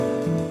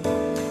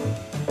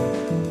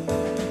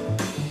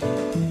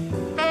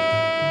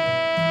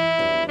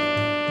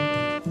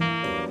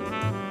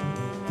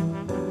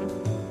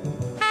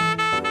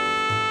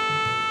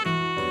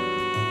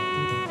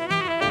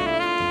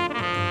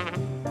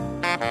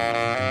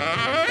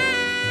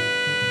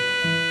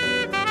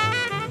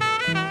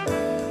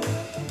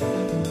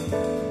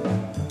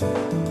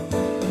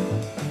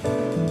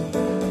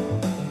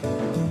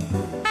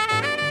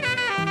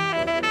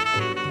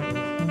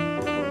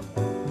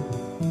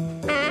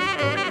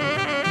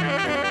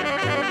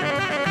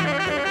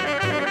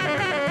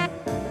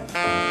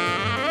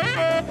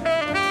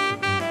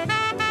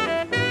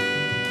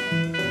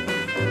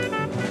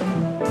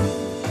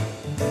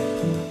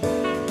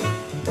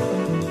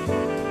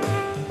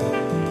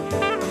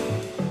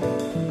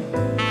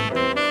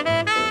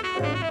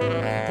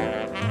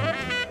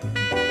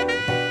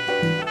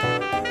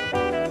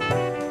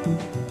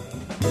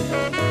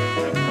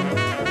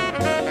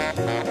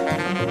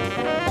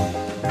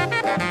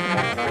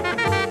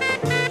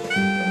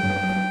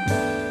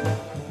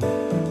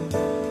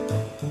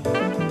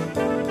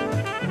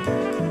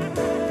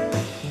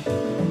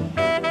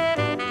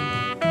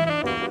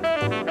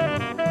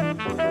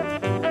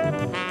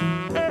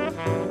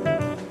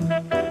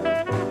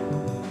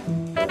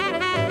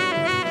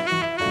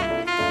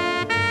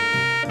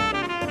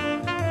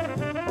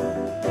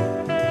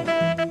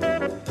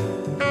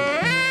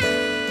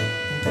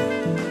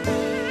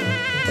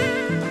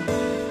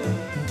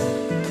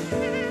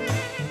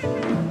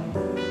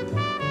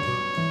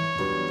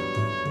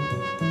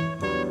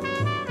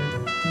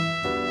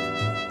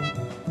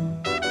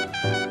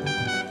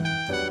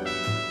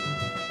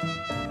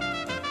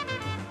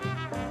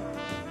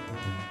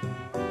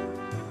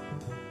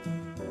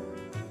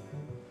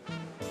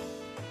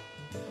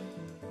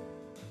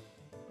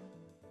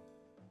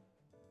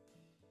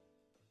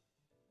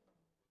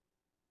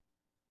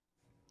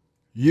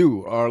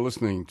You are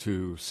listening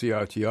to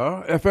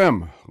CITR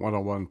FM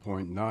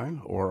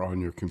 101.9 or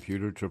on your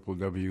computer,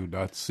 www.citr.ca.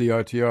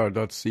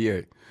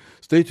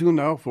 Stay tuned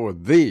now for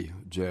The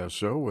Jazz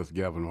Show with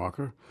Gavin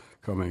Walker,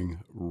 coming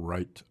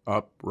right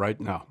up right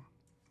now.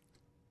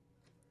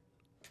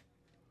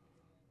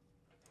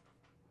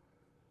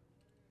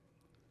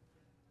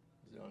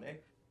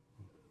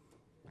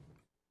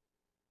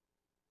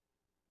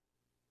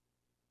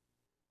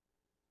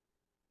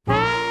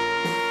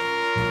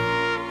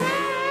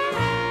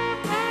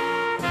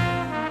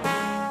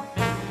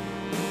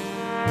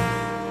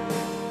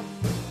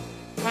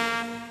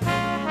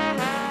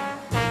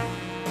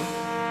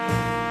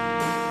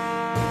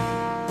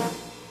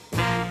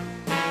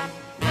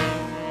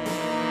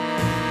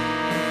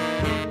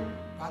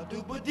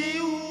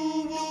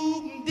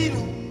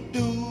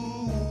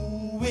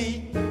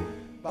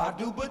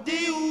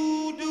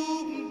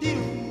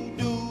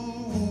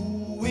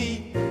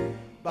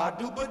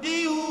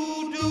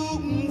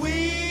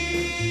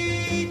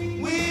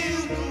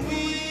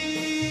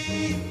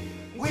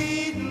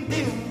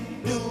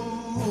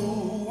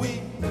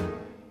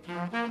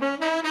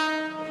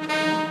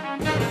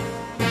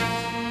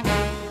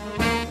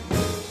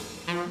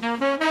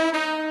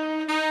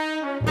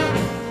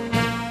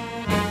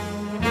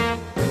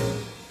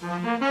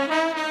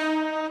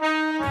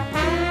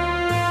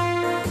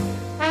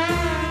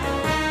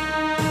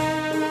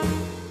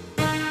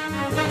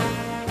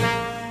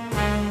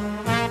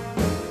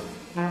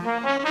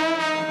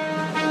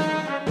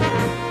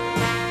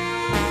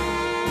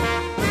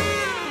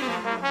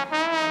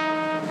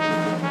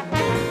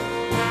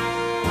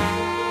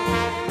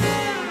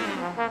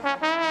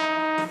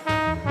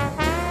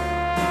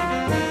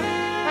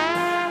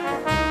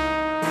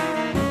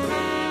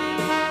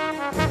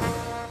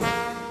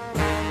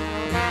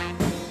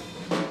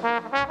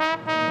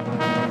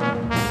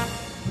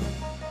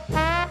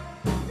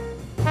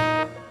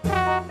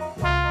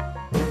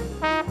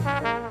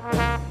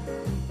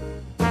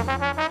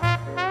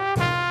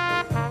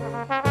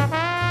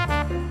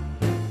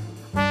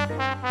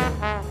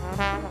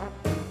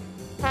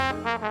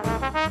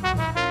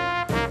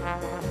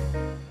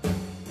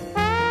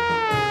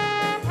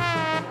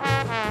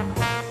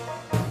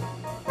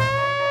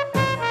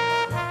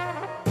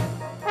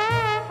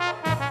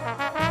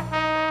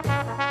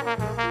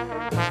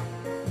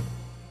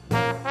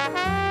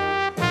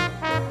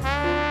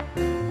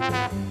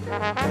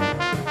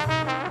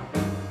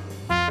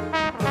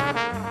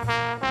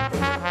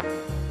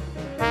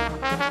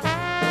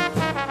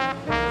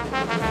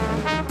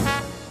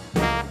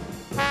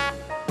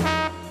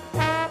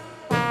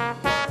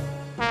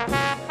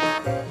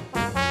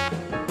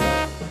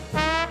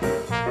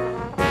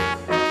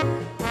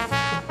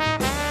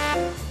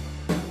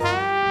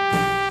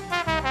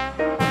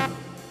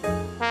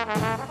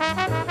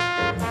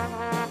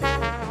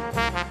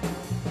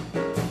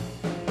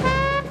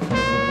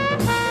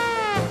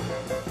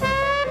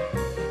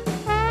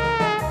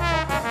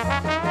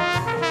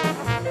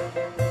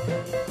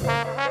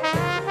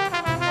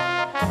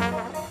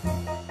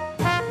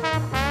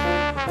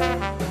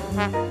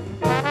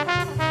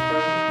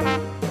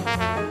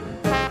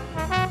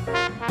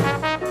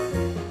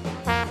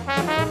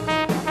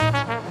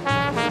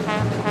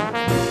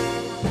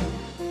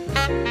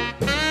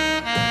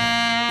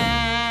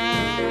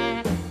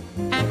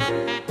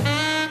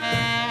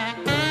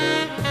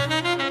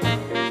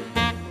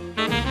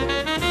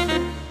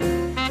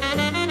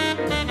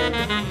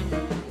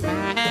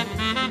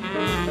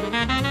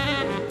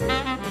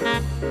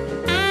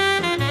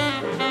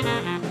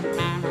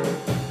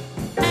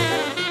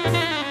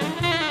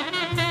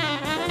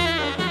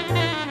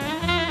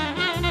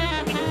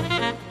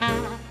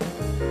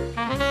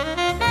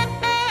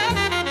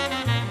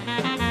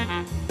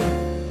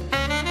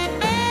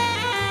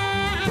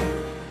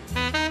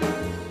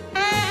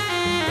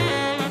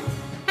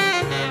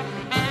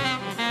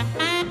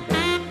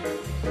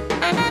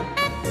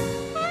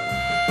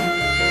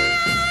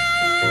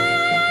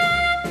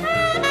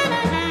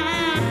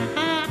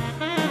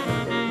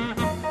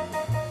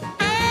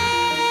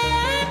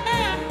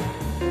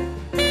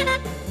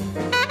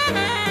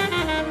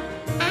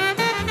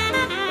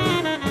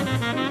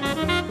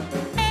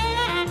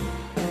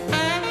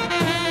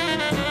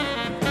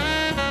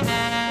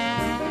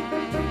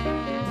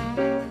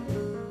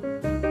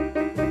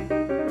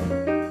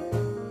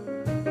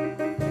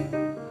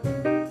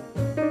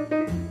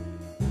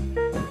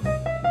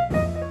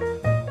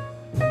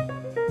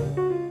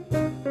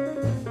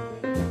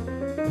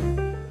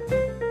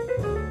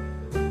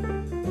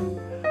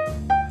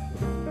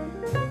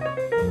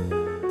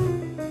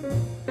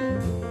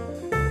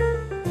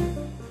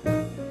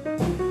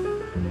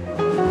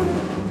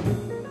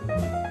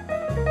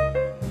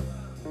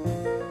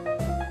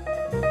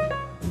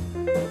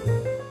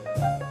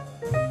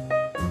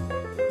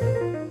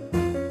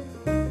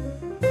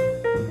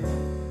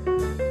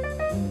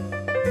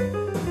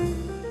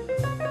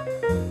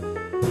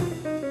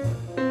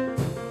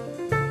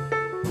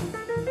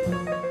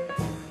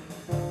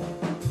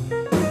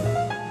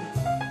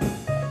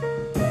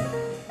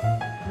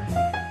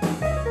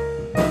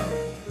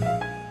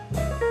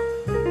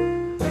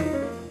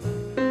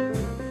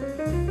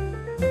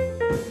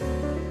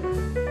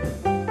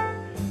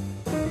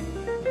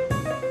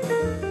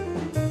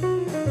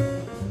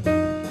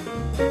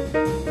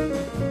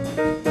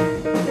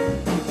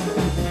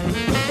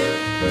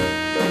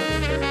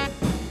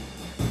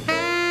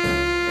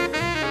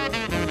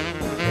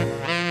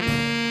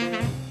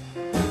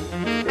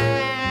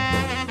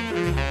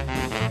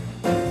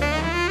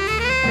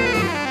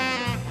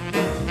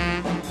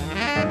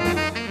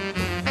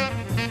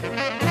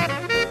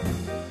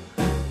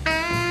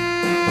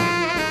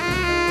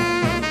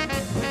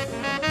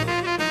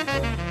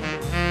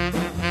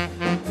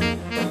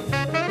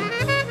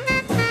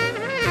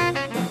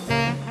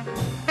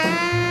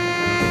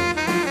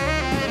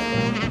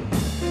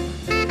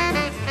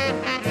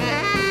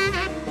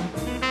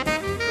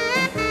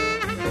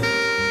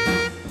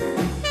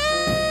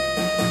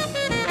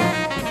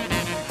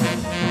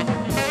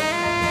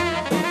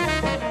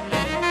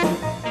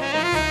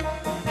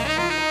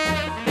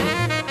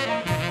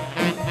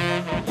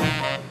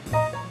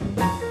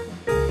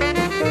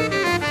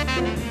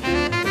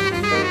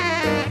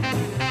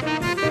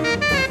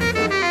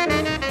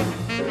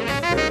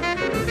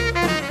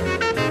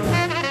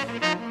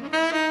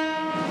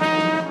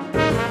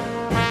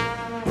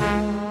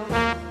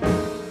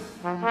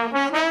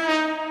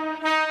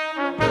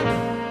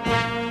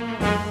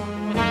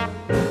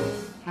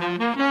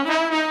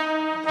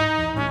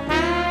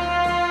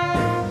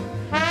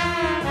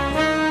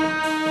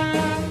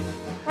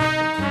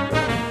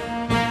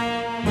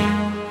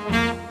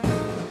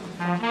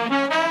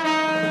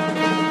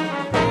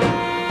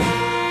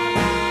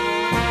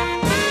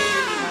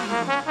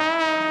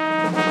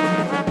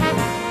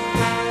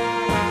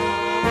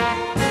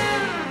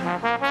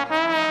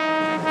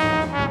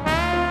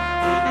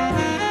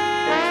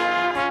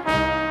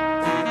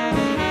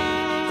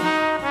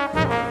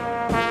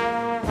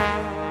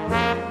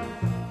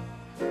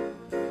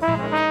 We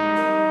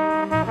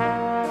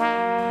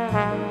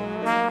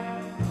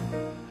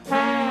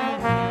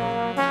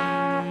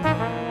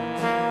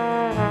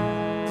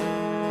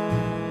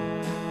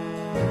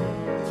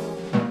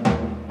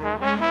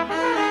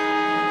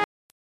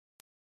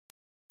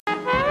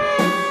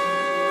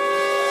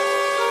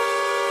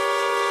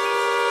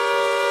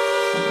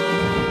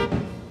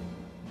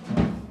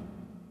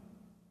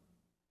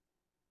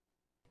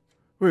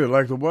would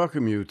like to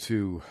welcome you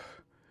to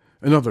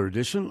another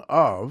edition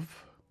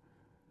of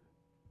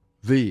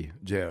The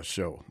Jazz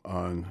Show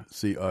on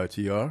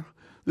CITR.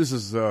 This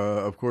is,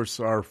 of course,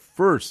 our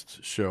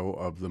first show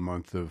of the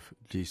month of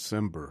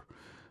December,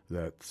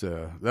 that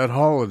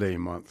holiday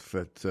month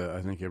that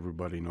I think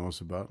everybody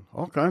knows about.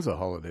 All kinds of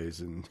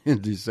holidays in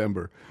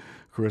December.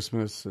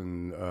 Christmas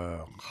and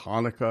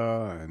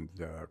Hanukkah and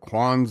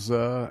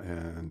Kwanzaa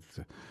and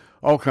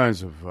all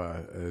kinds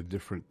of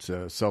different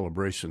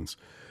celebrations.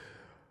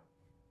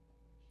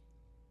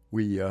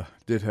 We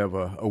did have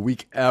a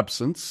week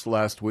absence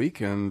last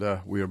week, and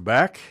we are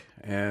back.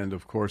 And,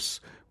 of course,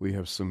 we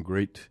have some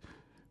great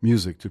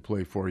music to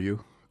play for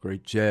you,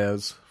 great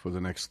jazz for the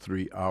next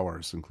 3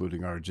 hours,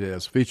 including our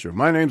jazz feature.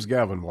 My name's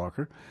Gavin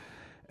Walker,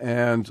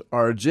 and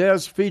our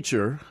jazz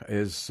feature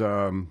is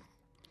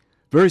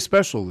very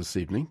special this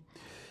evening.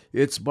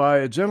 It's by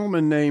a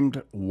gentleman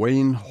named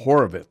Wayne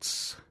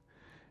Horovitz.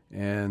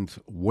 And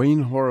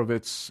Wayne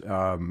Horovitz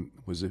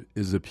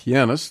is a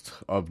pianist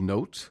of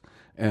note,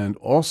 and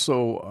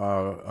also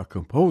a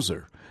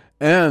composer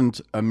and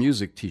a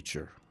music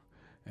teacher.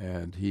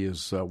 And he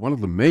is one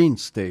of the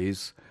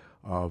mainstays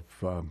of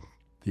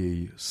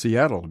the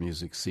Seattle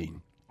music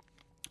scene.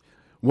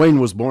 Wayne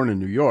was born in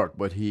New York,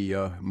 but he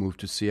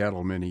moved to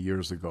Seattle many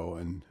years ago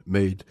and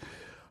made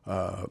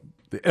the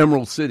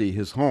Emerald City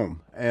his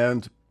home.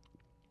 And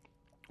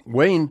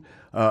Wayne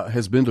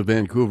has been to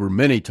Vancouver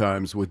many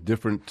times with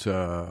different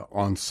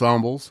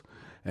ensembles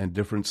and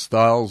different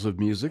styles of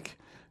music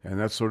and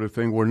that sort of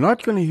thing. We're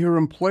not going to hear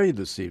him play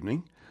this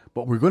evening,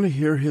 but we're going to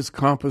hear his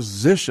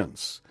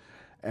compositions.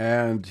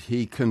 And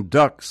he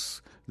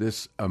conducts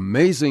this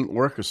amazing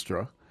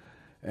orchestra.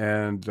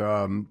 And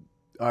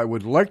I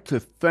would like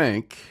to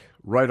thank,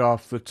 right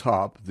off the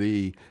top,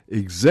 the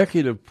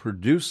executive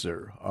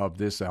producer of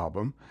this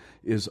album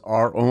is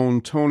our own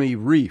Tony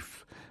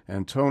Reif.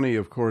 And Tony,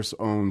 of course,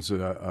 owns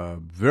a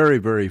very,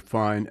 very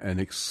fine and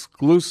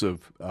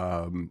exclusive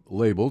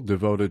label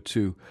devoted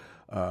to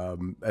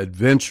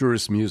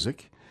adventurous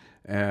music,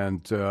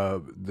 and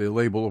the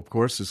label, of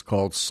course, is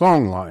called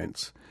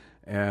Songlines,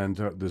 and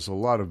there's a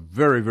lot of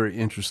very, very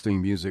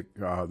interesting music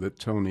that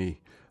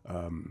Tony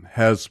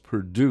has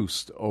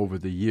produced over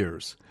the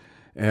years,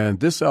 and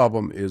this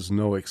album is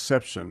no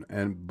exception,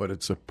 but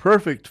it's a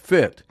perfect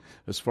fit,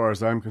 as far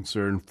as I'm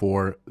concerned,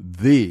 for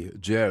The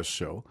Jazz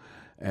Show,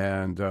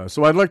 and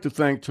so I'd like to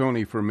thank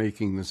Tony for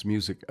making this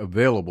music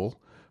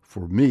available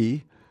for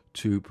me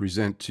to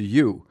present to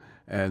you.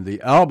 And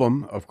the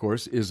album, of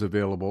course, is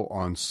available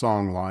on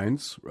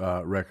Songlines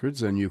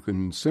Records, and you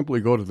can simply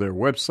go to their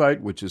website,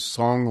 which is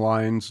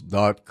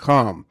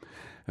songlines.com.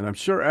 And I'm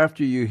sure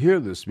after you hear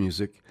this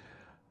music,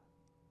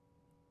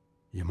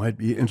 you might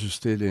be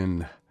interested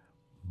in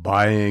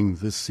buying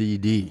the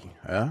CD.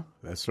 Huh?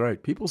 That's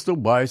right. People still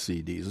buy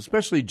CDs,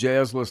 especially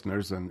jazz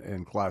listeners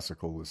and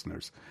classical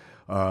listeners.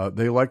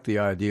 They like the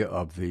idea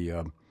of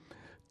the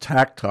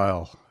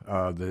tactile,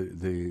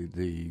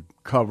 the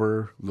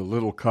cover, the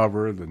little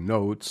cover, the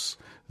notes,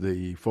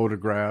 the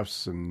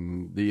photographs,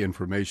 and the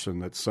information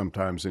that's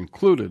sometimes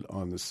included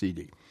on the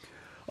CD.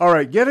 All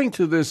right, getting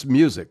to this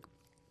music,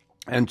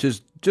 and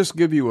just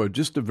give you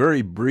just a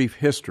very brief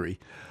history.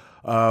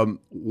 Wayne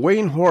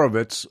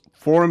Horovitz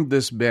formed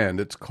this band.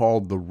 It's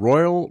called the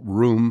Royal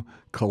Room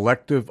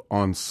Collective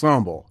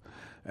Ensemble.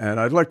 And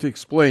I'd like to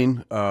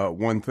explain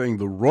one thing.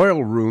 The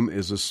Royal Room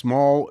is a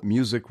small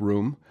music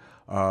room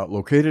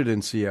located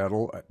in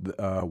Seattle.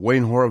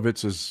 Wayne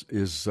Horovitz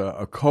is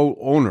a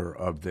co-owner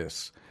of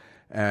this,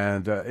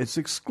 and it's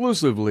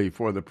exclusively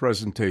for the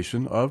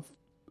presentation of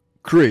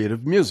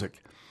creative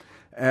music.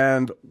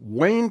 And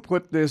Wayne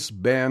put this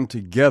band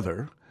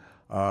together,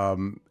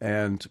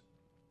 and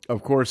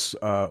of course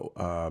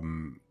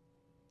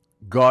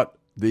got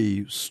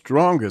the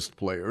strongest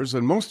players,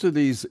 and most of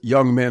these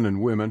young men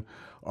and women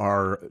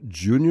are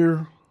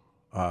junior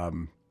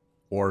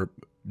or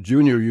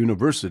junior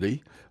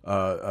university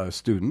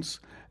students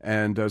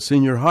and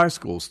senior high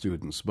school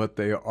students, but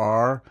they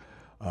are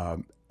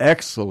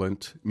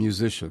excellent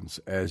musicians,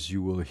 as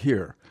you will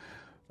hear.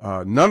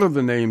 None of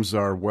the names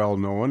are well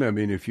known. I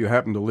mean, if you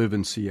happen to live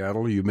in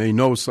Seattle, you may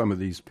know some of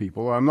these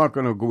people. I'm not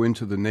going to go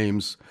into the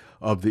names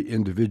of the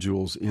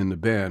individuals in the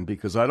band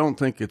because I don't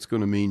think it's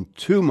going to mean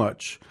too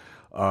much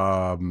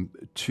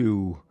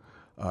to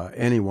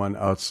anyone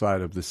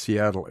outside of the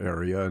Seattle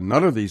area. And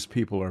none of these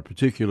people are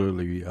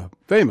particularly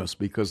famous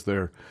because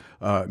they're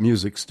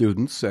music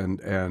students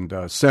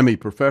and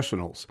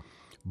semi-professionals.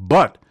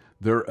 But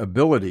their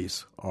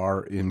abilities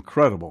are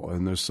incredible,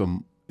 and there's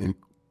some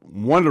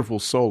wonderful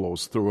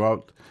solos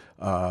throughout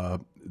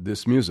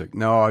this music.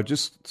 Now, I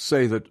just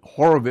say that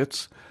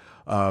Horovitz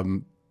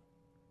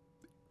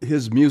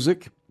his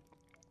music,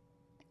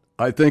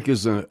 I think,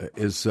 is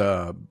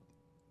a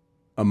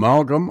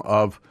amalgam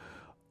of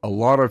a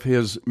lot of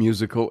his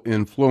musical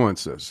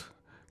influences.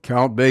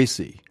 Count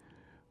Basie,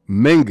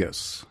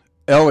 Mingus,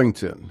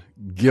 Ellington,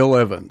 Gil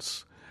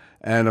Evans,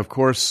 and of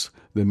course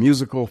the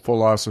musical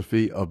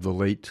philosophy of the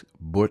late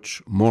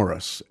Butch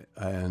Morris.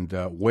 And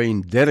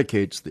Wayne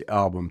dedicates the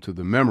album to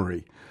the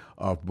memory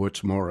of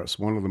Butch Morris,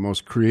 one of the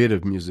most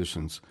creative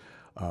musicians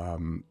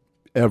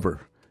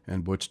ever.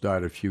 And Butch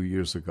died a few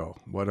years ago.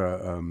 What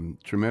a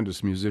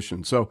tremendous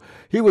musician. So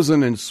he was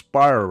an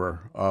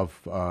inspirer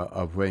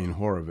of Wayne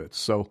Horowitz.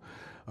 So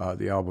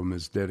the album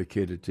is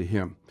dedicated to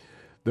him.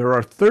 There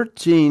are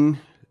 13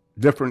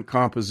 different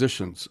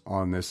compositions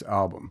on this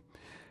album.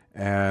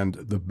 And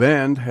the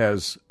band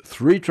has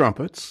 3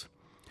 trumpets,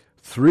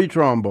 3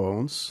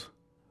 trombones,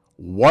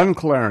 1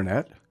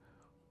 clarinet,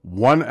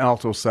 1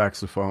 alto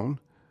saxophone,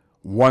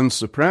 1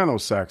 soprano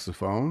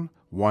saxophone,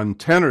 1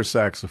 tenor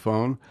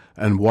saxophone,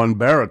 and 1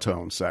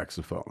 baritone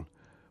saxophone,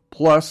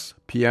 plus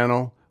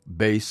piano,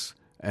 bass,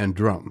 and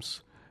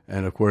drums.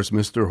 And, of course,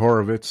 Mr.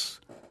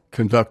 Horowitz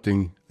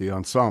conducting the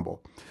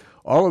ensemble.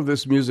 All of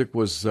this music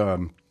was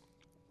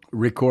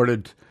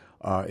recorded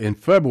in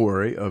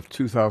February of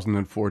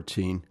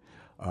 2014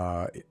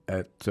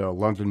 at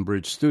London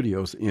Bridge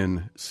Studios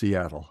in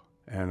Seattle,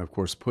 and, of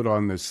course, put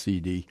on this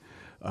CD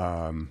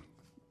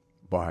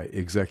by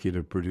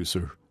executive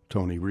producer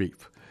Tony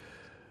Reif.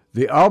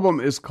 The album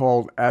is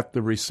called At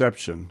the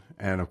Reception,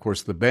 and, of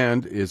course, the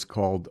band is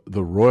called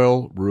the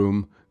Royal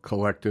Room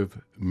Collective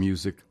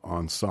Music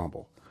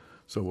Ensemble.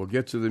 So we'll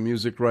get to the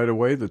music right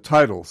away. The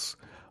titles,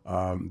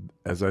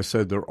 as I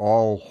said, they're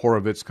all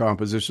Horowitz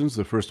compositions.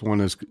 The first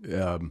one is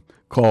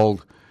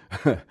called,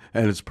 and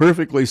it's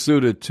perfectly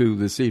suited to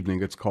this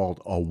evening, it's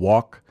called A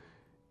Walk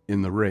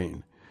in the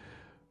Rain.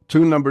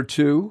 Tune number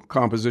 2,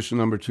 composition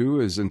number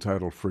 2, is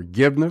entitled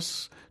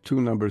Forgiveness.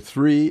 Tune number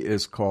 3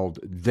 is called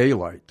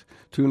Daylight.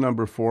 Tune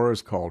number 4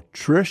 is called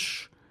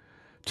Trish.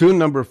 Tune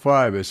number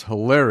 5 is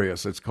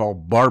hilarious. It's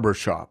called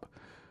Barbershop.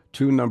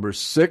 Tune number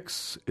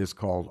 6 is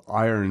called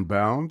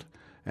Ironbound.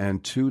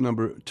 And tune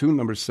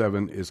number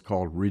 7 is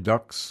called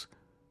Redux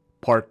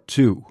Part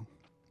 2.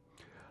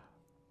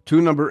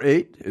 Tune number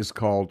 8 is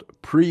called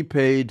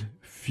Prepaid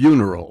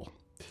Funeral.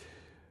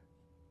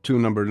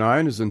 Tune number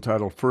 9 is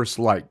entitled First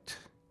Light.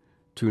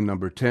 Tune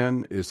number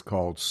 10 is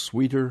called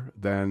Sweeter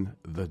Than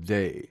the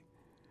Day.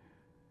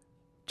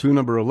 Tune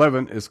number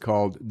 11 is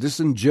called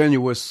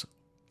Disingenuous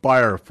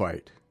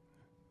Firefight.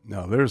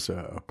 Now, there's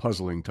a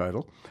puzzling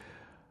title.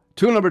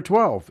 Tune number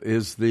 12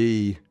 is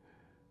the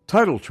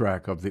title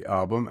track of the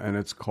album, and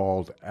it's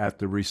called At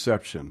the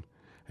Reception.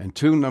 And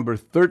tune number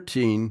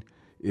 13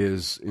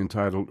 is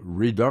entitled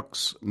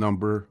Redux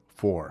Number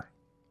 4,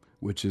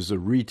 which is a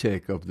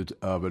retake of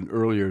an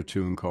earlier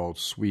tune called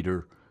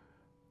Sweeter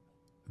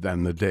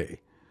Than the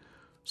Day.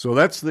 So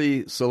that's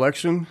the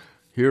selection.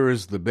 Here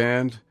is the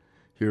band.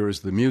 Here is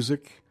the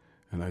music.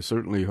 And I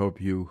certainly hope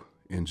you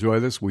enjoy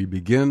this. We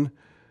begin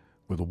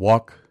with A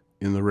Walk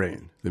in the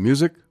Rain, the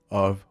music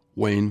of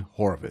Wayne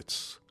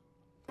Horowitz.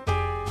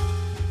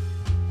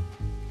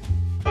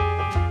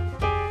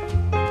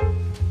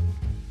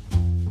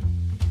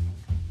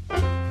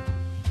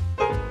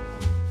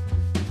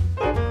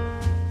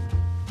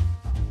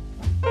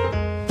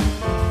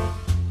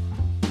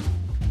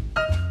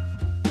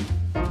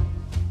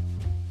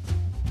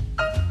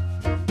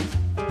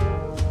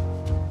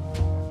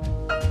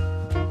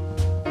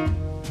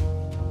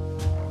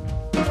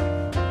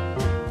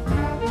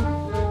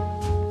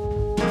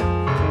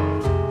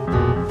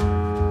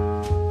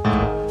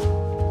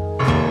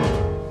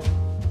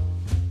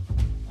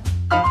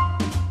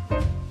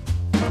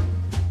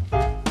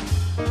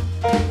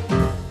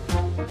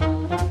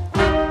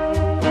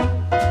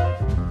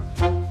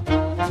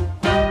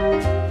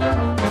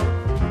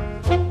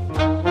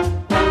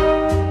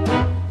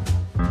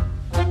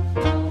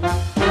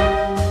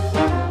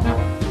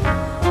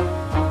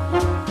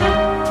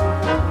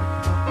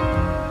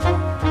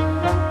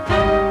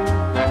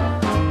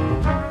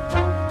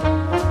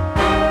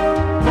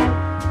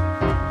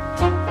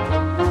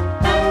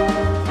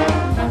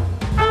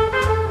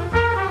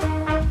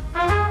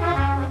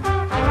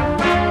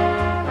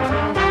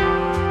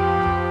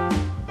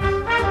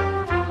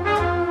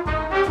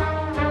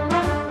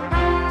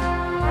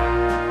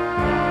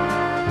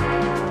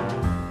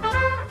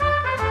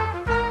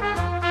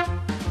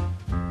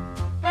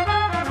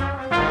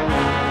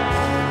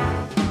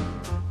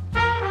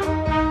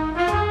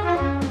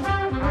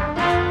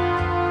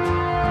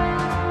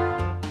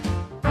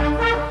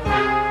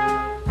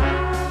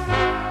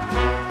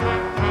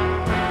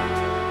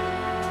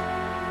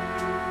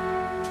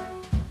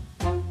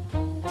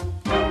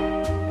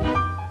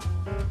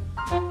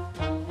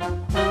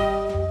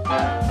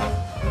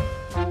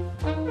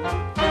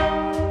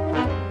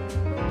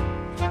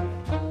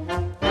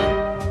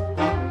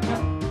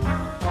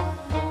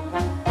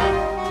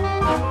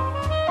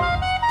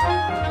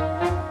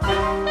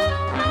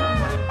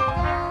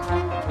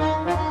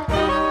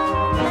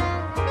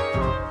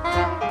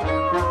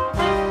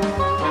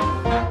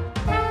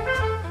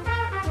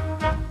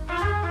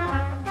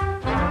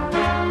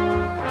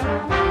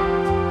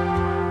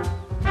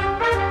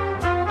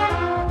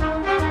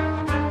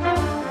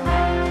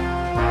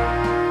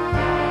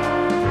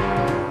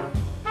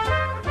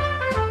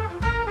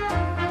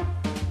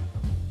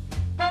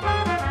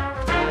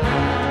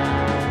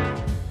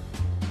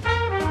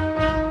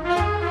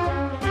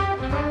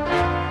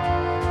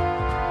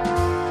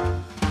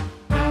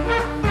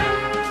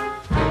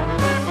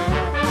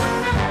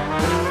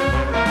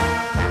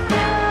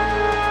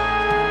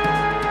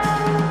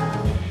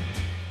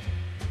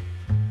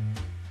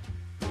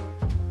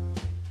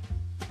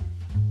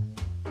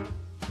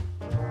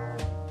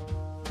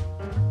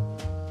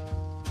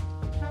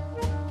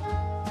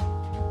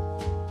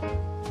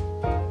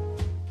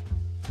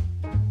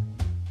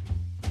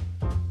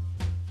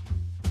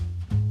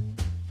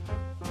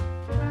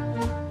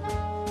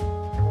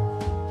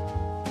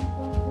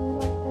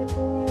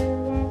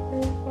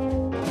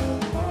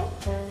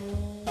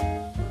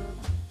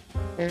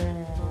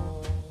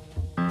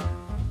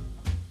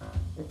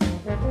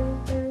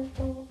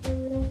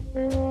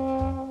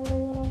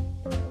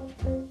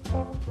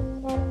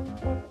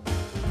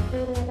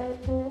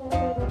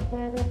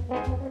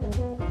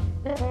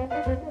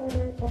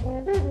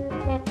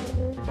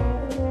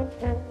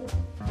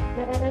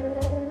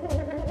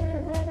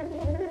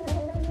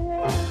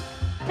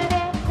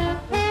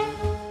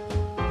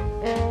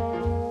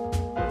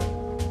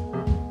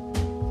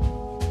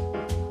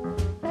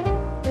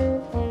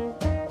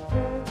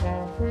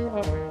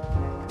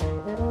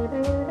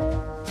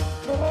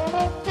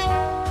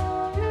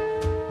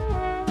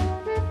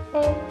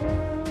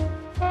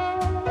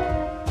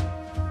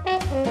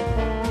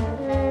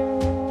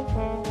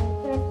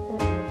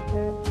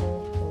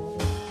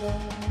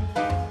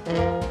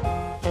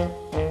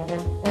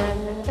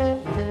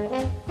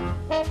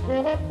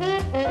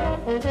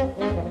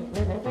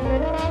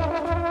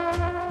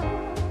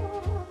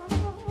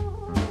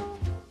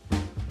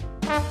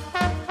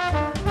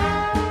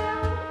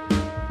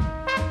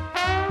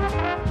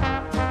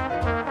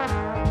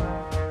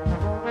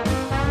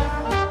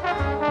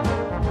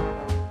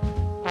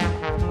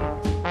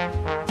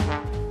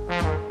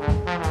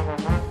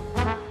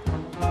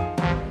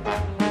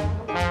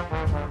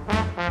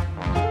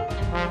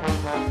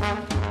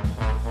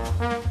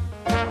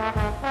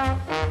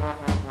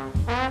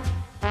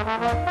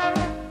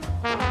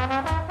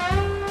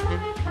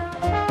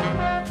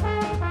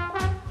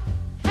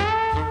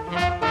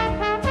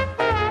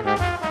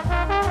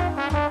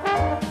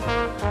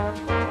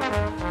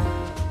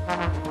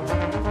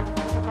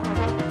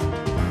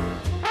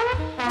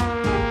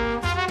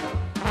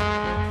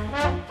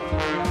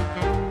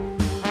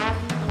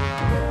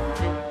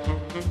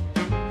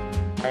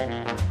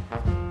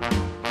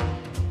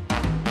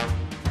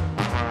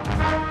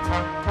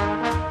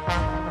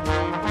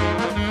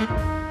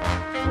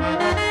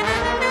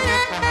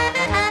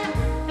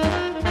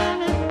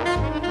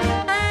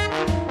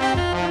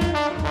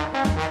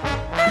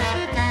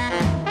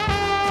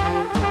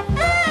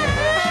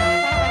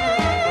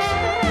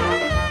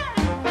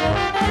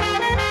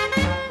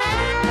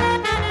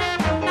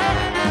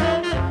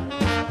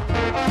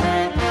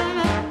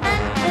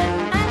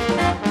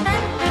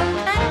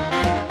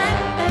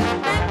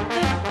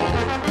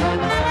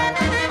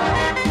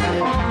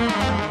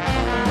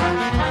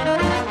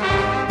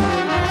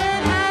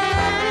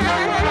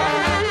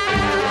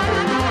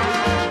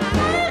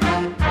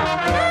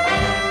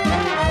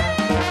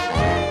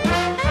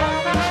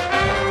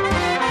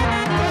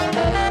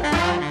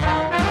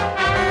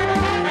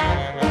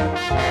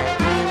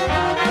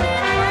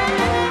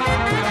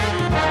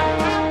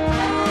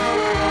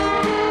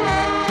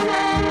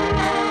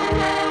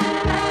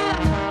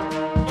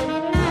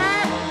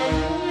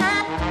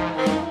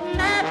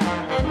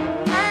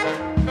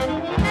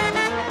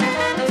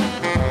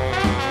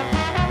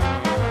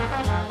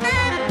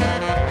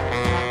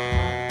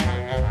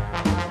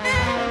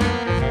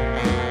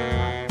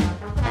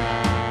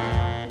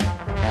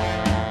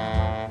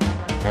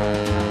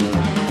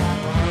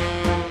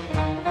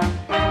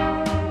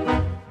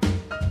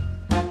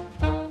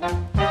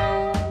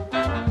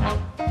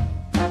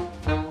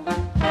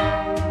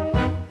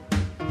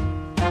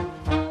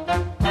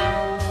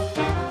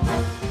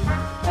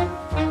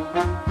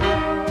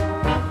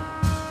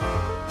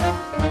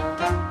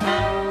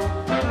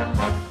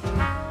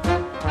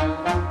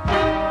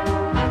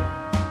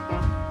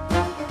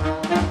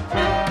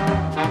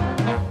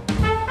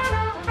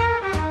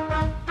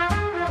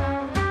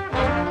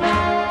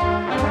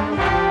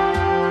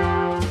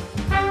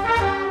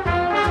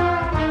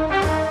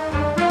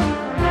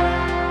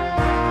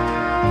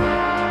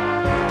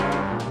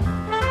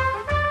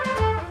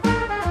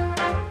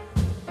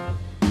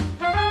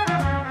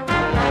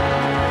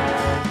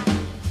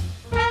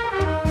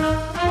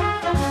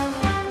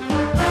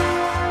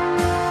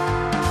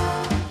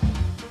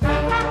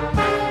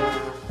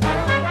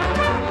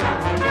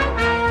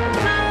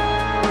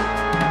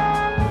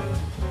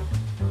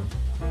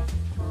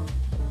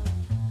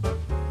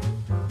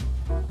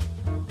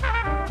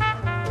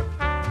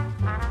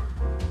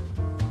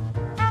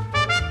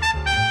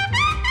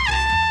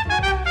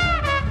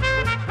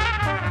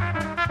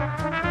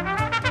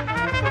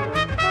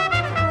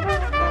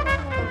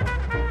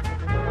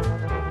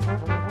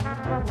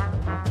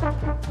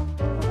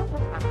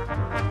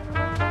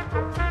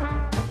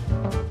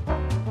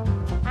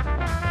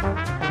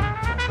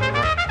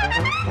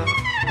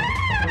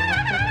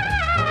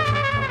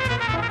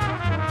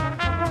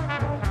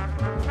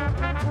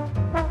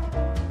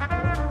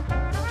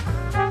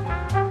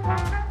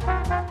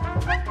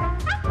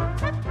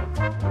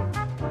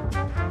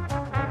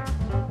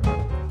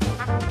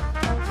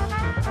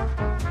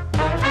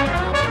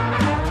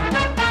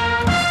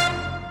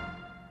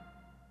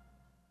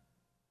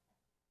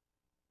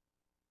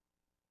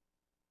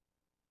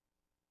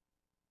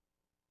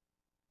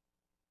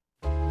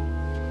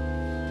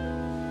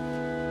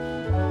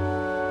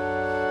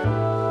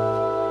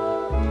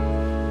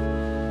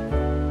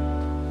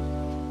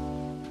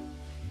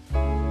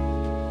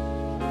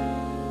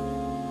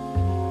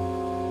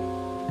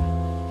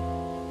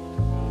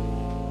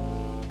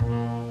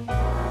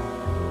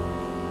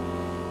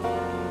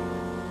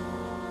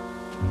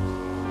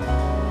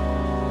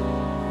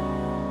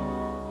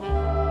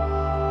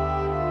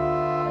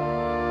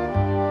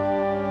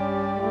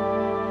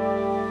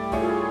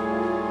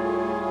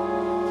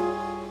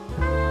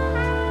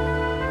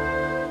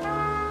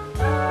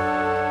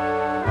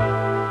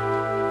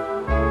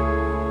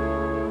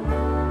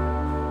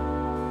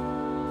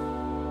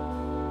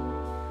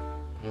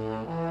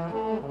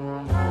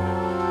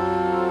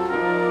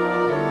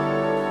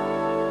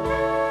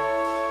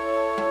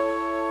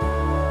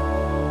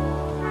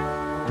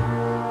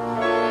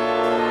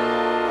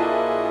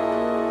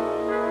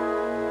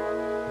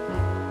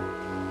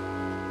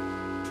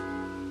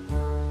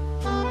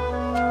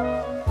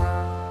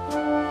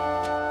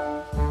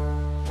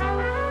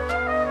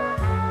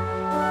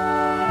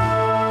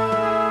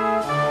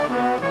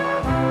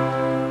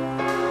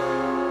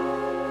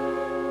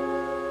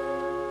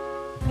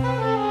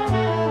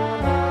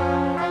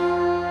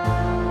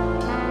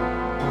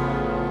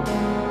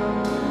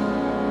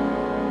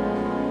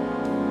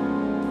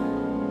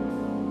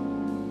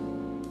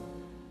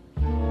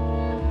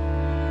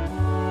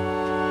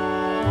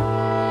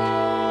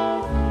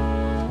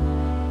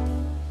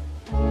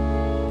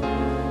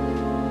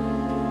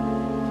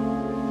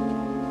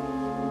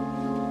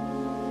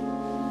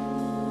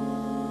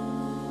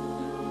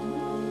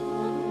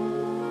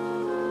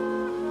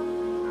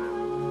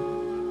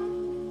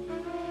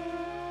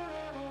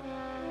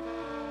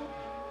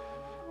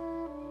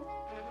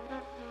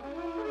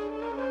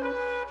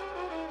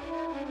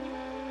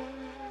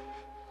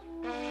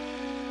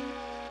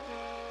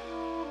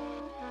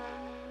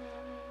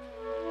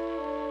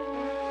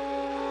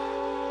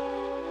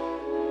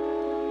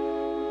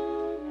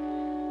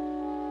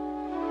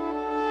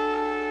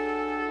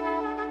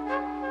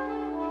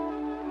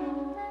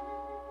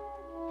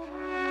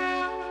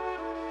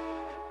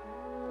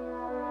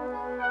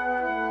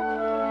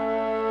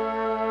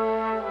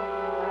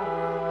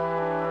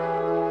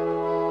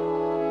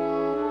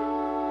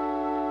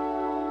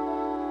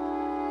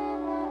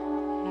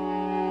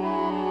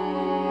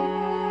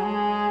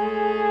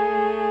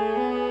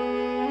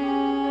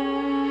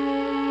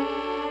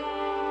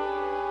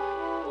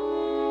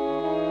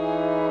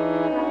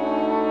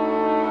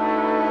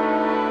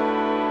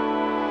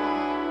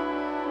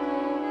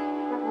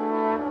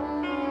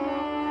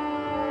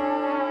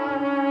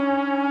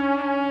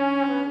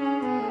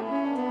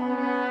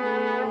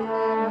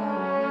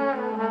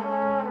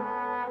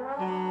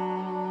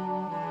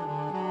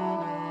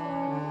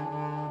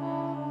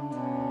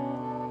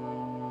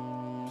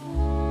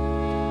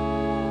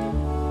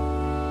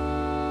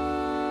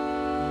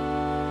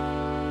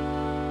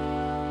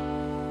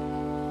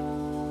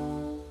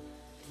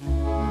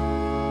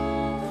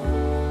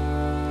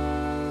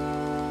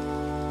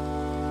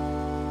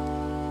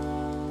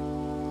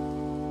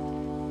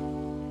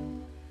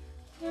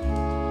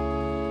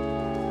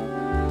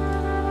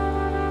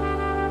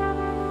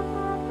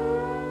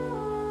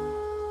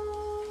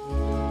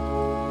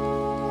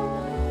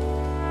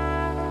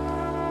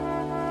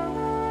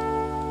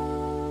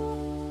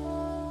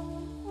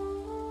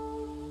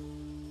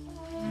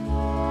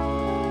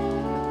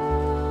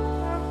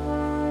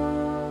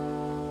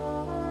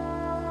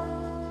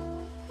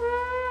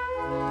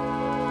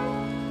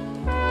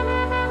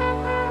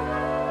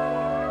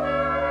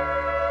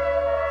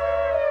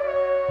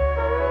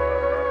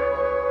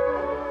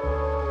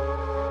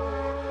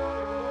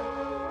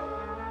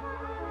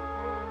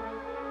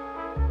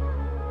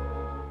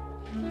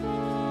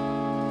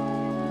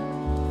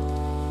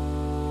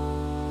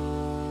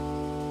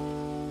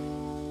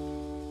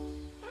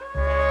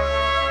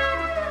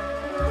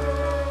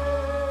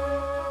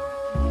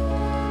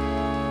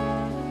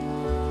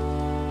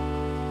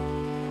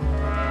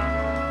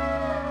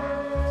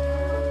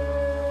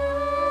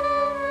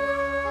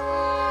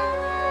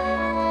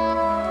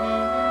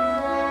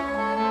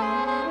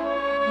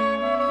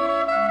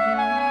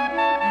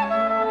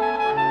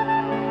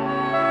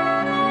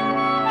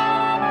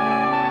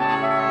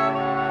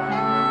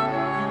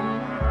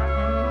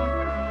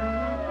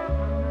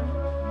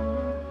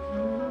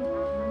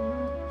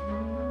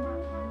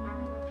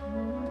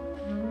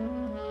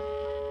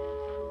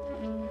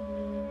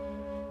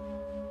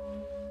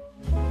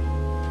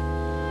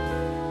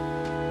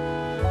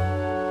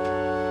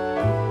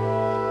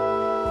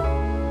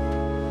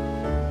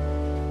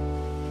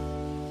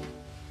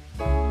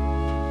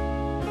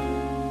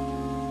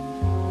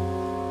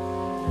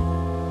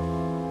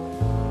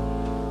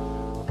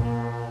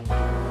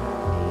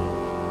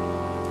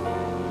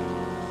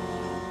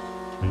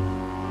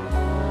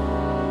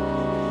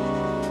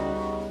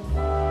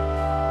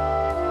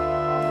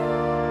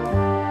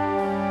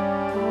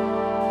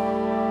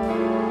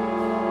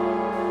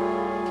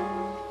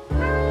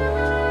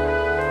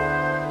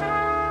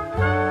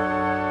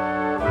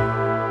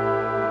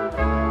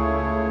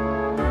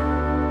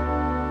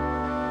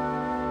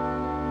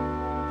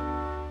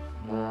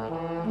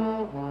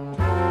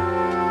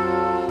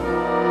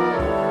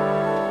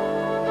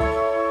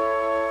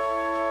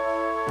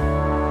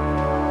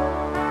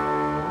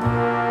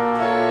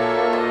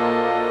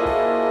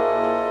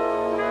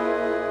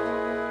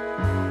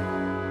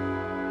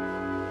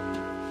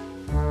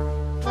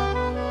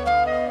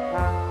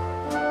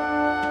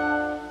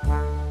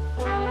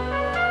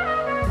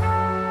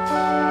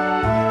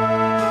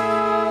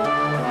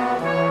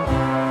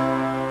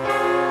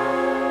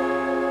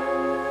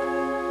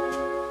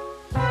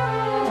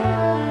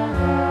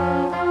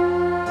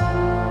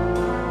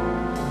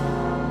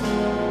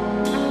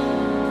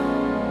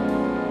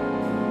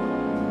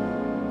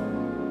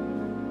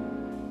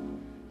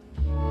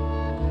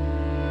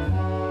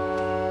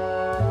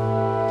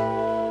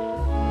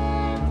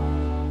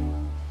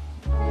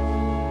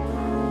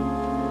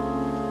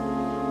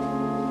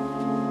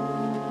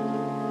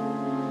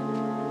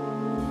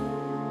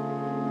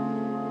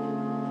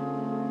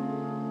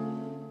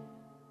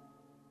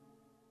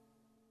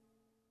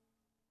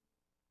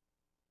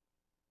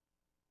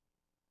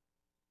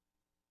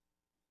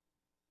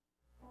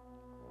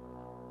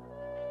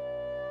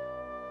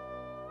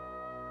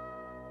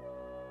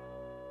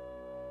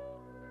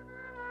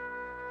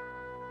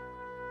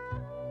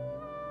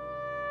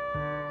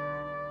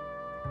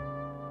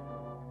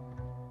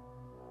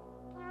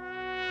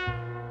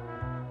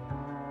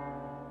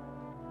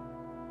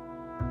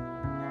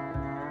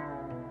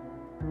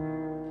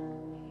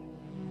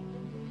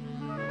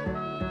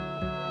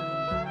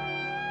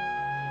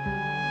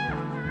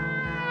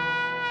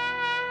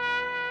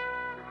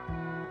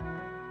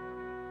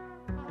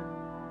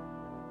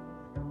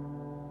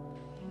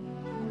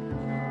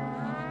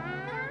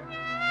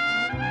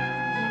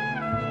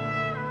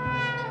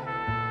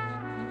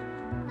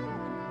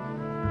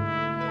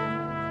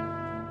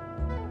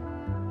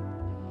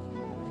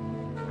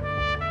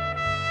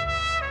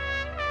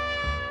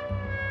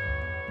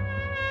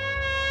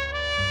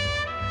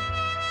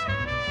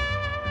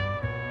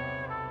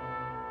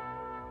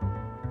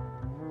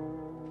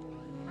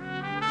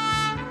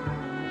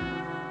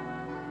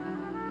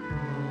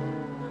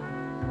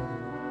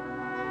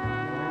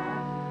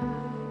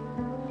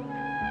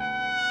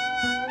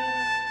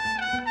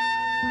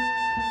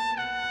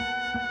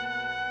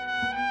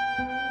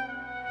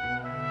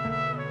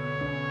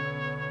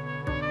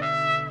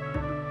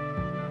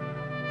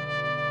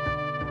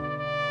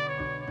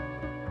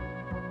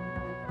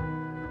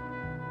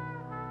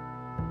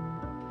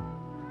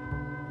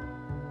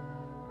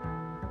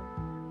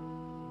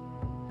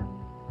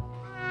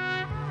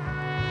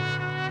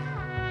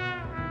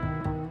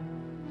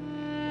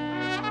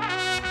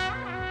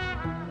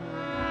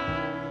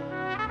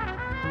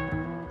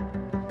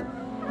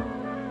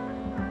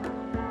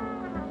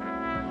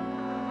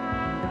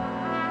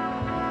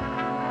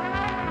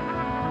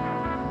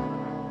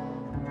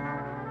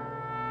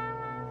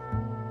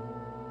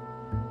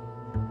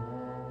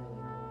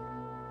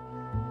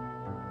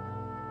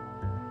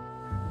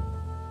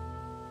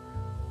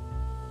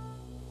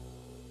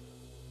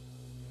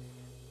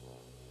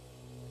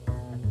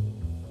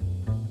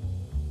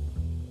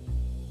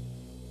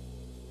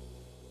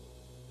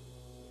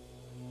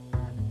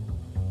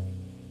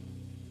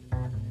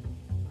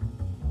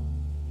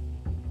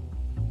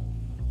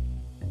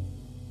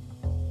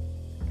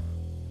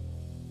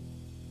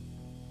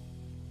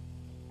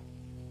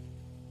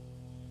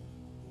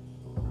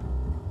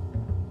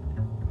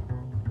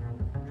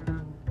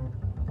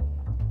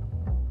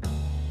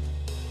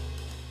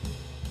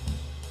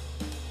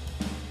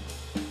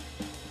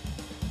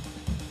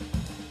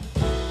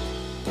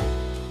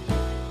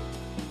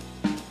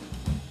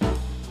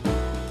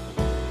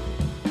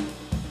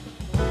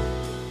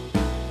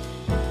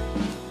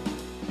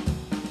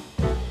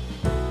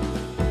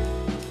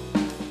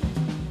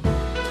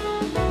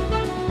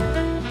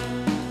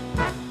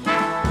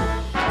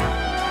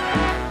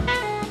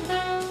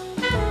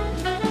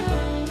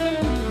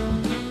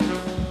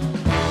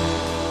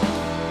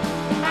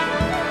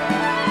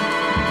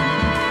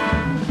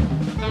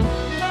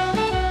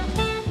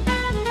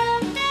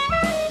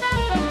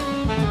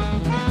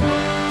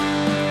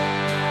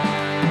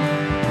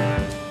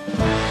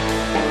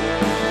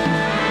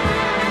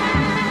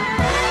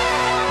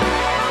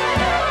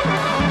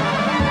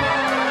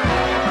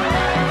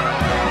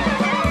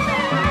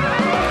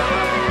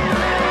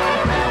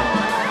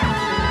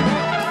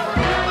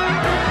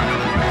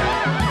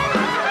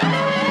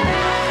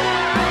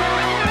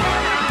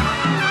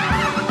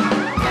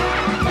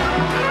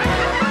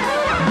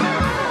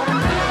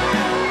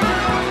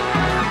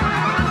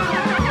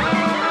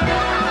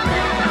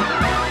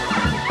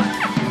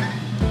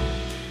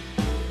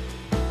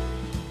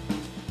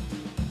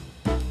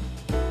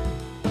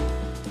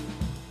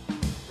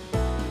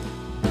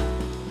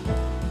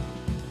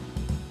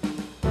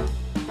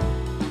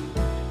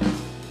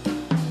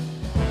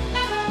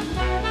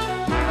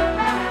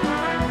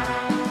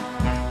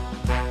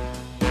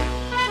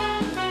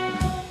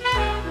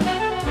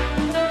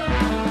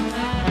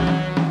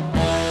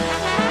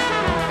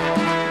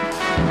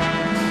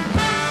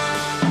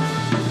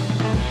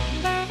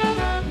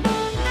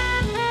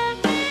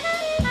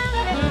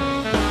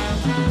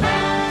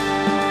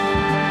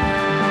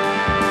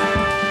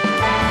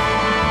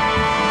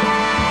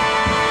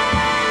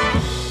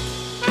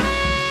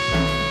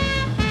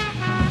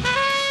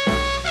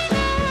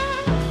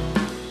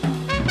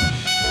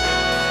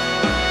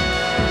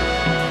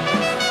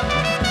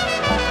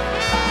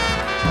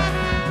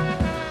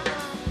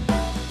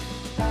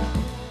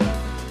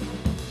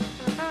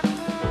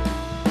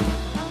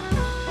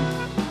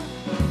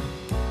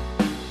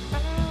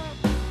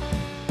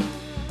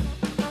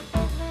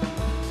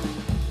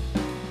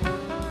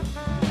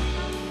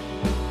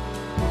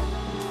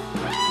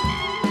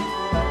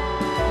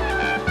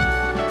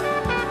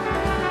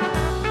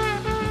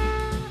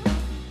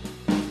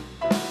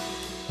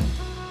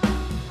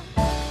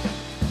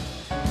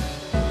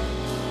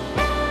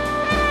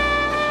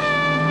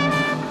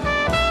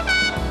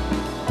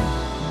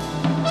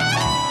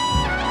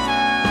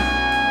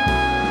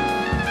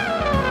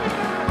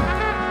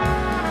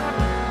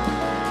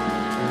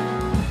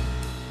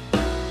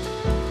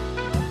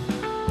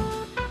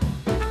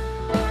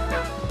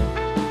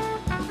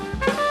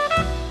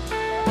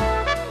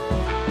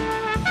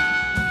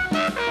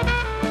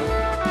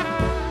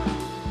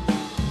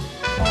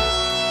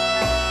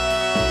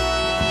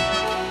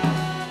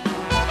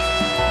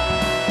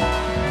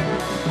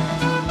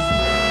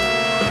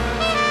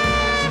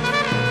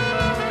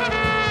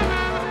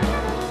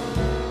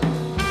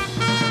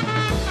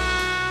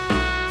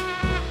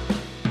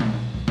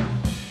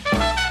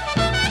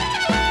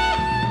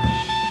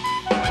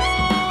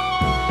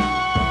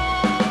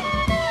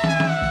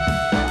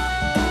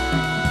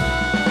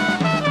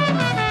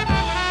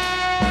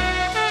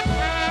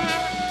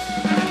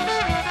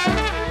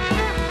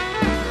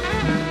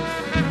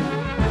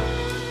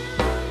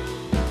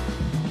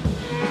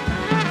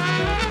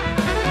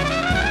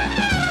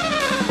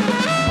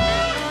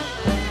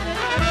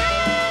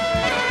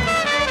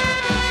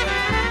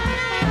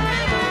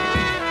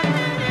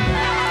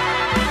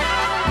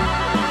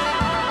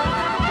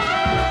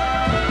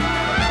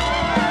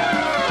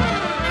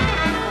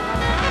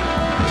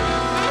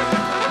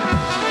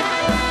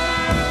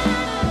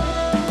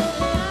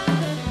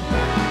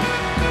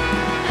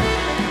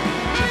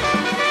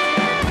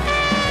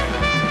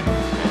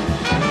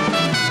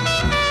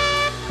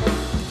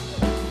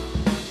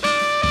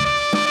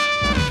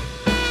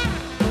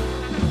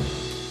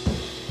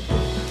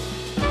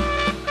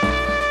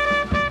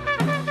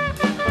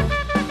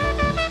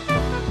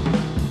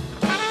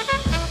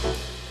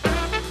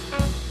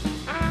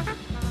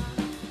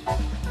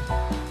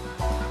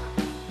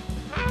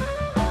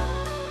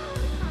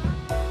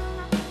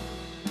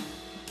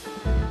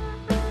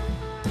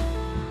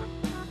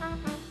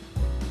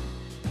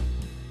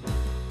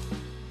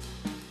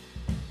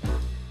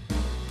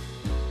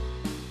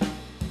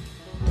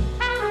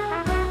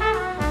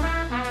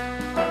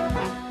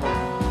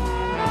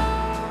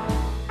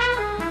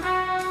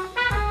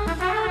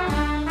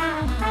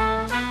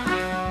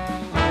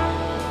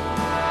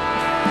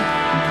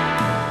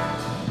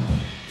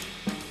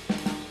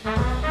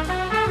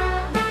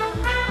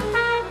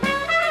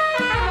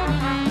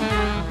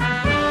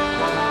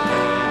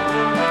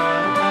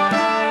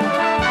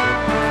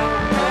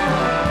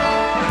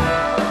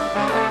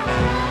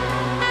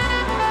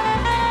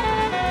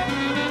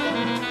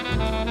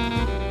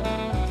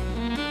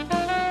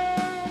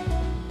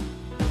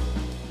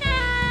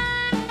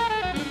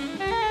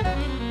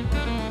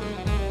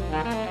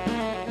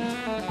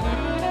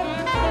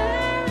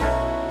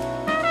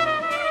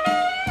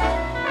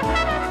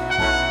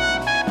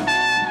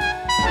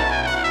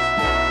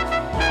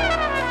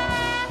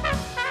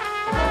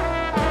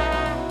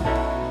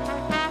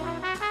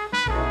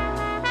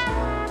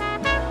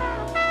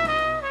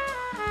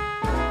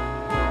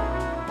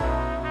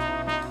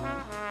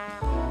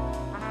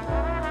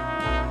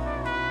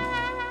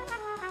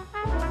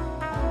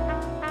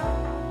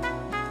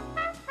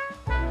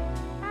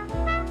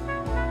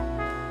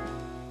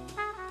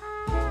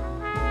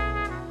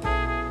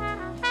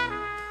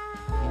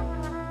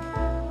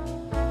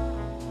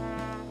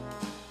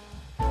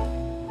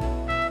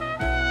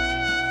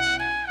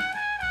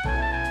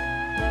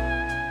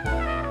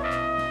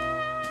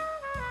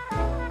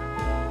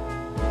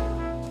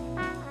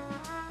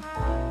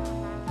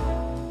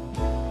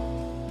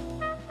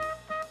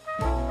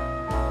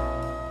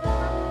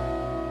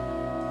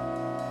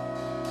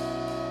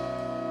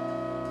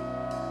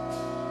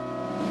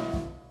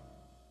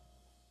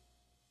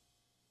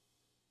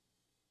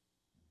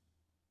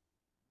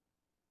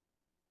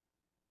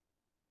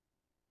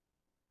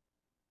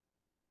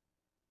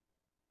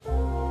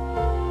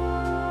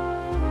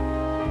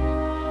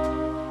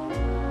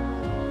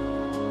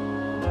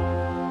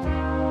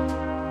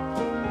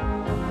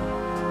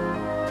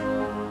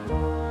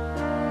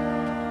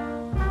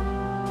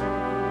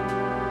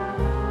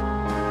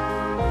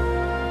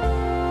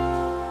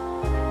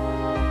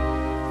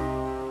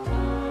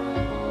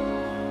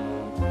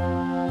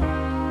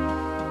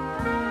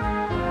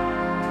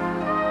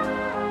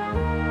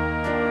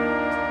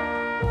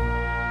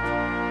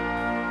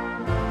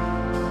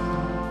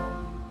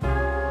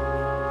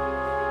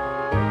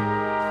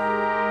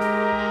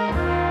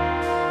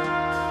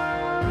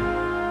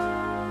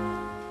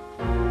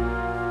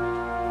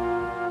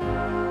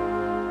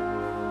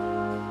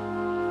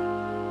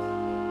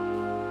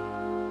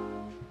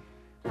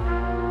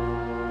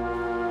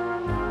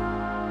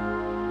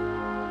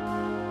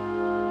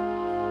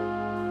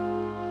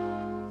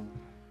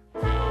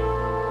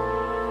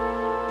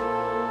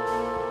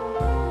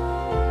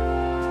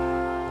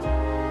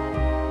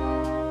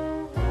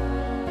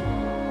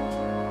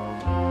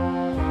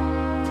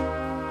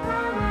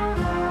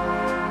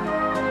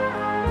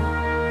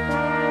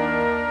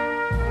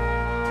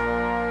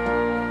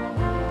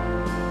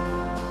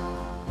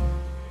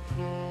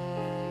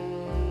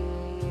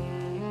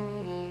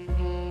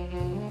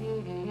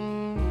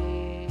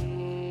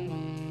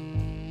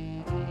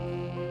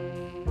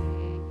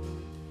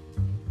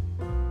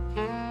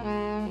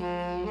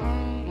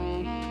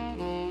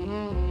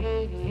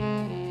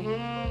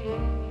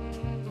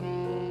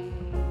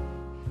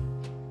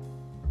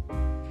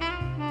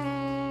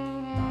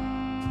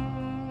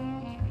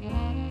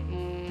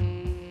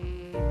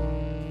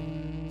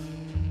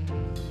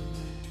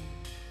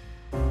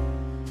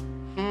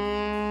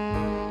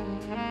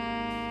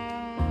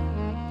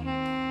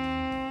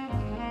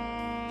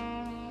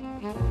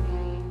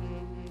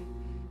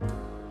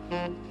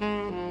 Thank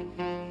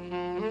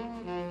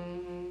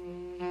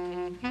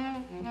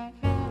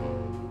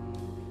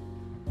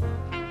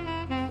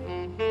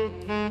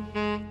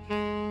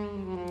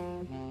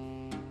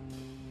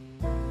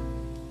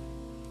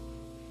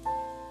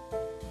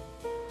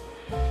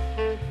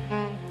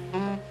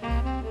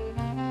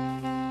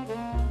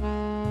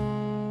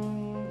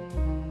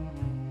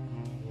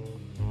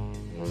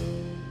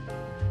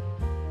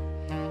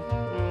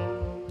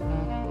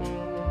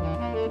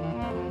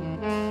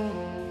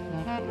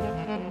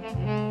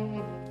you.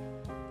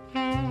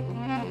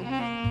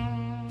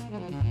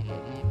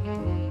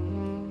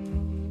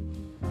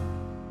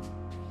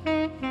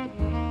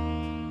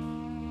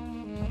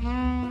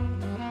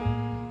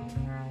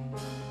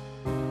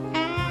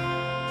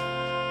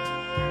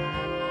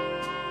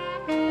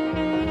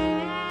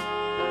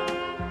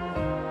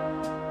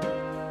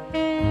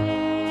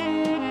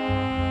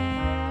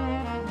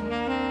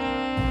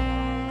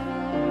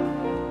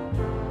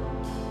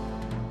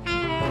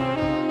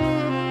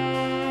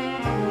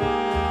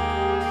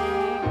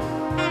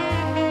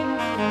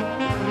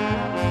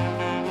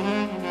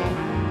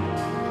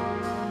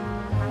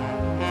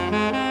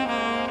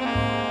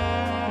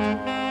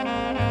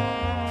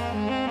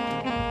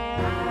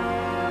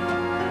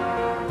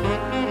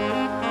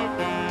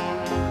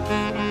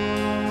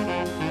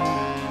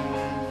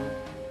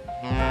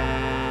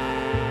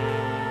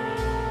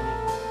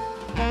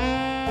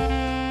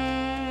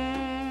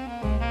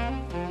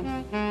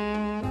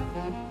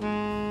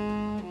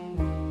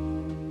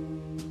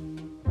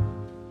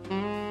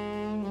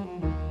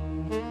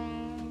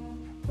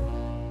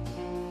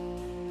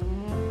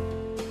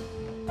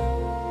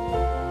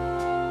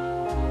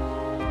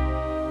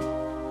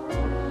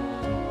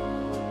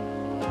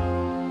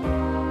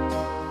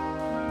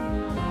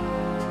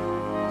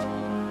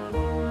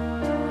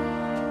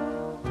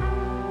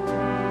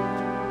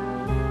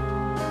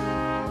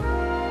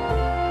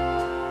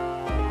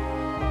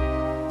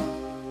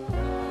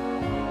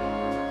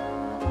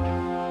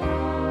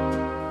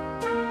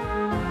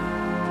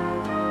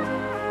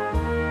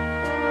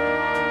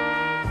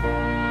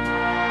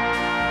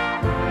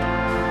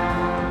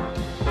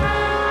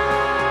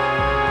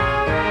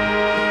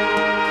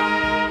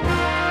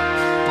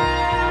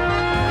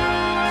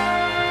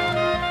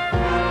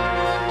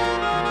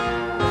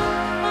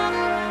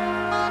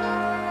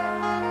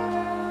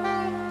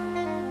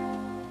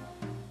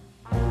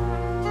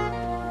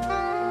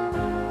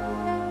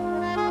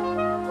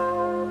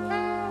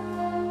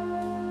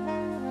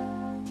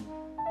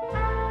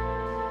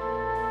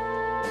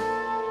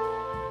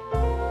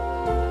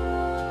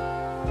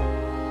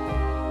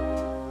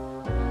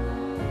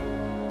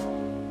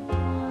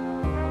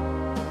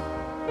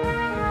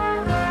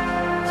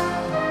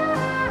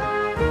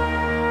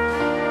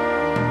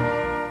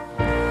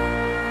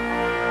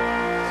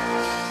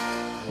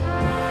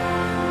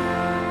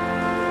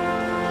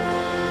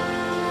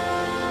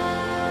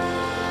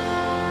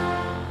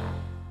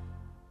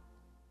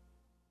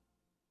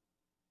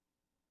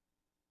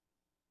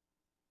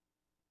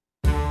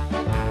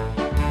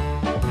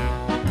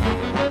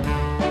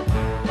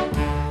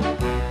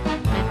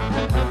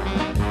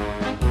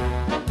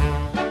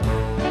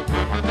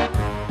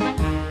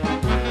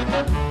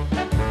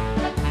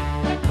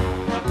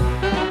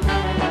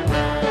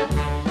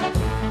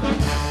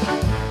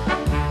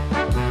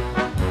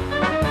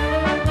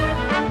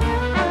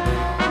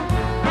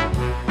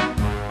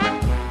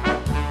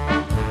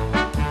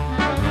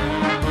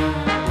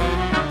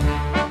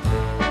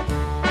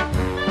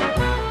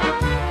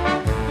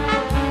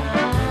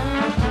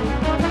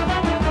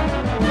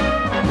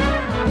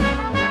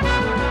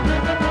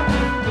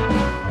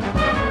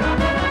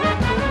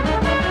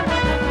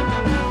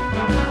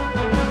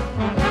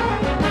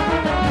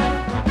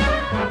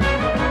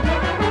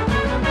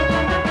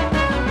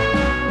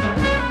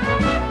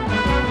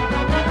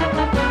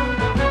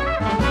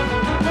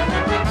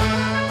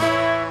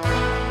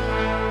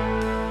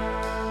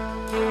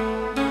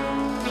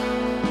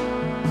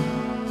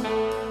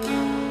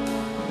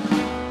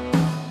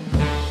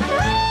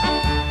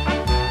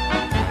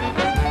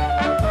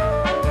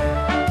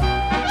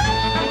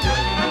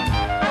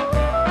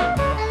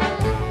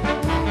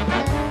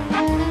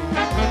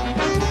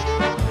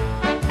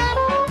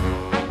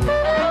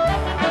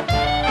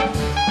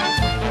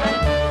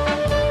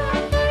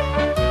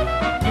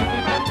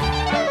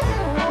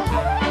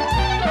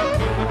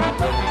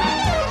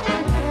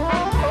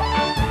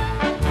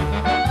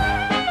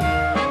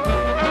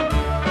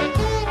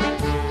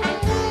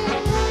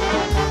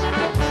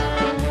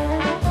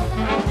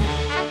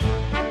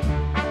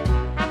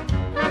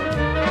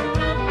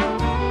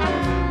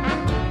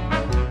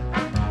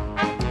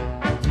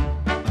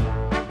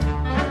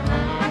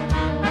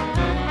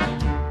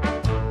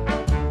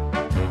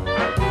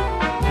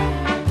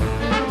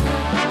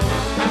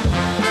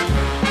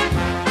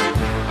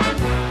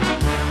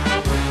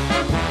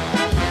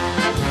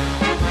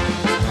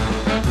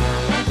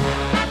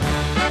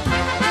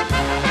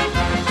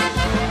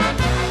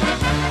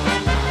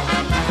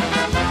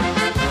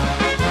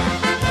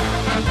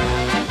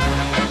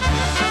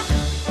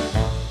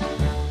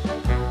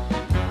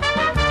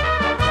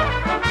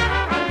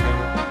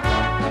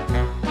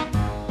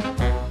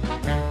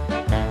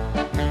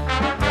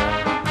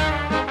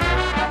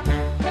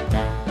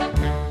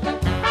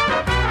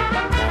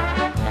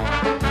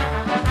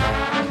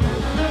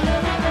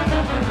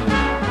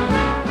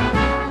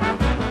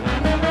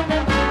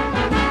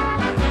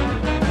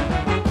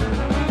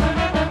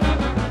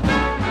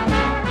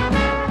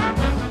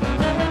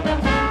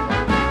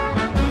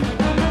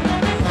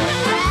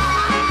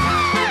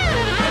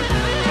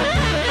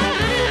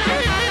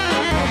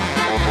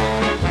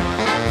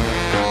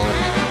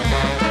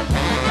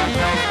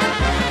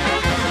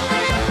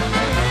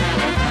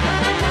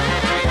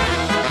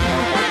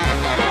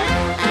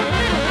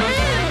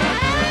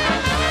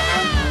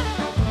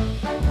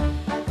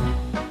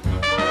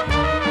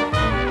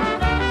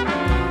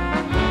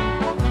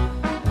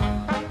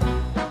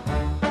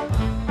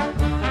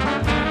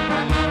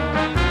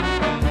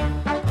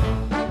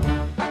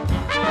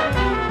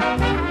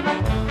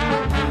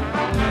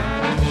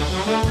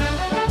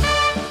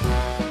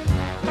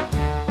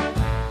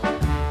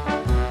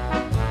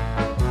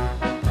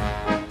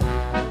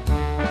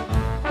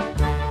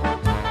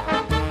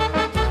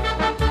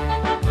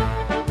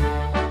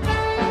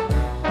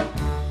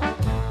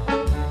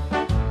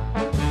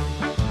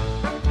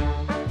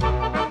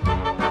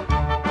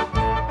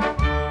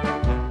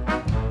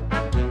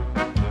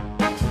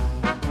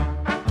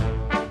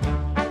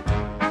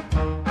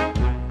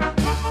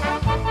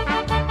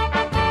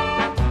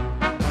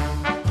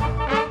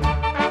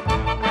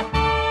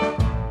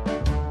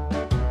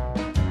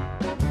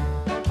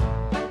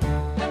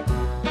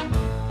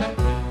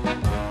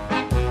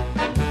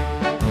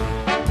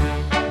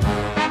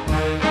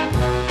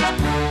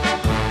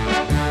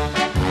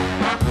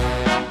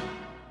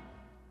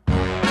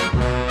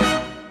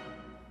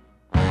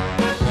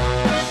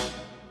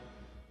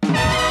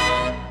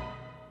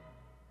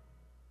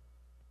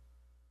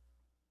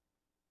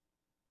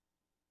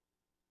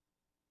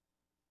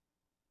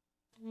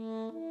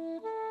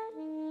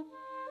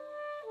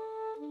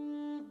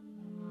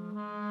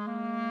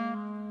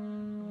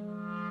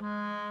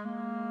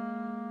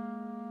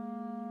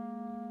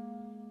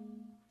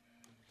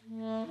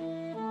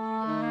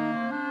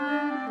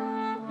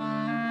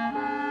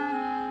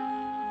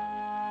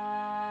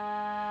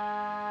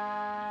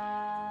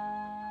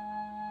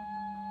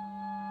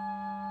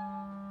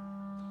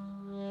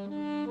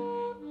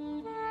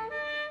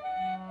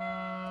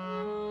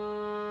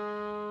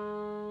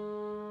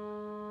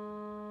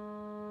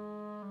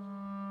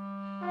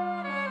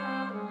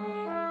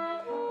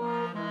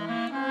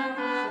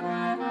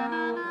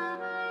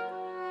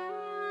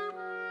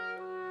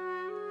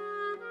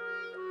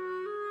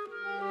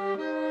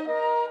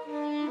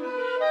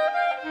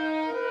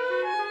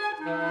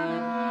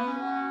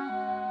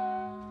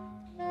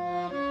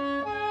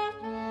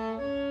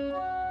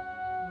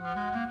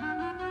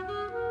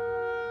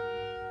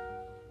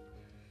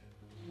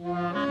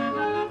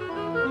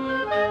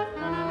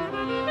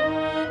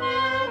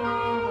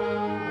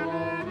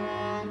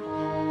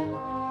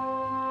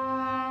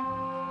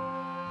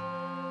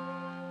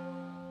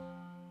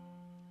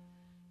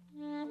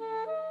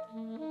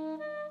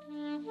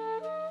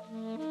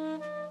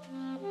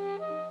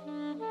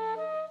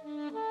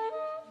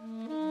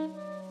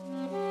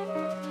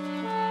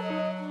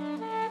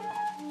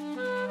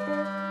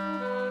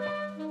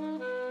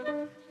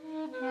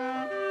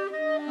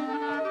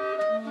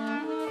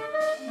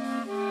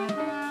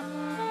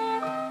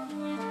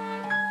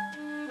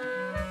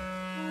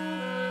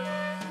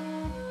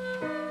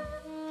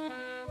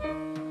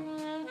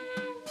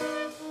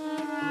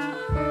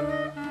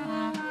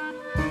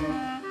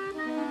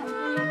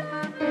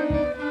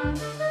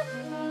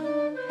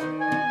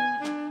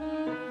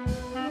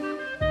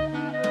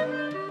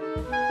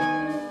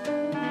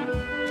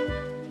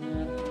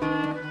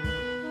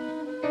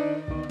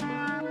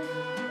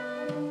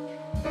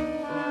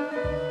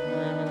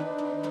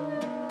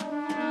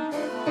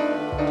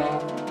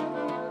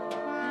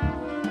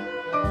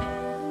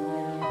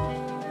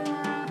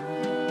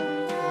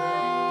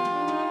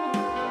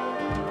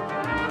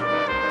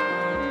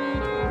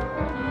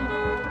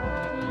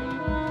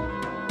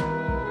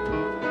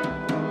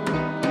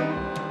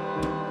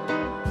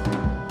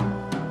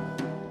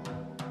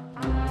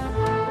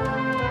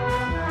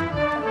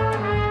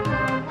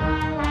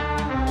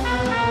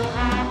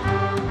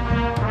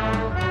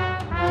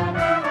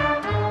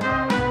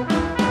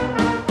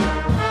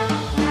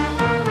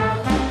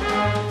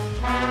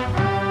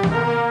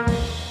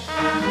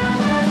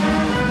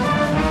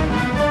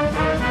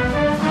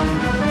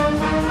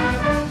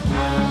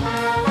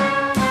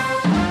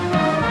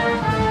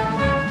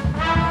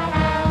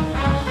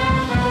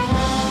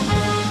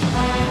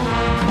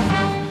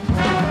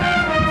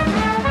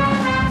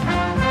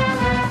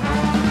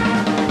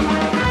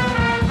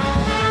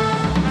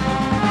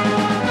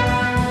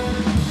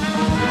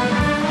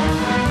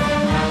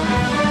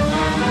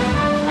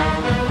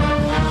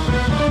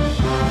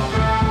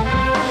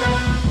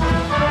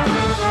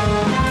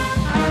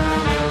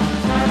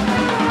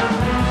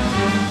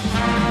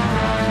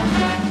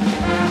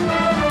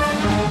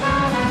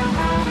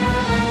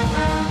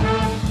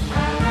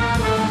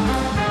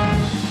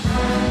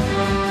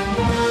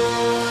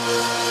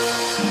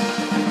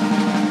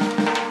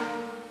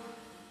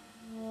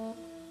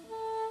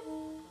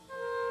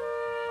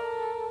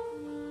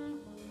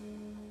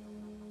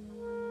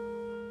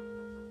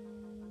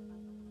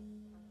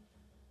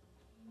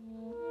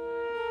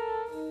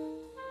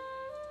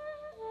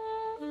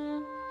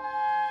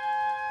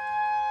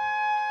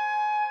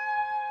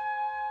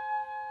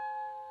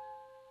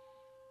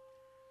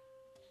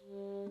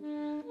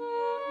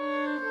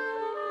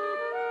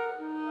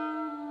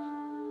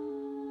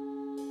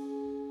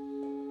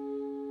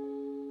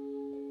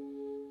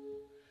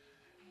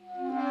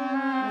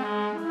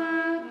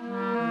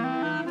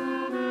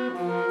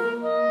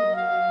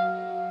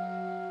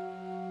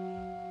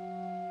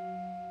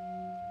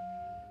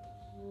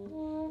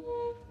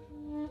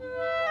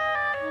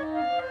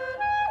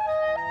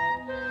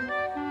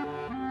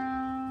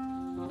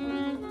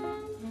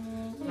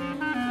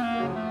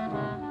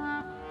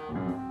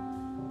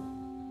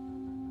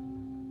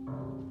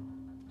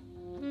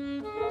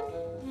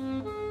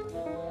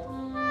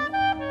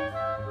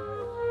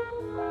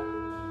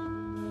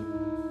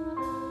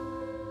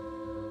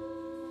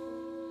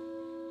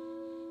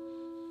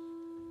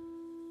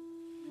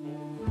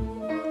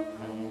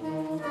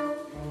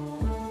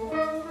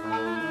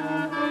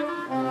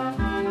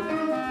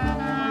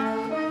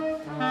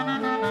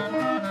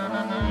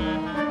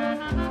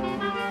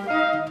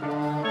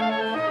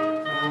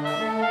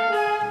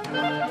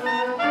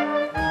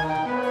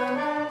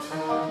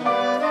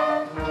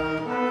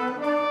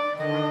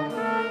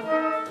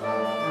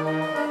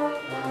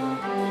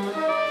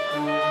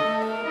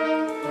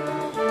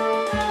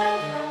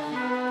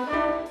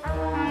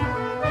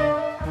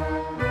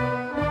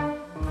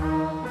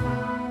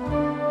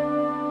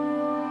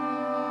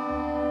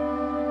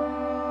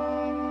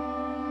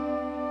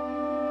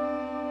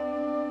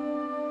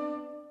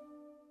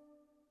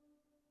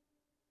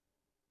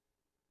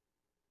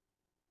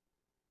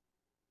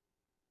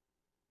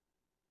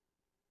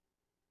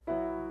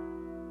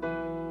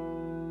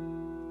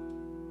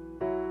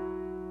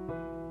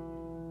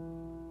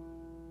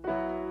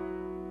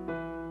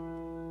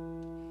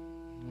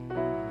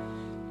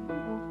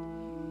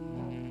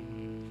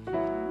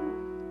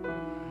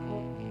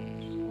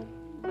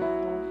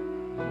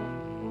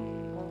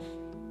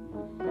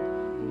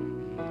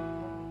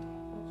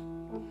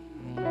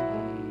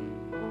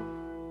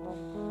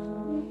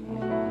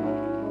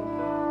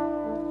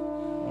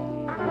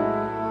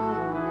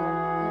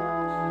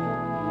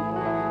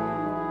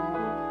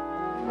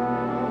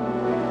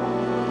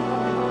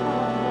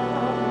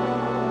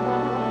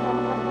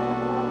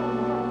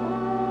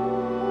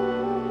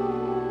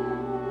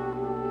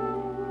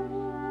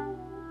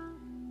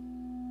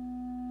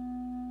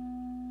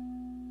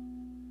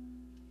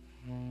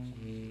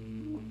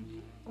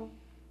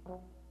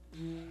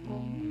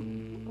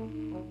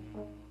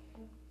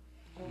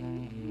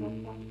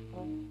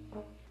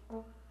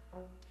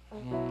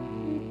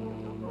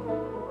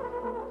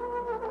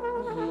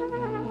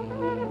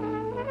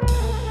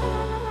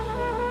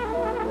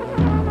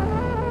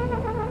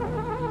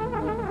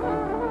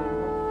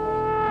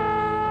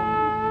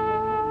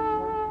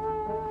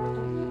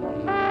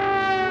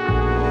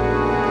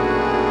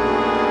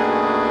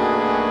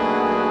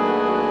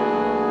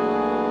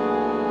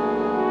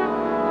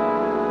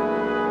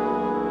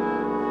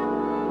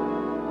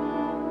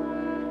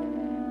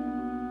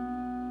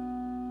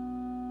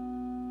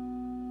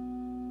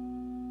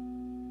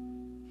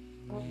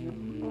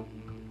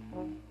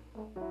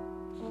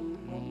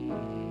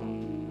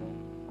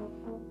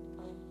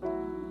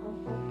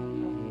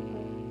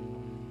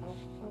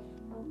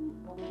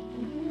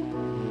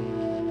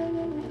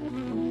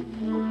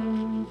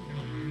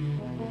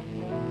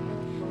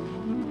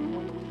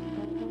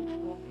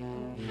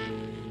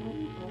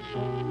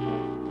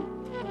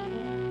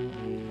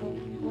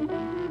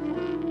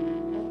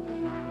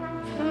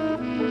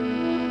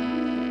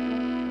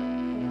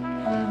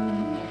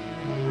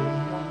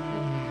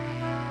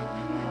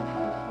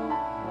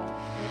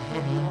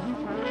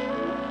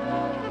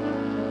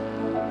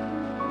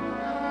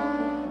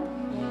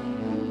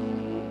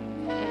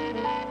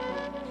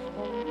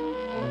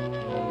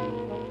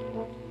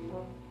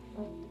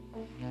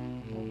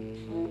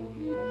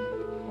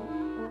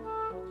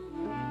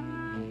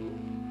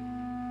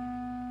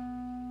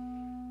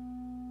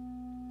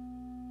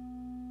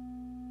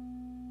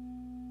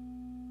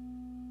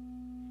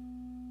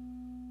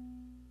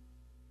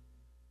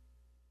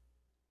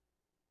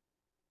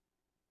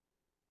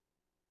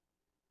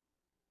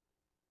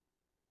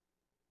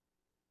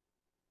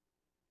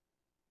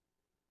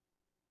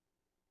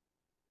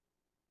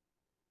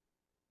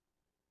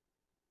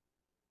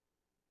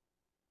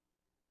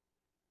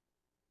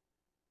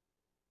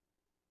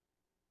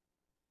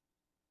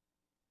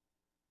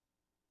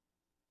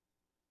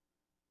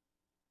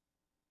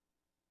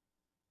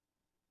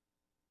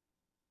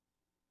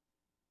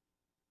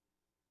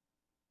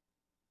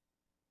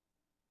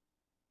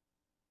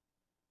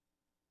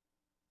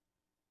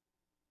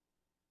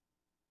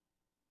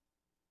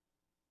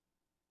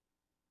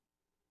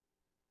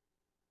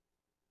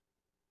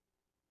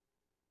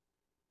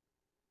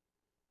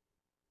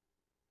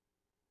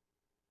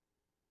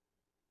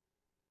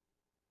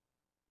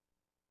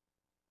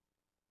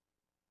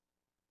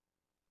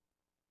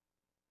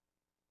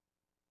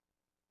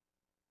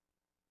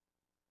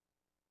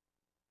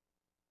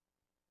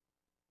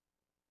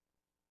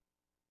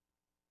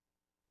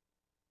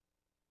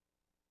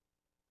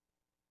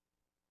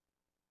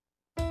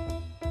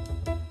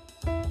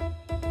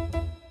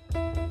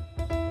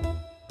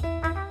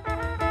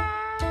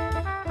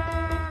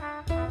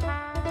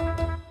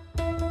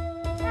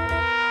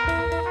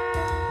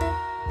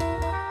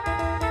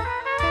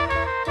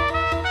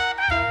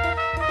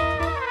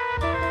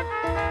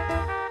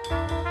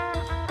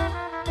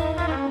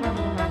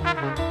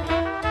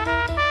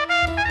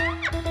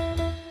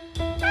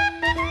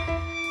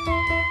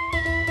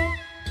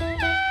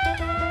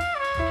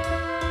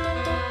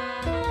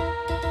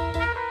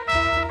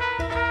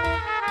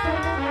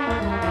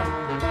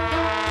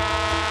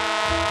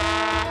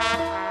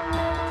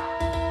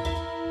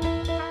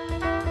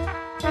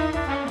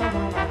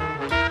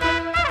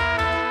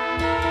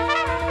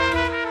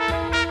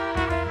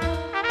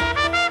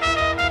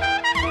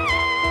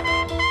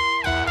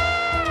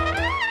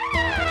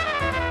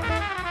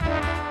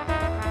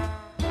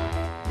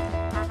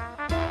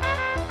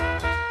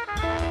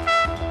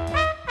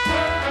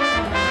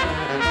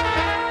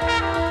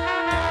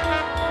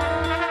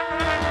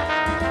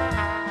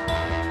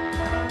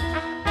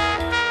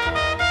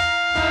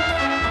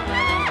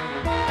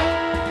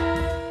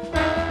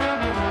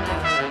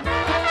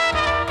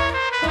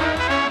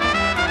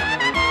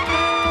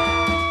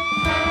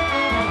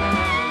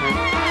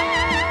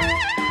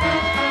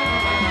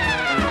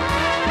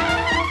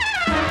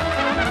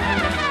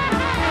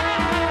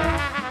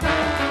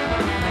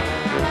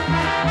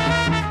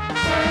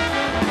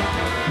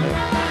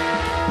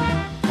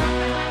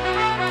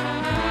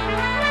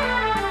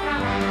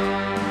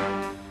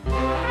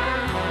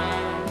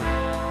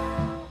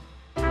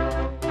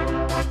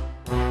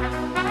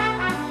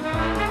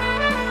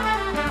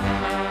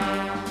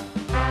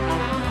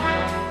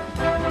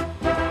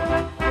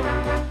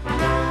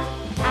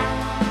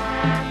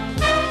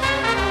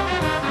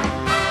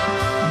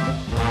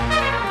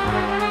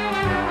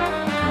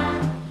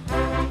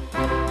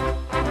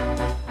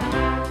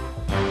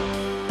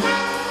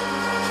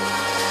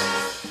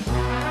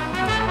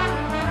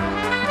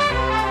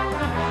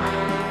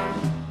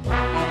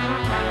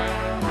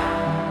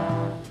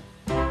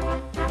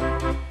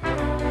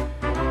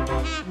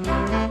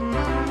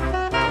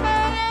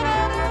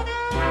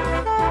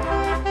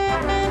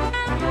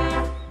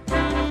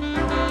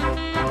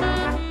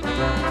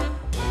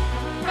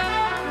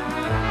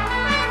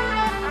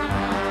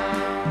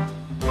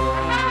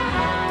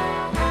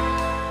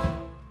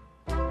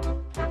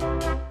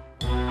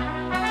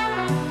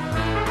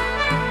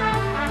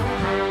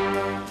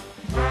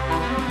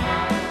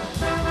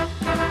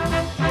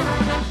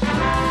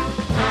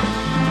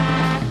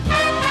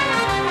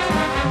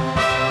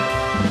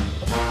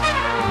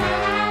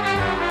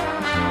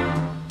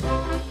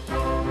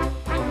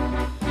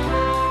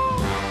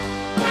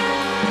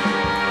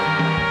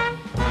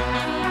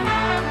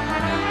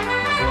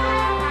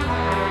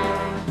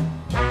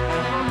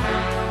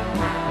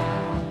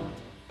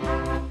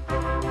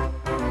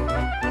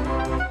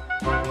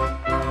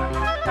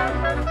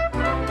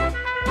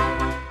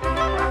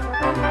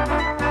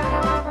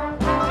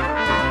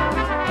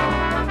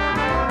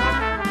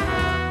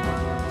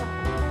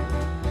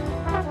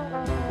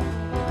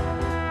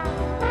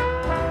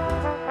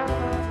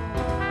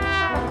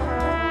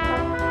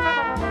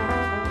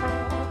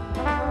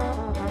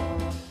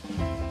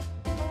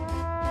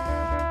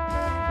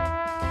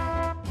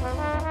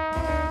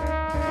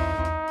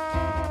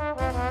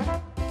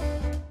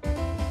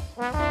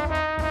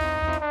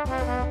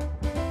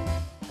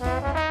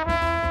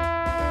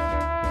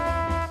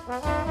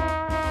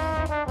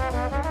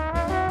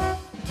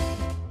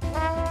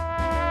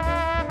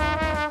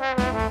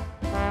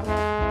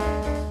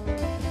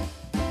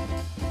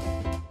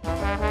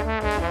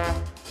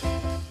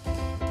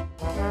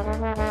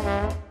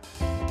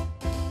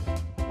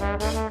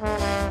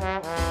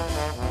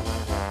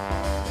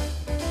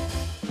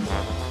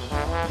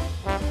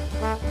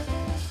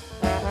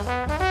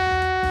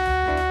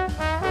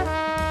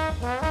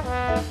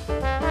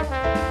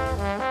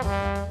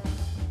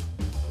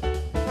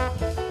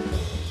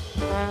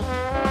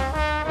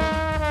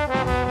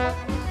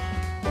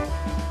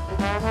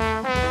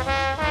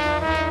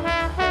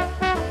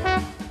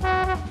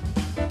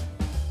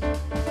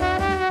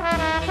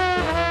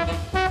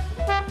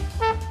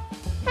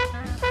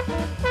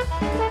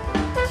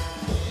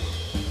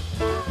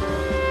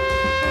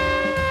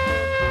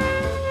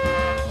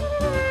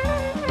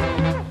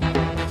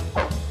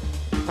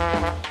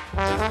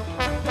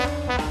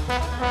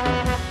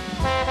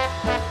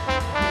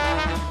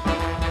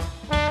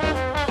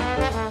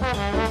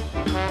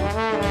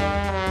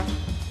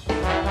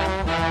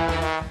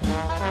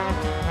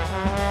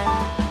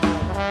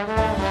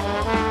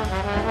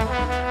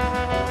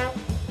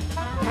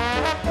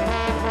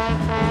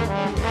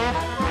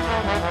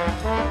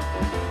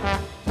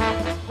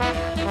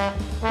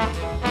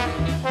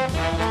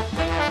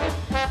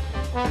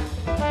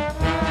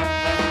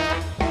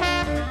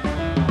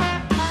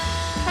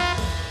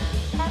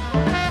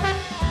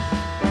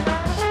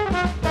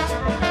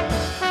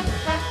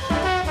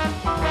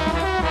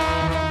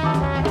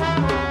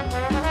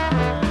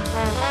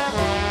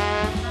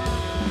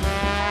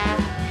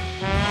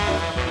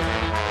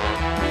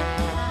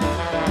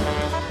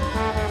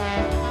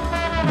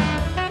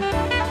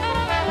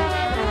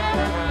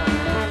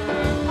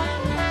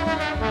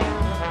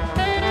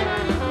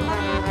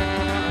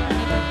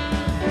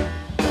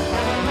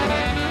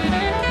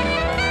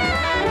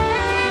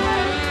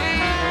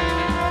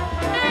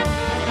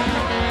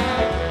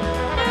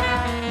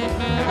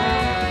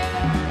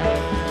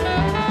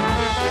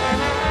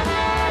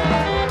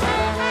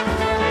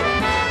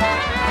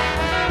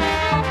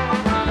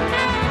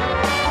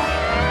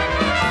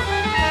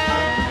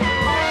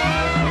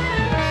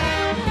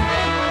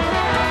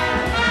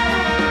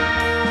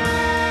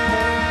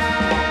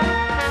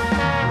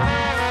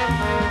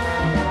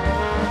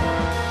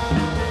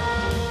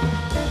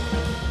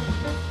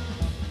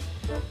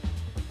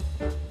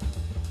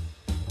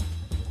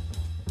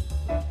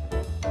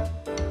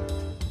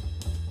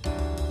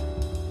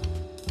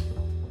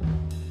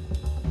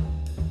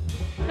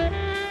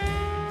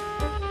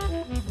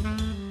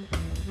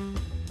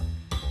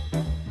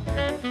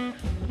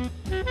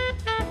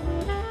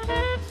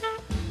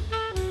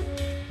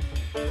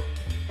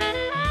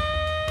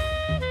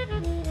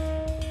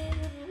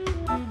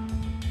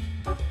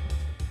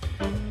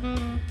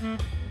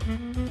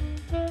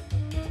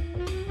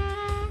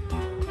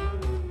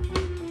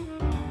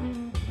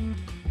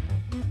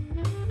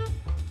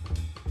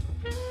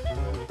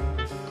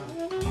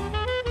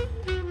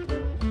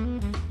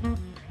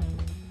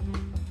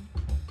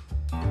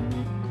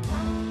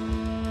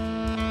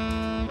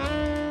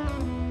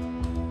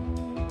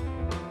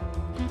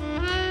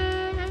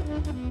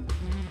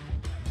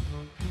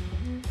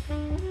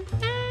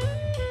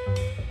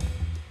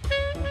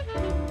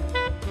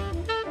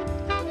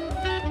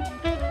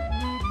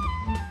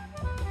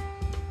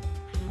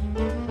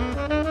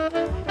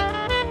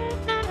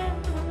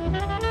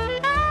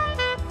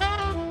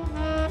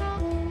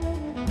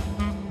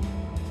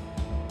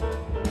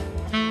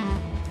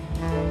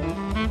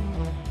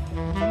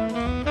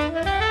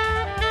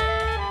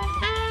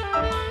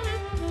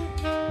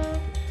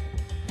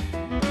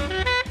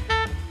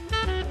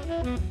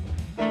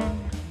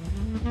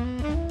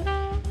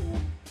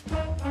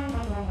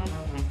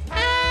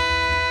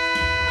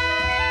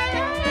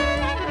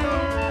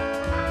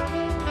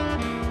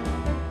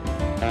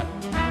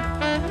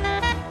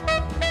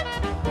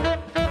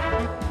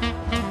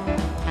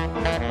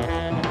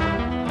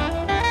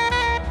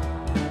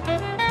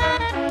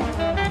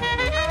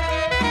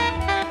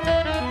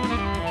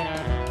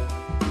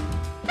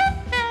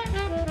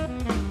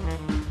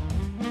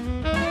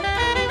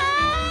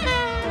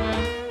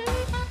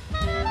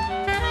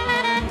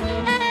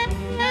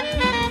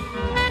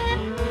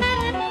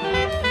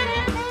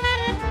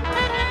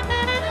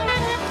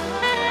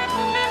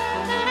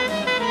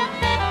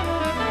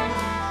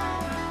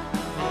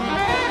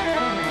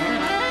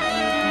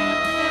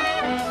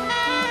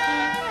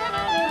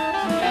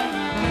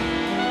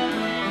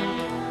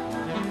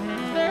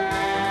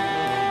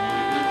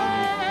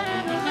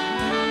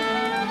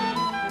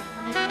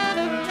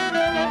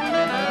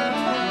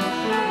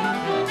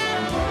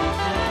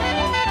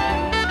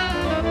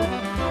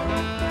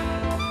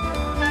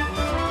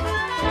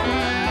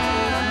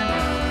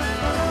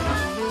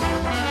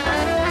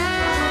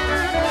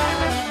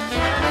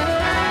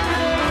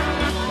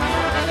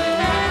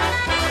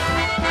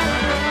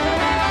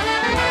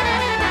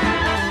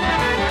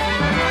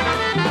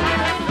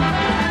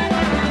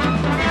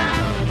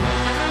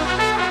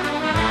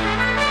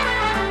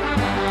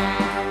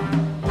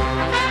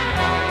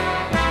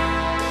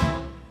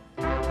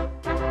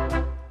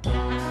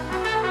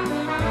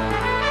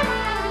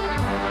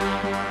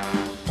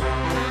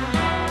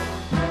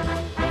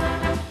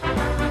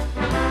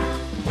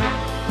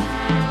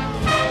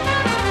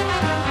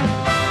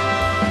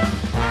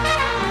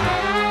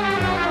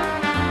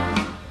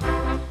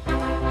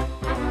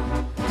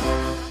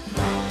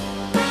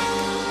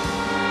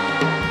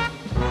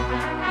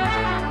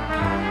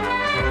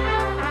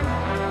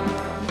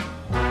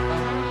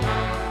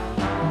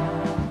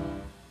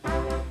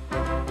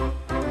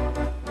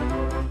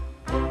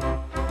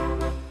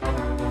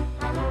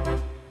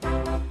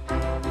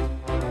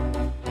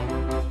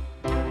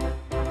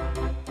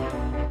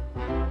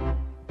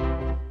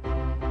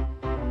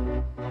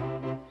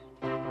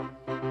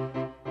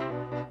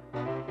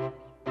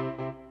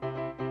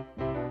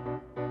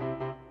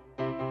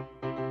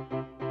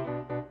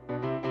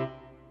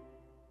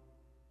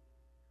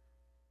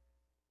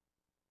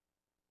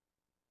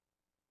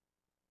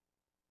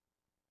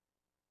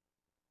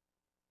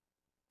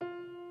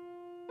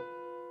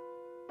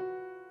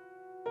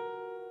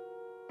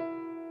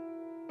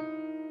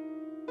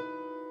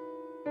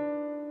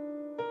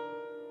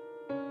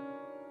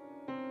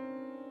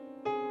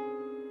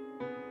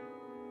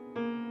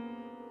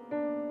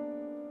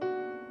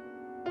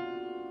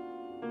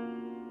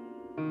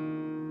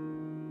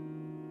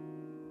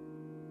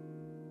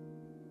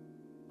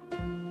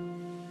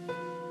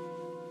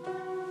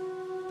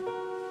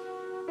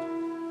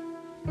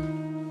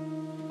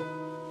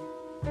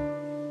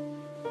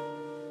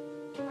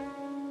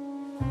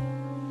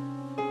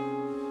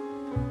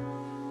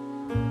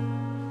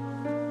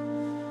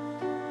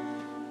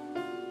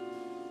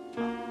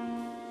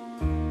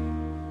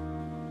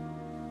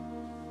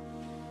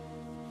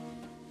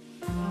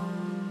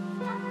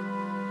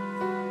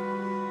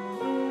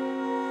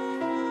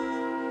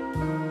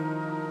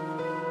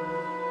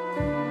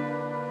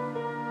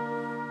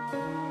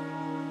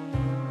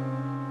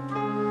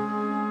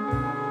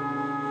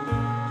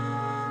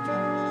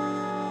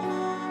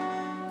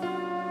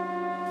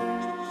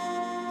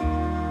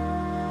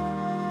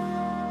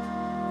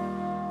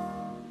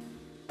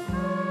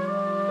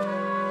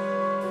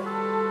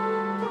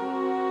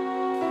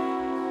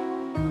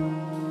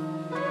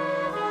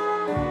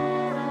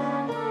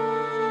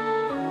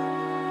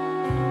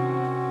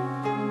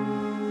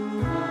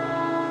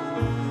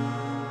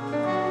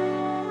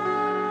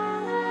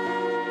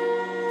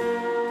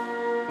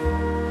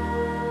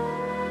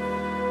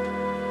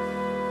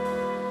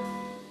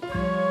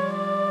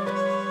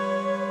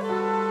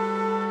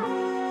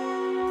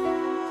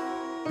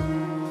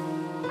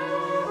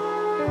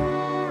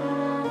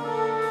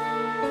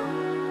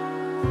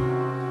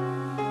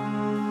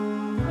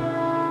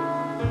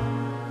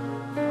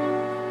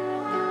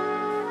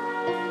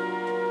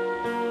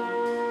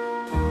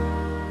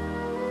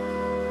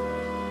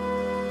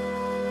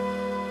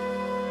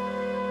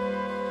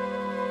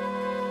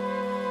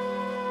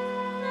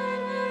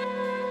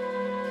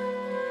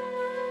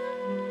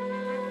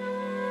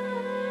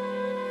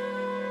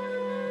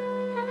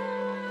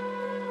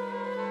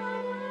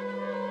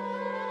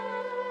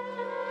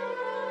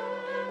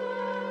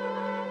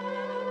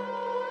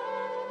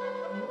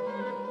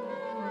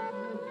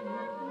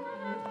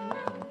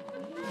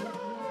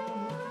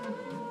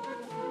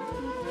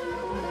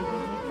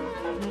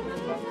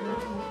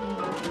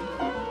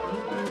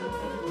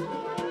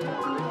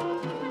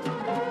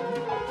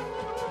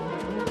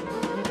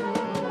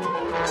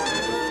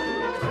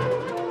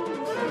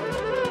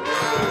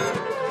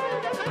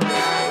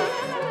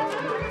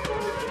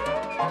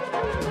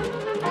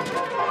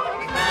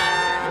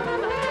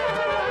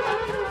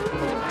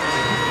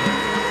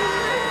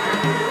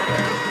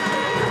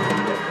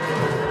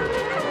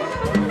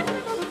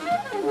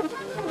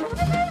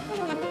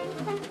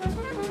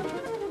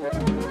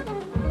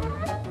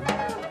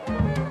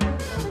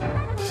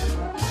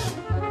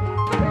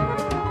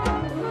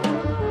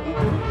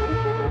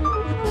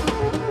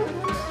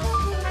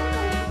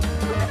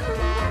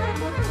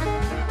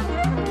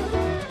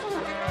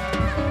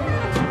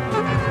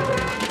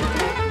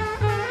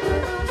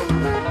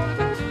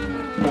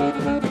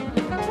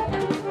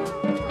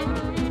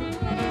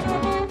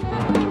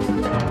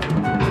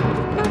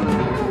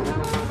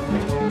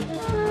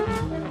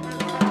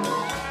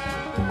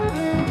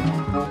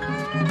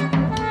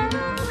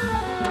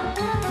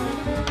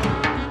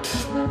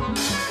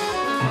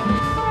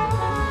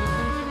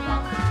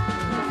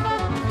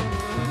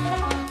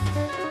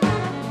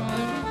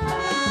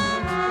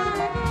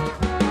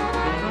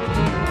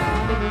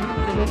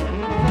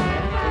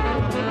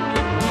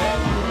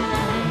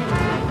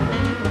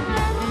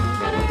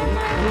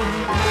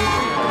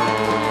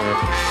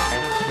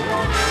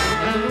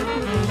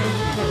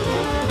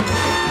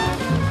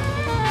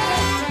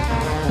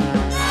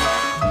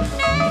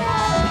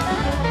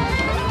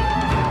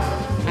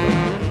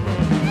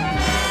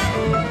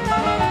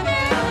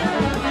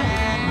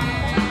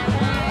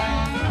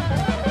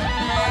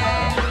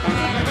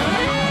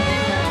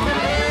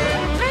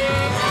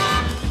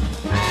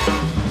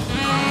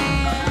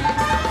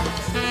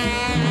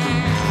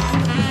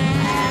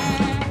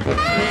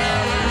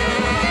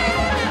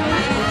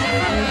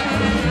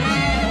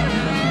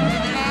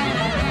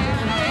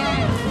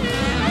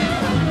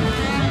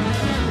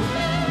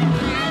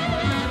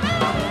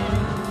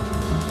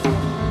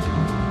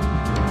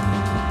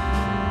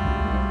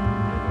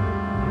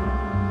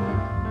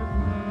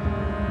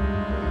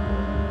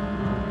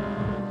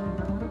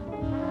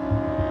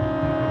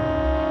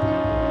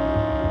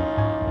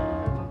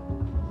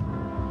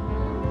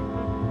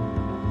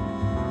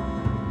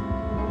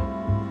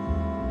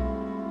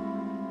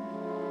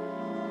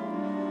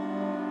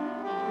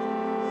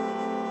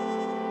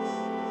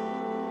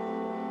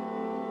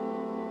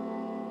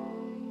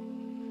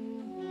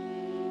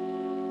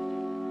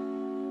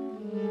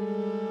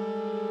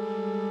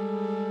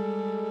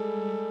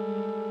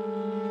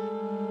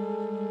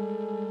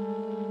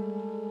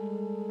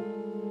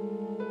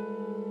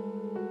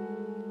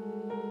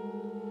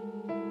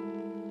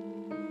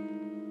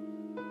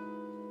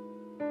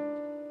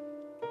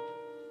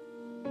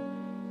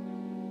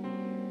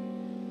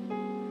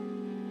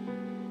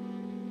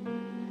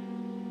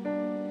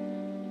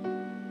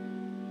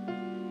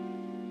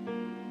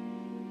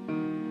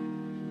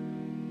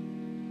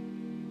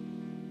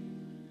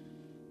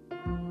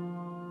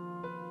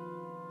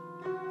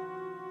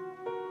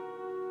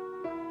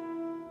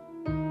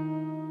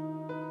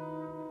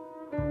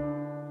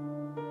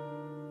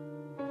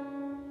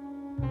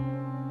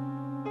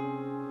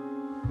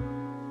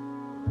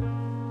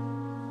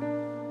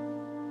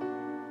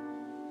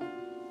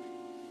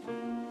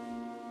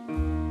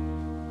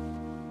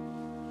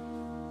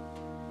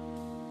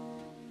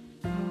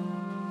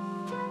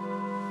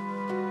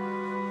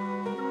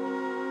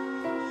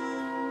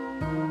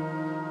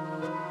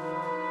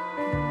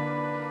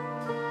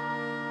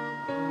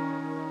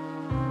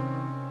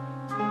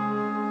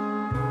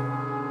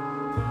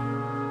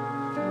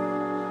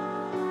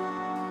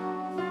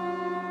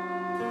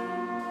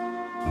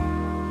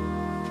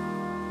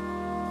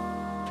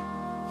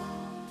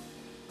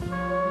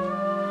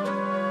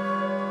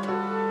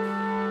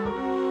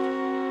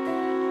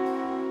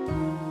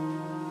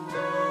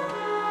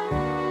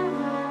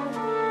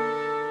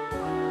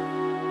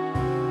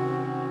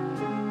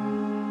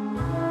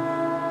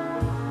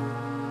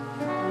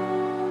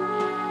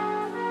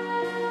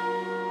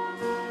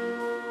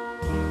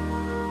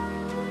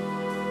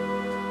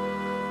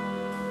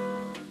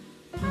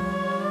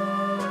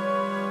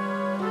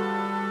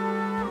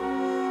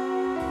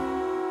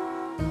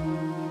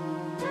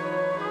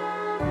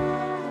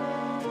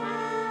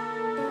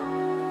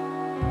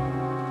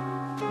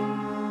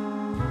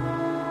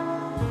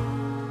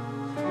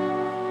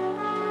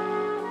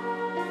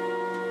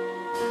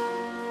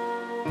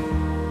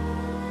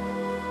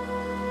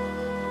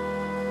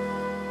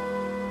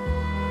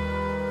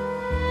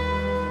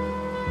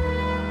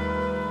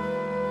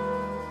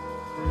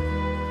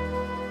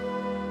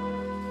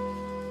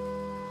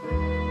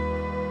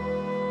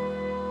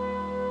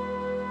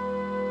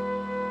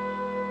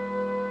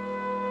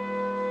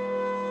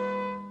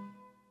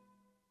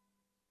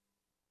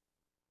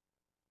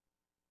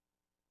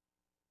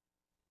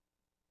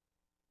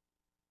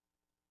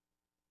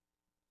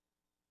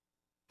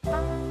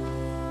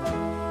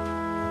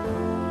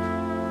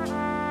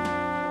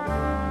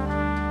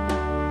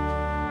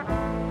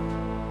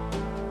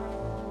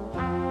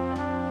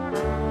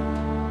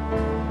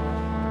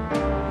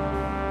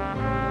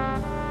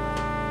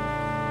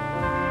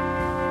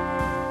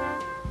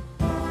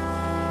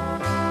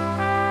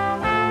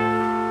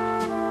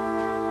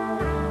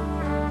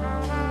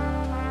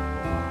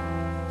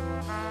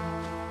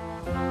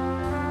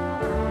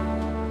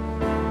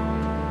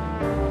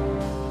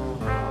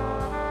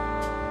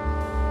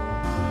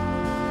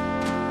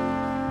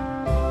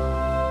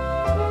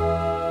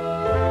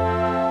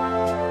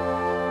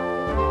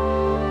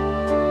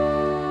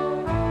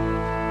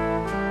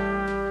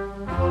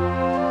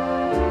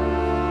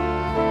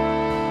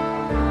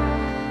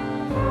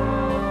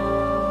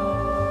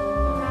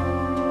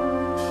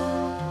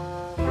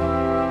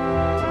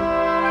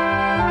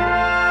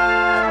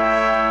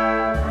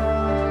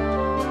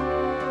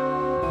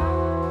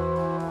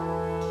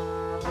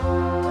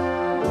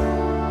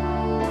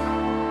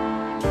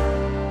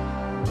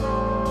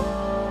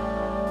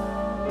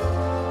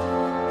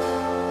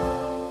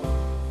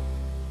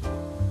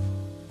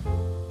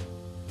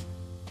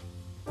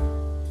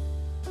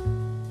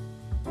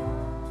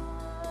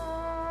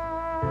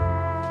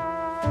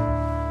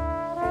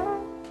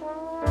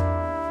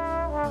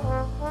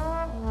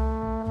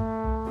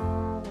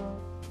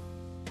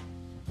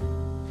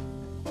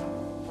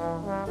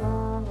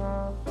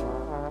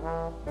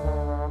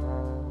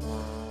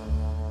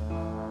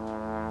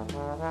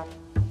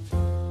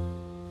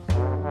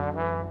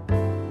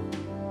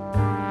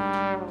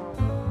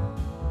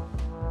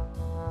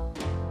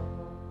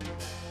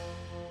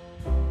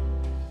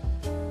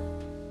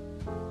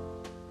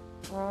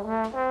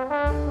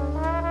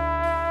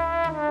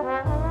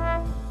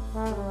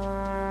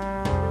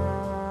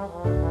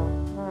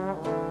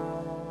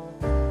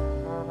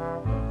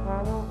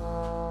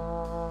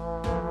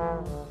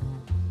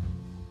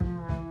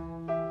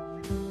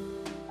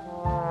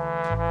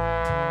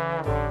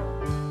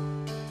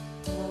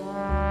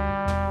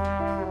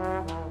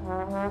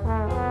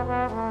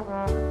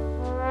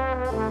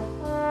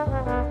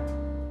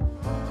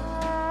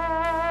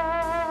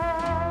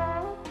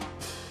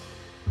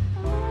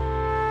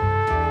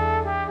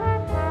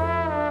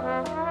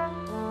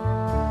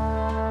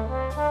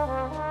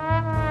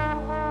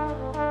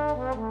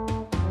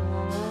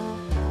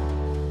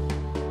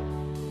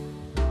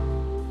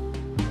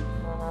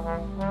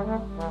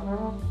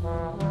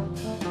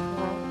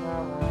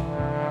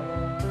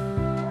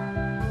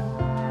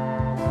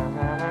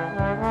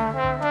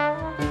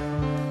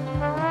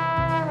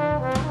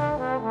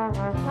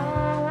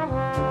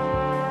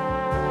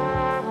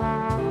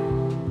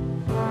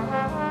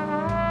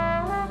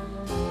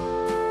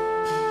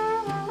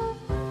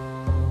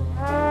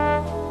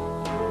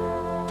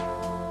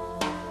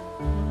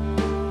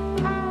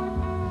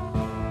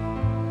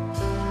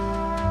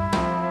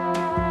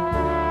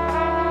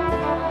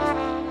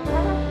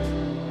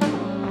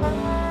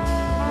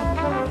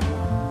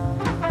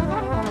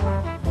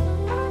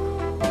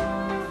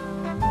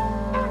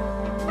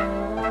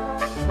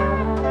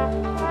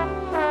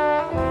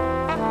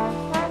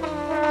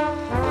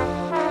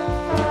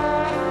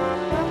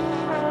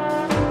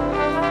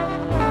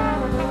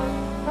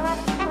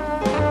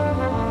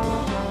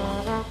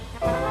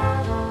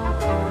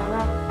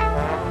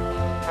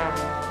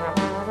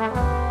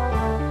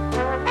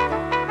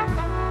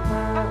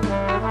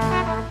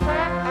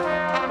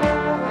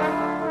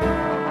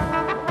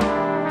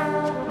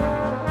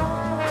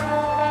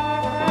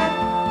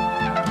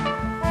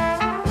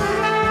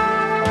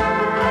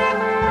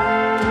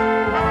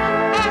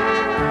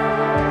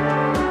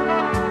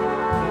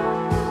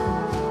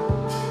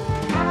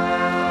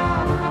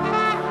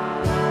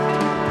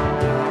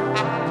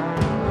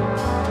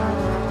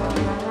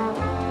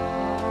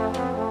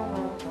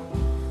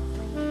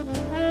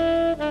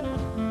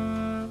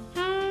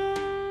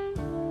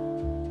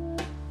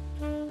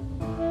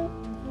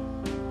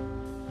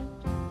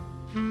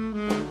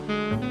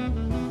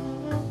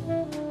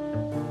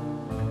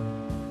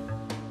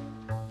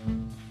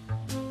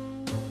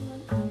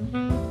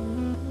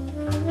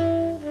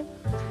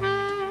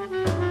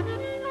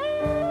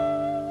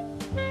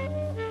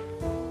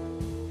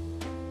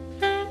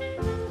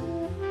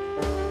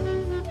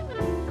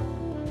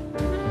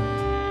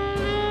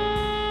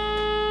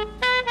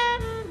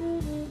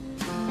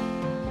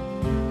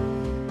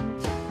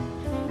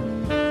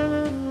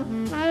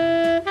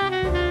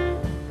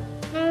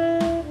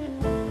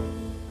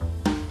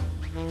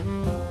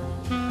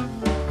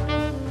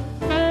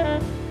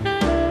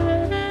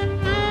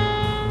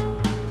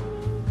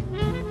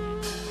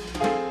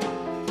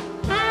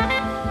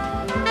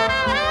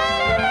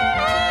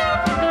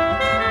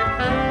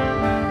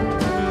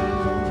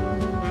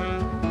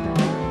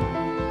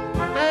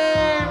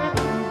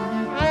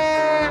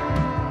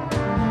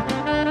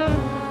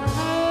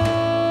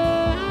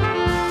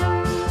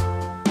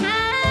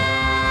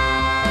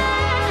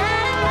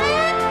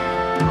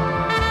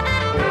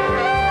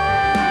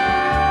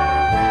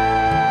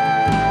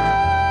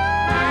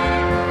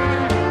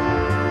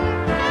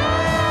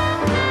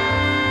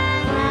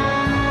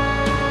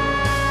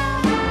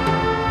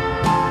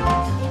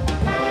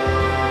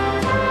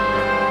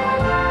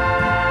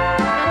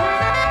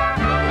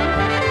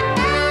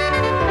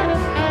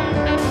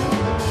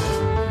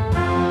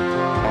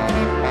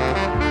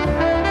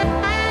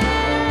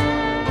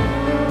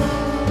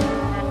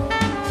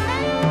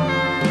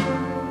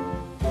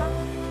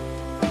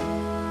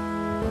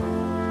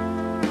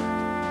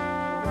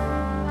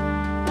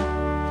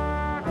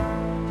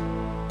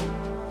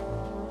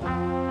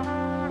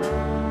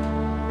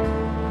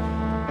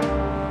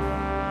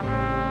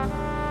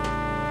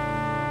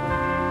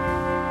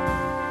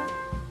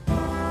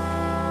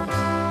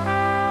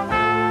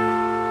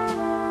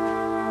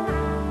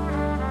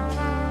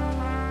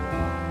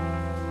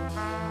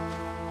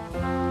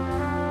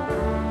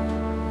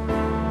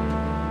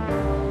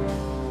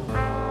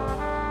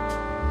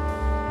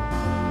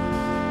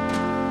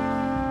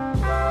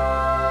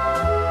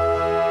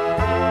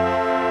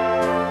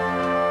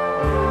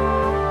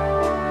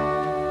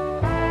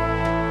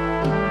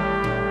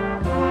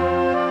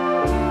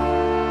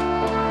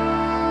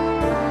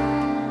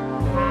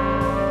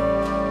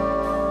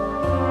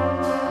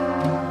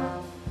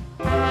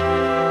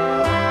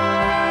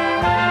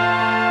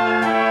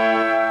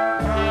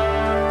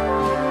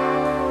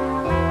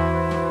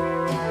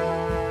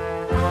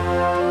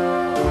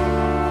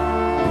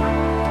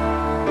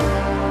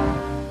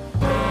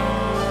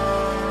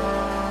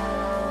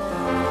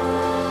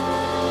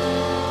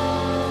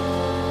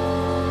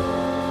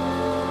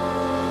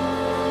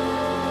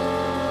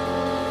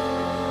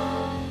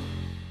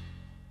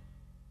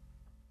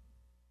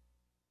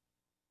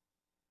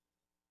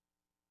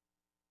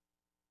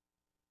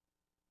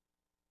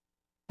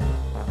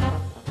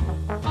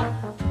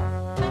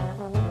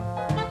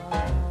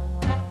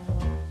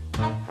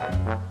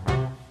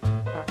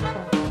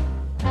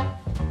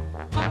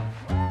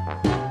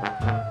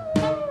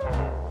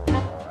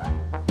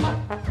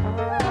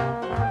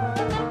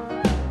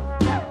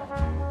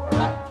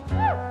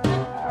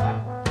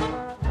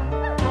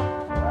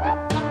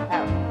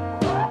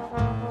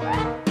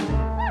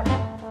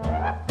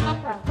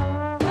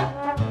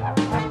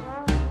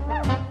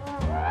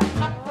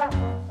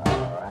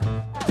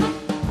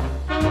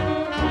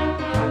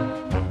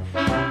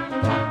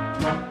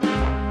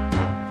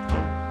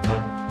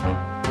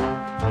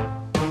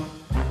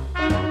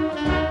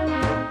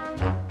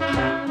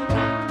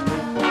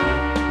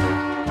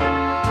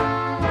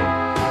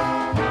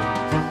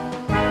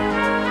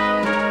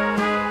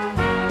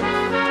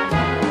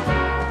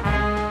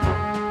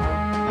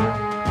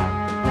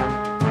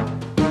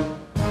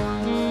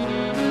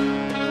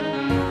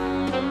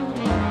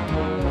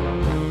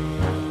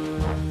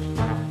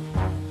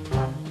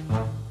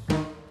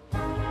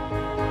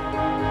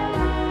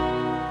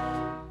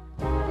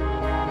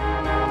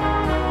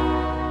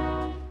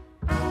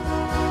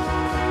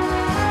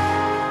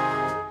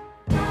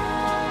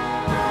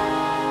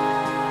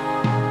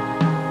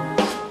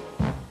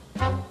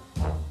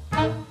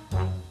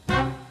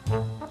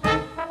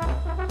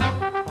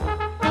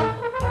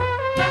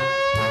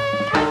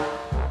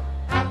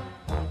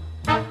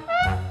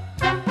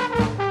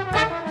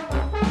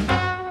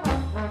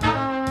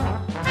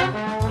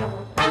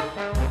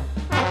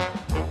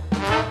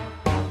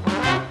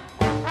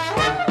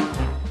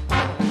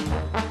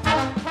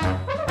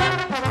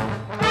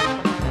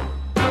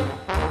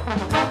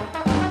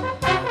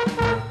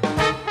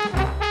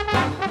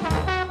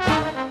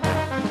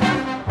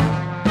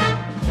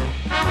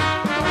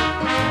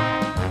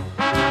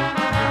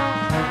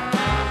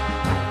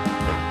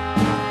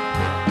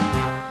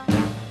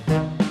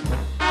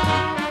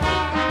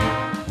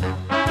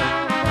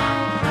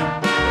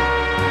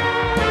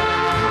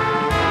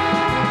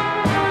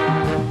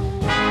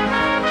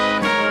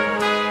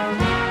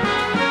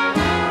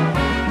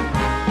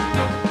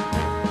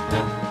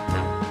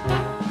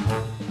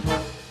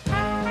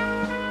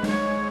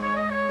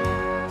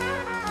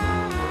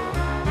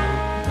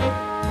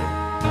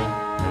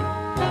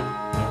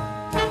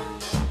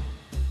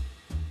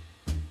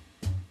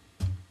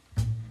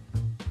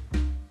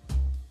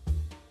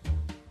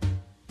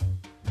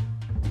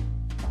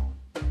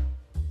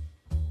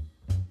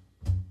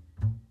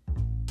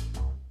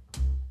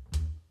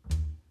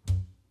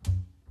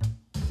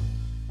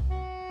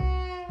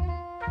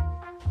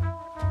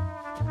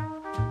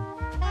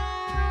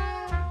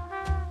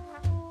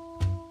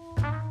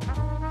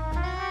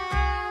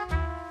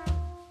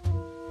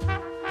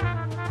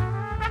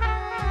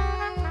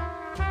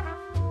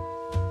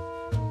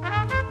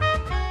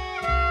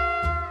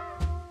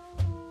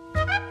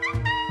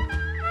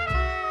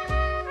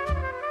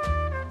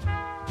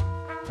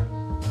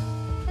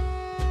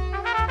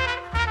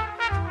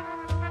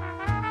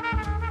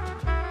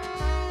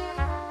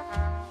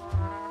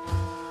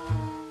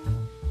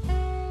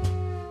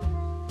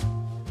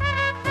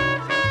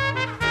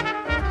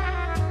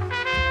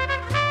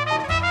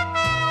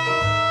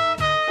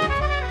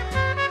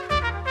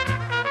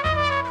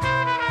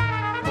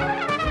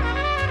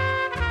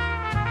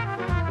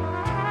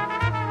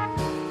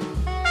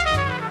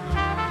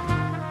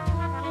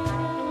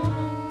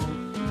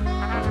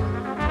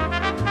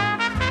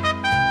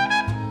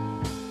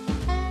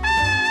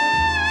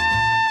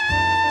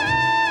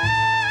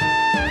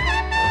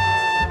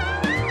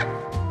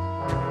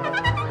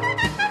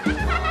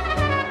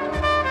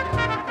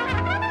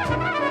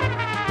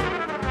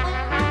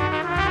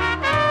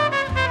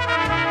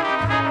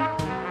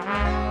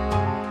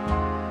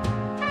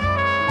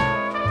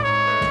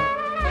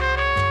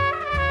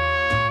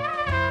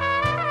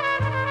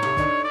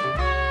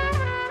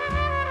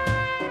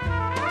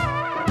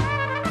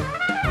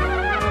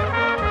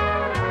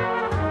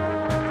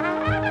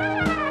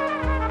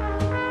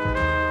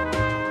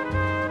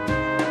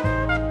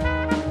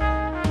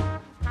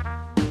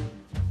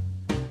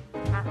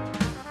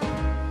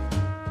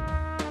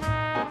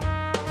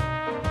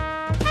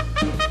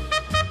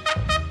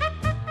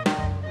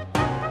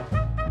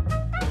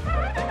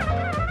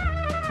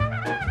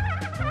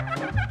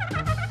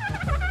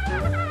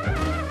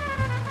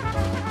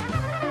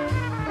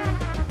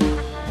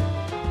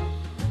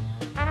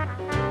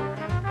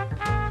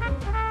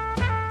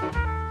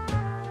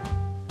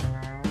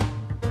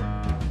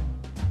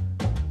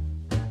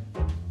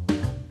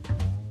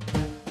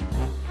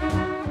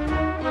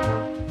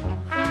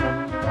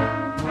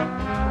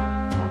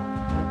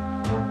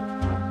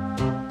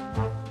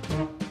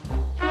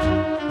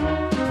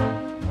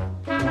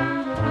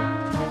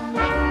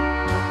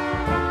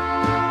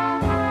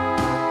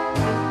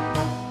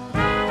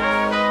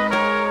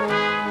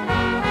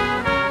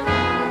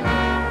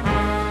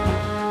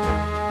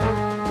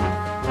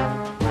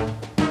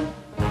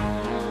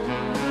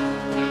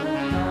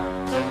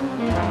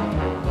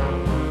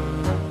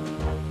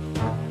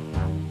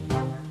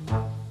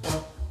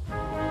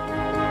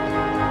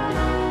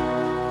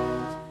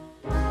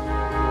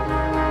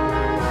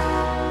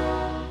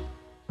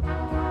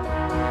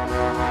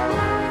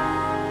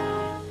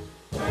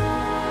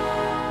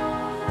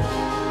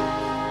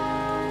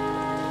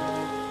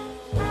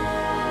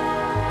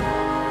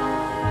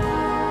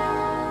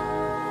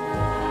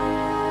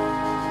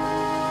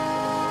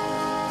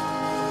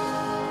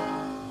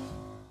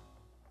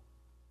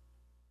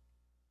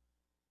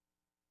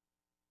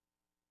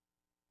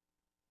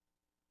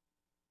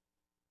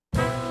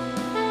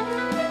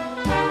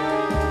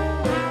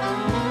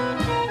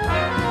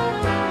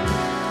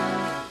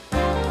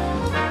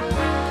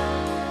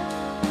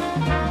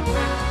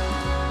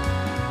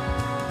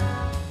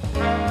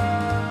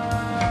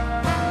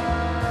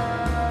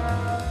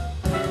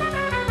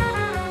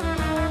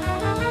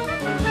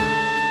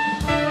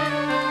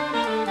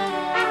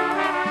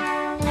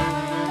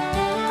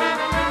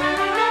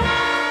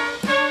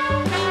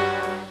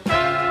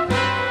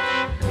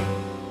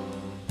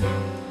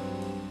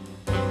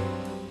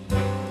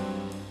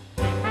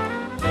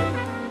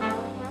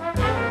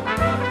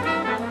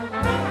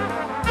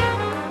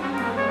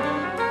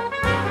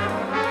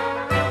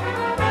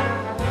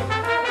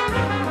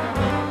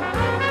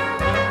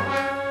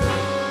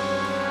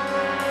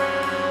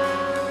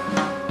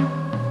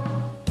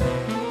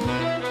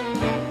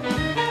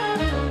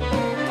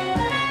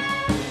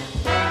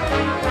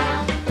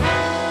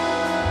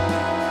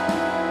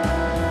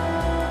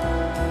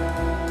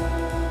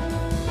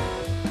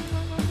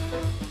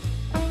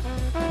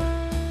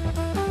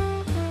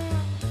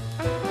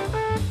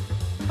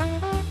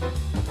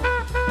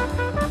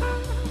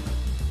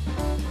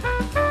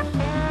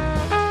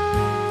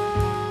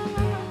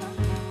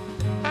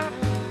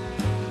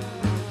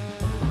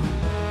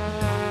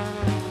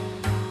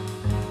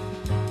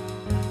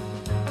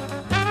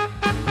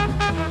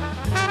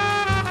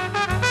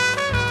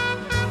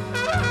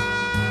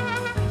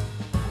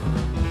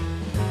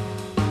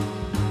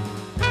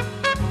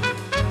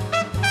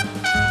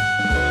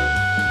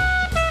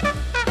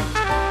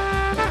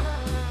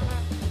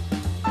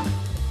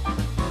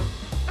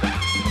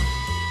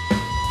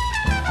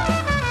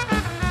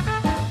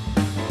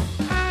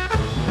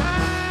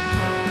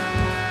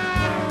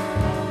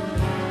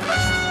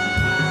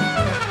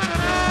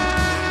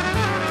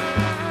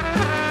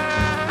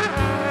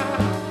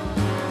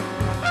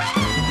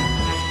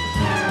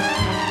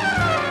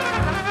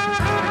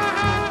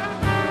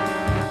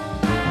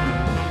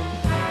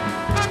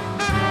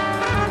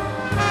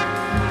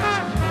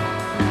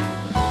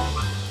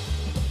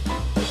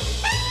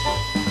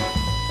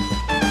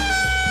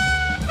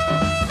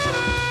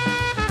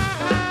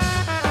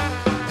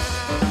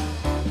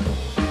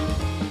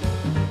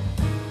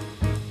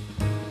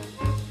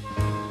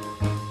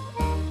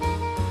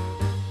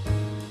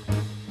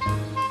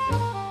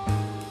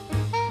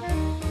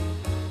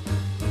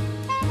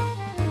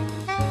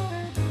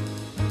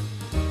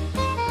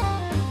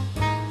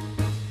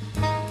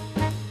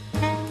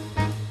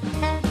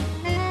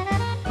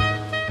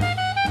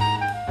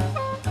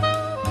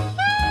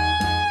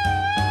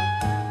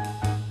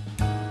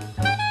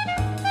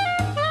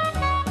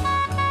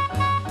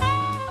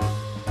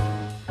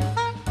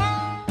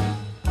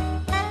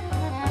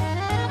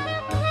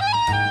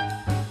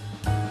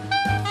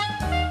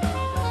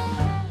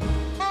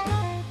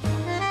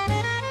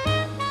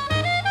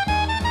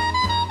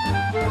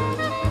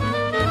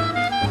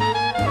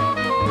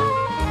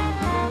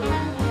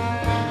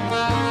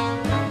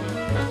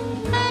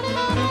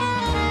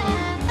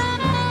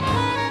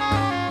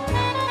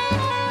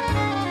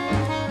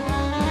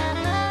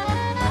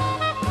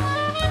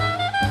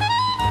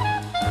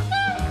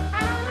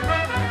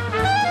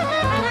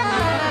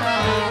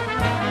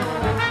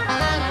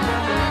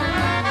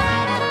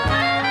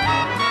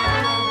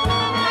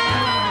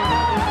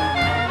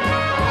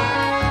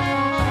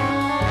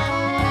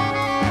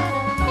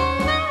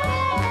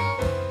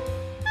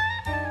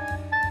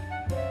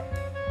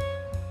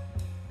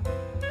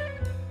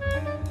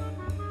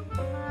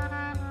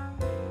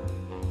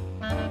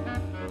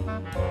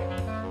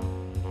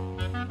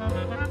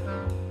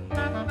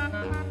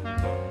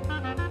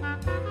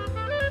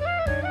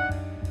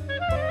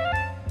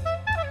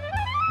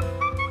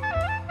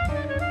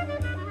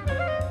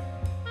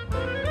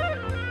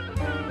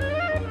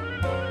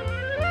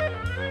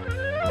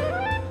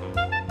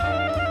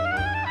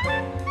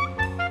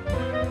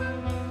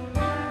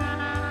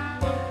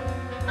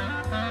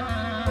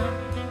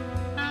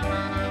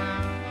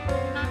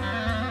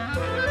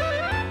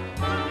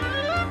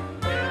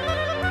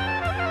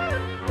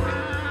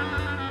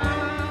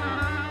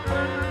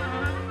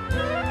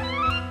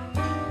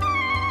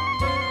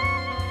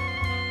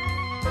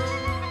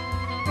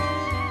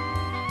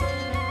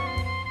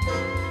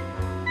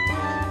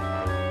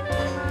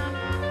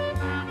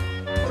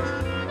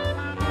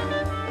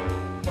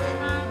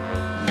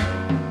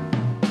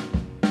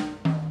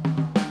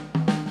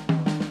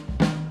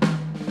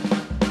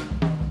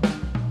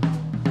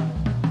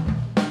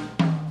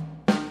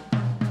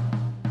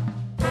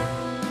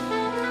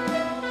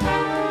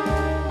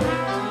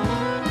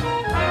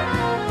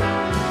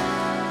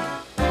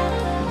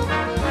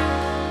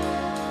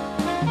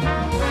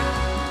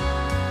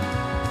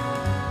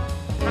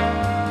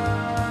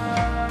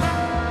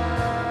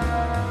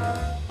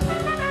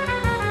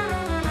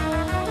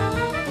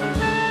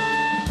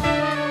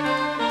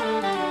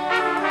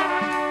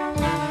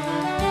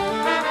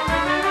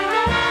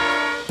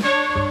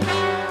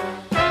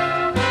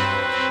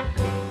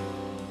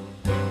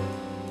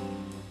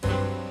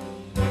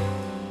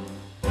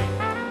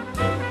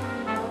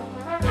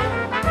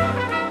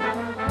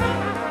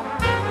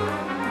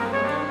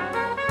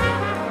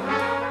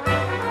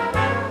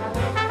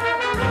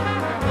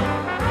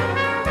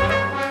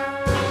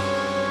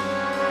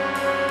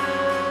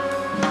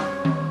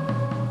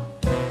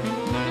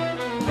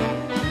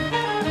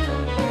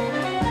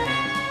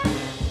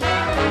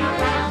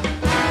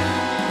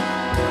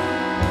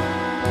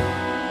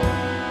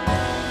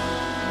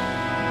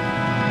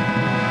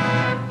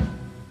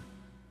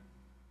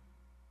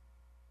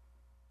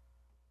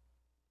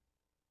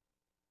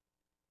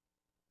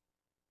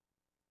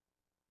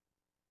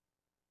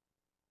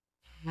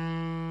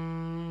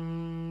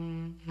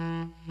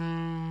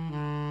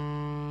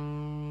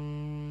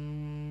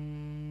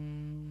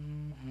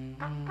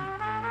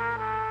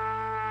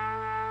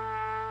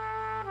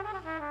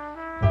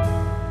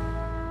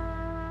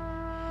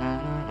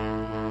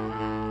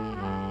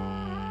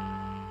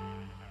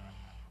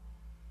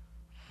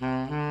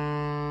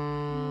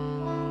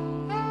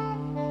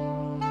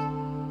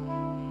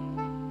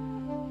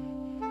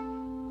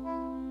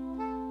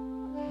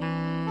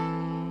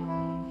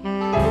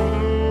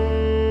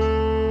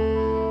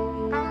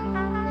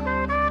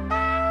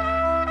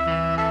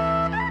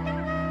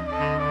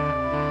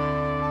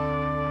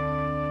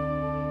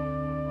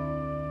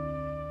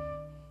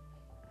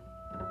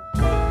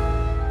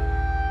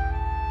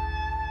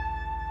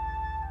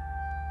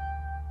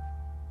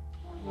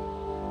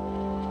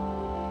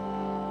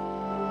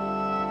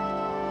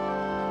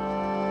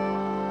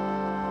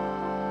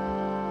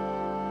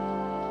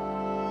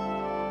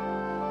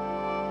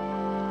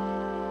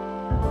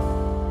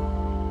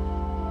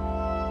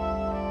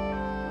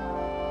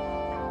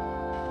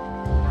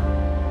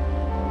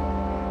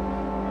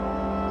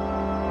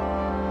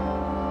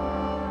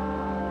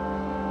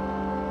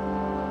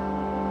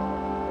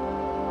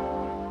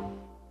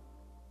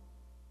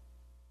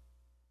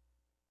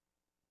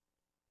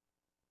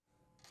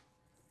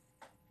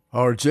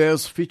 Our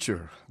jazz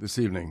feature this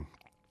evening,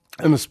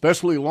 an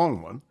especially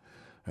long one,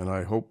 and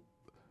I hope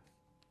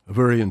a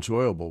very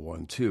enjoyable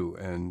one too,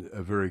 and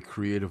a very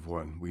creative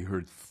one. We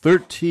heard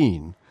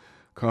 13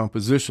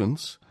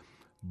 compositions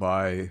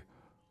by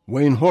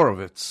Wayne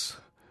Horowitz,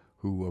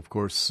 who, of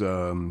course,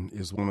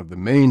 is one of the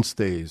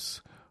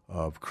mainstays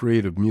of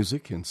creative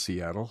music in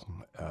Seattle,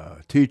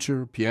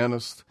 teacher,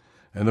 pianist,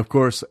 and, of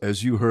course,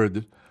 as you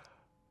heard,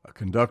 a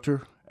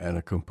conductor and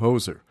a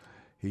composer.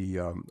 He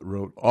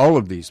wrote all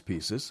of these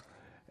pieces,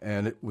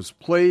 and it was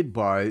played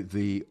by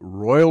the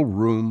Royal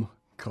Room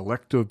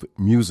Collective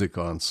Music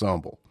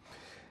Ensemble.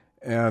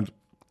 And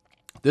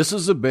this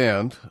is a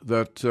band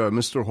that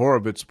Mr.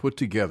 Horowitz put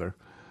together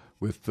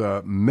with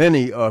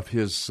many of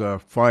his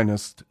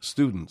finest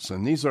students.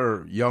 And these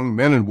are young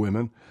men and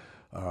women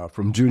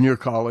from junior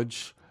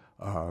college,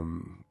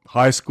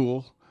 high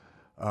school,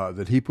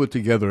 that he put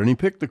together. And he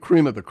picked the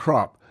cream of the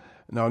crop.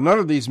 Now, none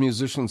of these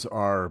musicians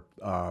are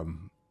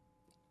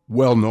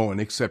well known,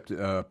 except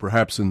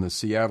perhaps in the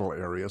Seattle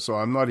area, so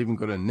I'm not even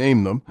going to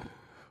name them.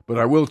 But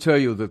I will tell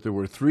you that there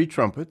were 3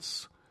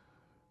 trumpets,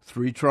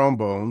 3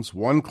 trombones,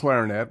 1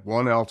 clarinet,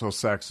 1 alto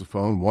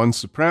saxophone, 1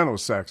 soprano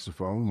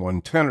saxophone,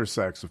 1 tenor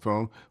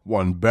saxophone,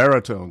 1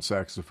 baritone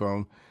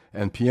saxophone,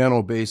 and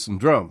piano, bass, and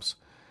drums.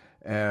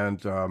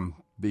 And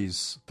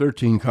these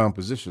 13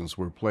 compositions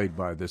were played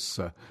by this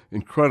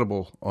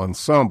incredible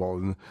ensemble.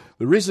 And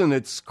the reason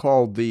it's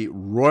called the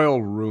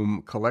Royal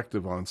Room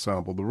Collective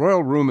Ensemble, the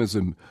Royal Room is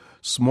a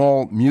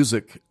small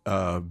music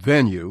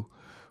venue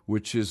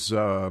which is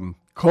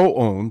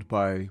co-owned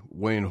by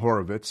Wayne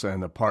Horowitz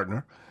and a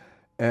partner.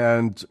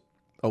 And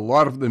a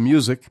lot of the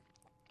music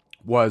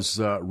was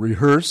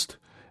rehearsed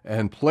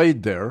and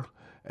played there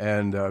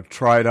and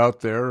tried out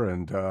there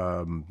and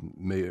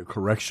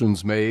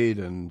corrections made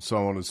and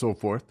so on and so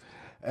forth,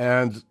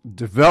 and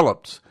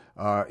developed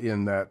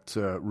in that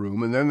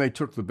room. And then they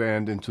took the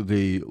band into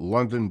the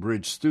London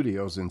Bridge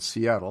Studios in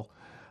Seattle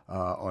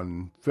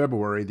on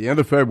the end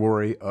of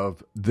February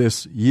of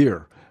this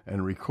year,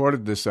 and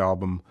recorded this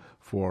album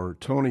for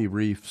Tony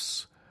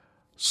Reif's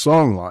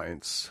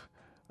Songlines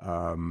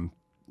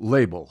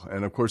label.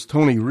 And, of course,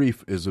 Tony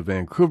Reif is a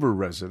Vancouver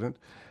resident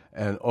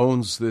and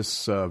owns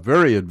this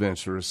very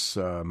adventurous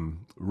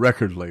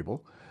record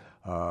label.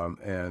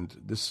 And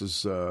this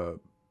is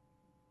an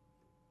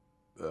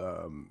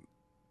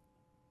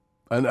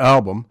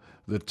album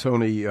that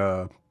Tony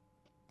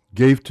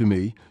gave to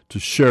me to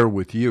share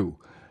with you.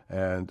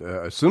 And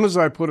as soon as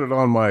I put it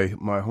on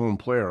my home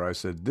player, I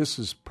said, this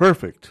is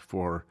perfect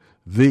for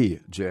the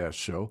jazz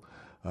show.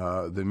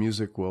 The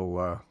music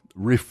will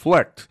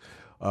reflect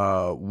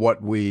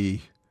what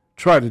we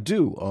try to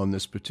do on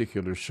this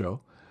particular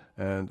show.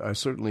 And I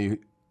certainly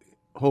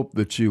hope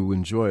that you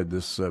enjoyed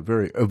this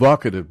very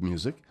evocative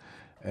music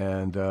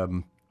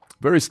and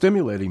very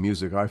stimulating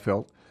music, I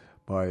felt,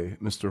 by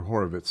Mr.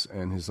 Horowitz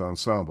and his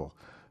ensemble.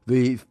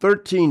 The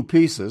 13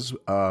 pieces,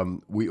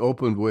 we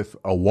opened with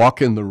A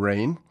Walk in the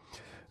Rain.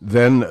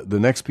 Then the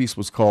next piece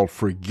was called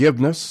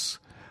Forgiveness.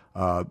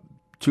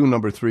 Tune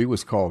number 3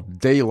 was called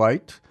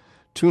Daylight.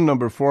 Tune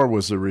number 4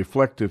 was a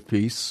reflective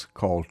piece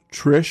called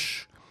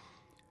Trish.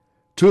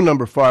 Tune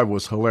number 5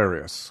 was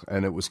hilarious,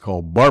 and it was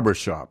called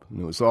Barbershop.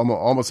 And it was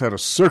almost had a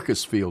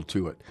circus feel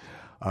to it.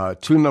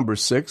 Tune number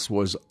 6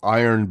 was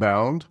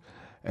Ironbound.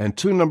 And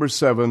tune number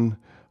 7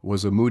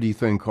 was a moody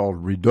thing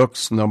called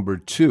Redux number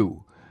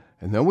 2.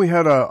 And then we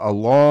had a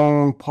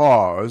long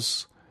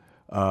pause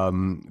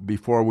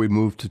before we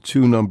moved to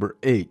tune number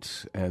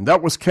 8. And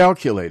that was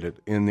calculated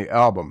in the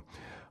album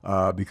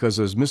because,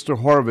 as Mr.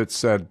 Horowitz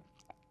said,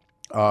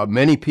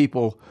 many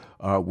people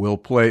will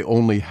play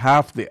only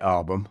half the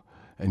album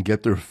and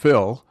get their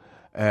fill,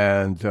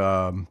 and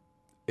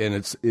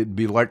it'd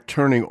be like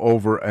turning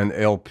over an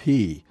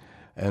LP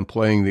and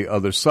playing the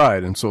other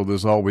side, and so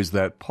there's always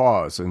that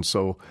pause. And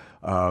so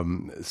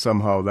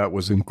somehow that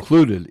was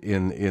included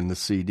in the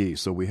CD.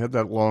 So we had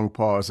that long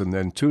pause, and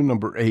then tune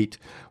number 8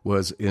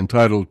 was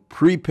entitled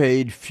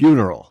Prepaid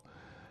Funeral.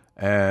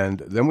 And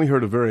then we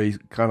heard a very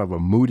kind of a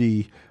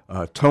moody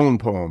tone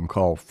poem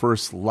called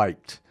First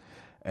Light.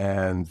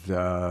 And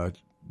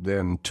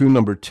then tune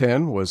number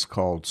 10 was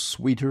called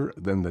Sweeter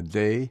Than the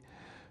Day.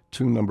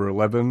 Tune number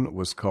 11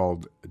 was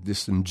called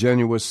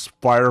Disingenuous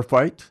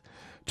Firefight.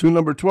 Tune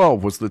number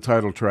 12 was the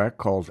title track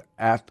called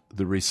At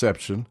the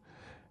Reception.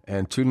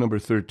 And tune number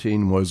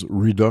 13 was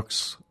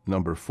Redux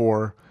number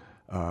 4,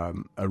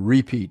 a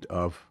repeat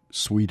of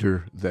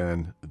Sweeter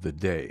Than the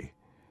Day.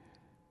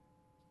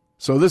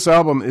 So this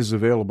album is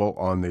available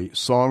on the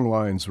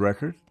Songlines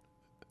record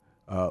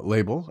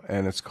label,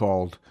 and it's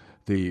called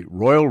the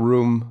Royal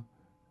Room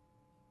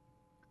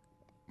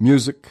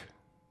Music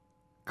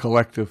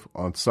Collective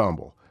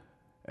Ensemble.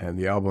 And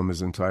the album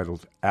is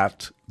entitled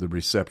At the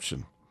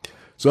Reception.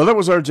 So that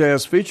was our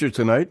jazz feature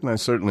tonight, and I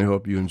certainly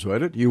hope you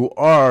enjoyed it. You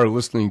are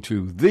listening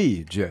to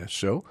The Jazz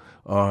Show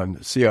on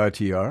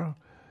CITR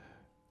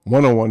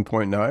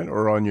 101.9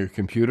 or on your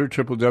computer,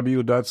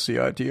 www.citr.ca.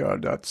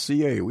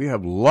 We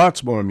have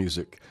lots more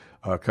music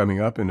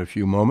coming up in a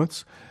few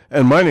moments.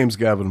 And my name's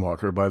Gavin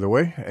Walker, by the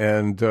way,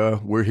 and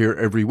we're here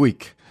every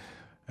week.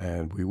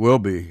 And we will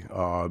be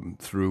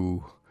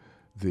through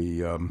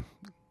the,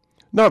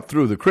 not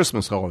through the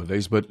Christmas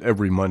holidays, but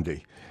every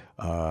Monday.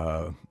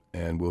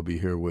 And we'll be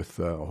here with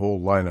a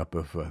whole lineup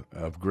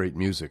of great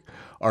music.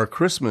 Our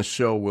Christmas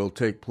show will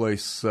take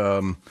place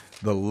the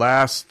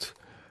last,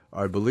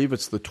 I believe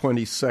it's the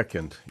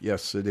 22nd.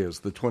 Yes, it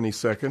is. The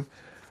 22nd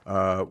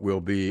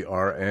will be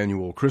our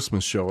annual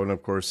Christmas show. And,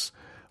 of course,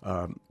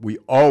 we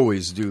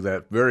always do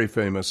that very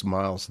famous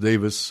Miles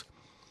Davis,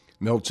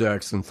 Milt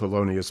Jackson,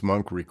 Thelonious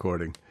Monk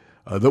recording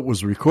that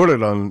was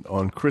recorded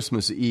on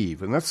Christmas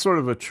Eve. And that's sort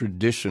of a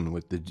tradition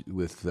with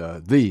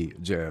the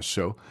Jazz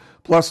Show,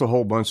 plus a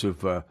whole bunch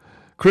of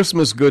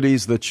Christmas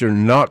goodies that you're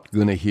not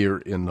going to hear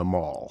in the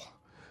mall.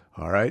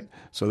 All right?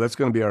 So that's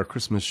going to be our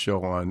Christmas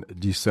show on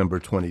December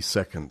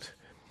 22nd.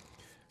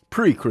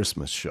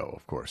 Pre-Christmas show,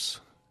 of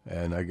course.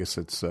 And I guess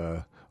it's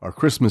our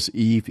Christmas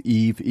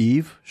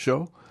Eve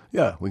show.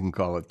 Yeah, we can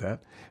call it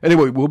that.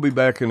 Anyway, we'll be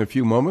back in a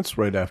few moments,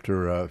 right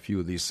after a few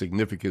of these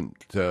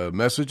significant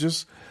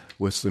messages,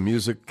 with some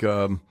music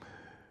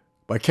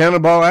by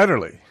Cannonball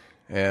Adderley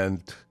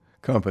and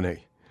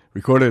Company,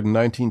 recorded in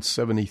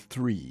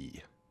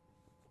 1973.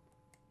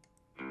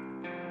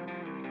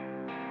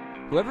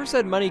 Whoever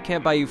said money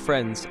can't buy you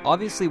friends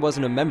obviously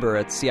wasn't a member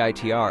at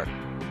CITR.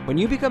 When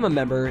you become a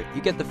member,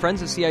 you get the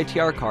Friends of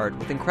CITR card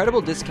with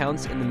incredible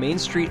discounts in the Main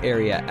Street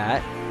area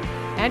at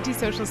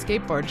Antisocial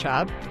Skateboard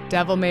Shop,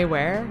 Devil May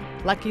Wear,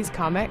 Lucky's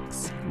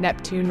Comics,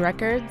 Neptune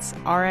Records,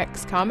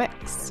 RX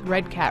Comics,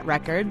 Red Cat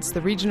Records,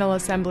 the Regional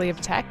Assembly of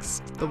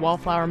Text, the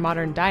Wallflower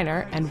Modern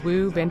Diner, and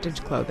Woo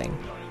Vintage Clothing.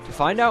 To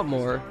find out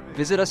more,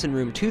 visit us in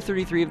room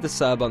 233 of the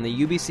Sub on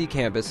the UBC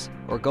campus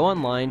or go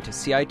online to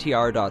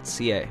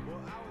citr.ca.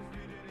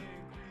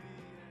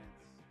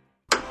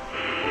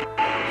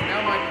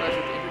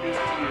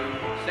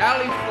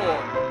 Sally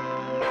Ford.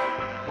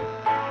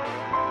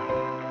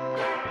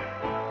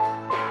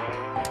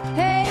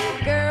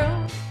 Hey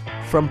girl.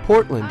 From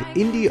Portland,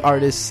 indie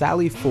artist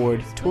Sally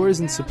Ford tours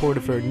in support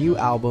of her new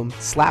album,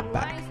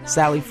 Slapback.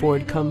 Sally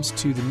Ford comes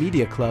to the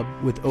Media Club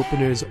with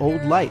openers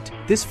Old Light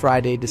this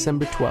Friday,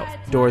 December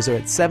 12th. Doors are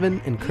at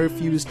 7 and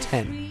curfew's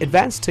 10.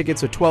 Advance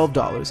tickets are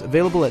 $12,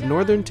 available at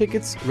Northern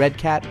Tickets, Red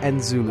Cat,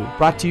 and Zulu.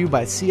 Brought to you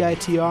by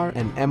CITR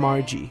and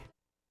MRG.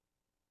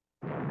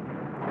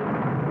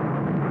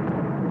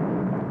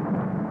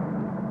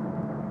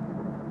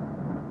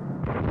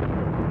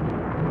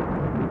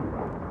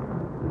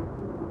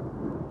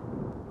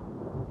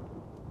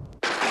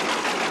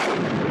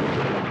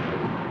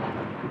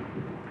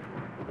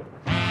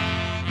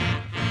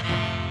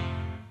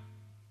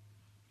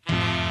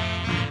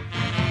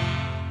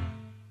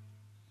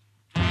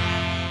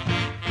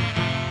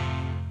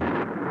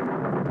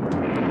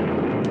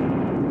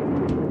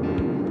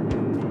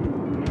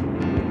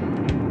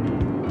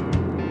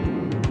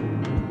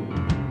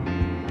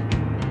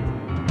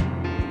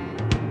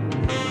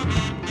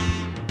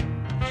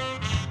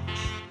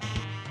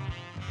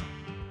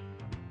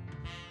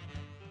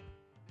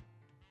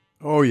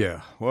 Oh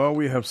yeah, well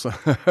we have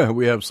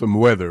some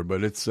weather,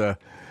 but it's the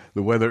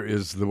weather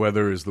is the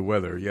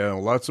weather. Yeah,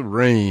 lots of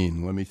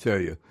rain. Let me tell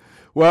you.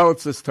 Well,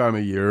 it's this time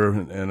of year,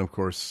 and of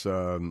course,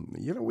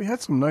 we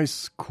had some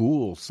nice,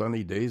 cool,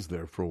 sunny days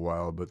there for a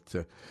while, but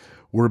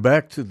we're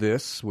back to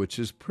this, which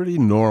is pretty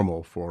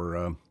normal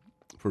for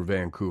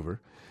Vancouver.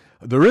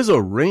 There is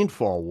a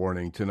rainfall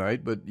warning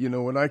tonight, but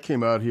when I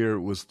came out here,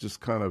 it was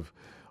just kind of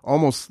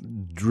almost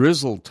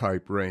drizzle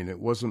type rain. It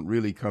wasn't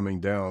really coming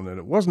down, and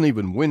it wasn't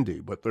even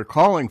windy, but they're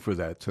calling for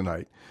that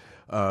tonight,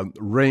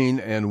 rain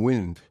and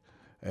wind,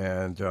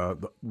 and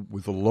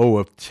with a low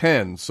of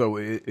 10. So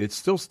it's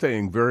still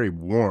staying very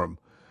warm.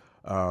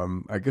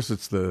 I guess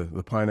it's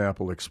the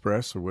Pineapple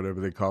Express or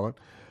whatever they call it.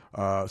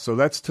 So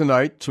that's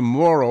tonight.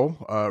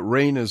 Tomorrow,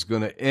 rain is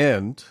going to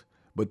end,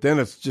 but then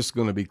it's just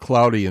going to be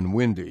cloudy and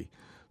windy.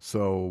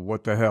 So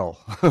what the hell?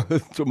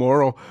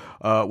 Tomorrow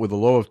with a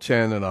low of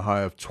 10 and a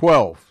high of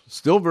 12.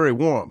 Still very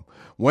warm.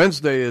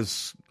 Wednesday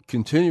is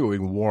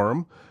continuing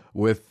warm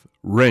with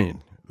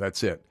rain.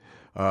 That's it.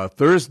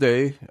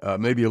 Thursday,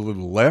 maybe a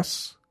little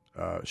less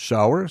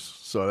showers,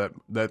 so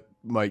that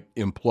might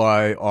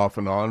imply off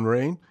and on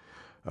rain.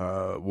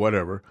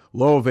 Whatever.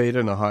 Low of 8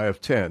 and a high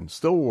of 10.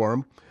 Still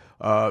warm.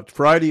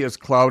 Friday is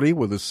cloudy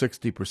with a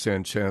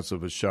 60% chance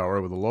of a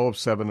shower with a low of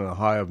 7 and a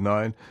high of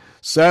 9.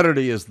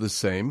 Saturday is the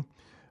same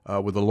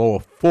with a low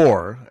of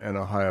 4 and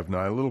a high of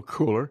 9, a little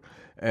cooler.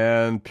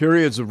 And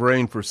periods of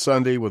rain for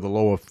Sunday with a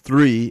low of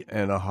 3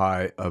 and a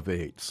high of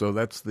 8. So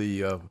that's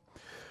the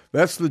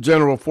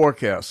general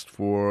forecast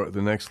for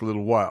the next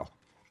little while.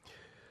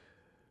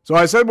 So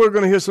I said we're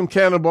going to hear some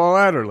Cannonball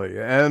Adderley,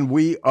 and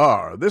we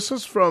are. This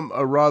is from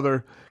a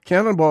rather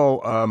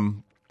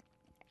Cannonball,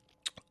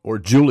 or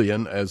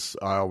Julian, as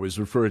I always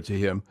refer to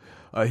him.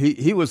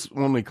 He was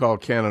only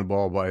called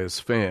Cannonball by his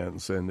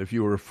fans, and if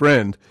you were a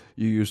friend,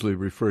 you usually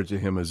referred to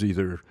him as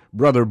either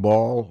Brother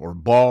Ball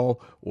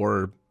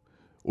or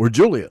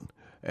Julian.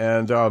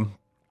 And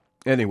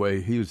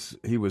anyway, he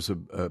was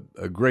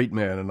a great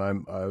man, and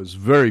I was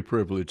very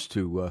privileged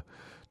to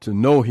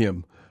know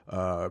him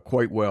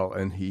quite well,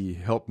 and he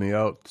helped me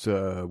out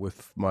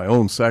with my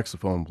own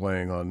saxophone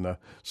playing on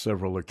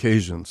several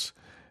occasions,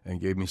 and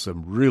gave me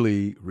some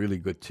really, really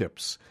good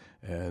tips.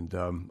 And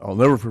I'll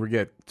never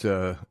forget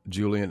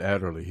Julian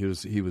Adderley.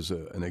 He was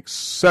an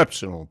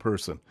exceptional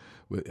person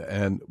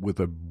with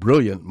a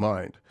brilliant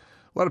mind.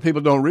 A lot of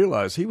people don't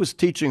realize he was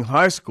teaching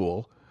high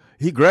school.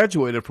 He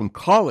graduated from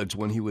college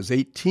when he was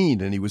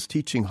 18, and he was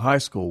teaching high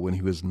school when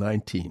he was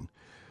 19.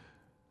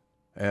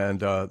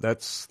 And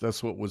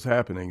that's what was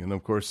happening. And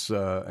of course,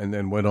 and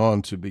then went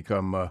on to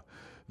become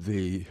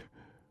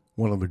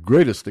one of the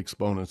greatest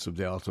exponents of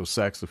the alto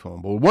saxophone,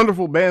 but a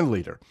wonderful band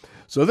leader.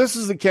 So this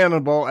is the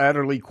Cannonball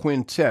Adderley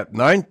Quintet,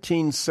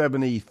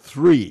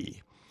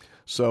 1973.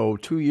 So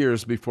 2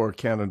 years before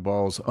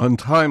Cannonball's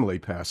untimely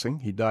passing.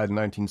 He died in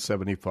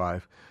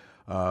 1975.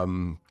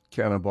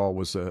 Cannonball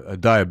was a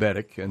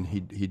diabetic, and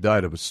he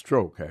died of a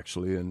stroke,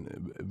 actually,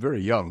 and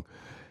very young.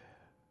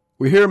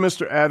 We hear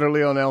Mr.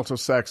 Adderley on alto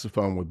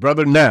saxophone with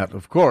Brother Nat,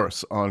 of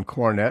course, on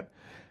cornet.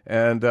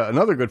 And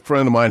another good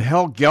friend of mine,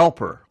 Hal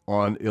Galper,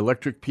 on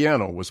electric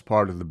piano, was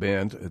part of the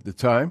band at the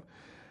time.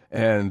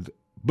 And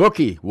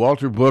Bookie,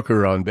 Walter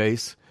Booker on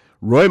bass,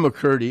 Roy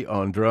McCurdy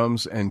on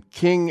drums, and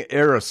King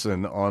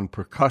Arison on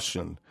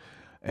percussion.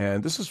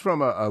 And this is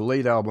from a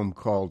late album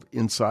called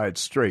Inside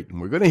Straight.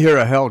 And we're going to hear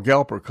a Hal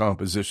Galper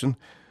composition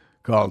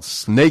called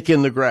Snake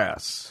in the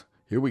Grass.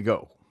 Here we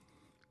go.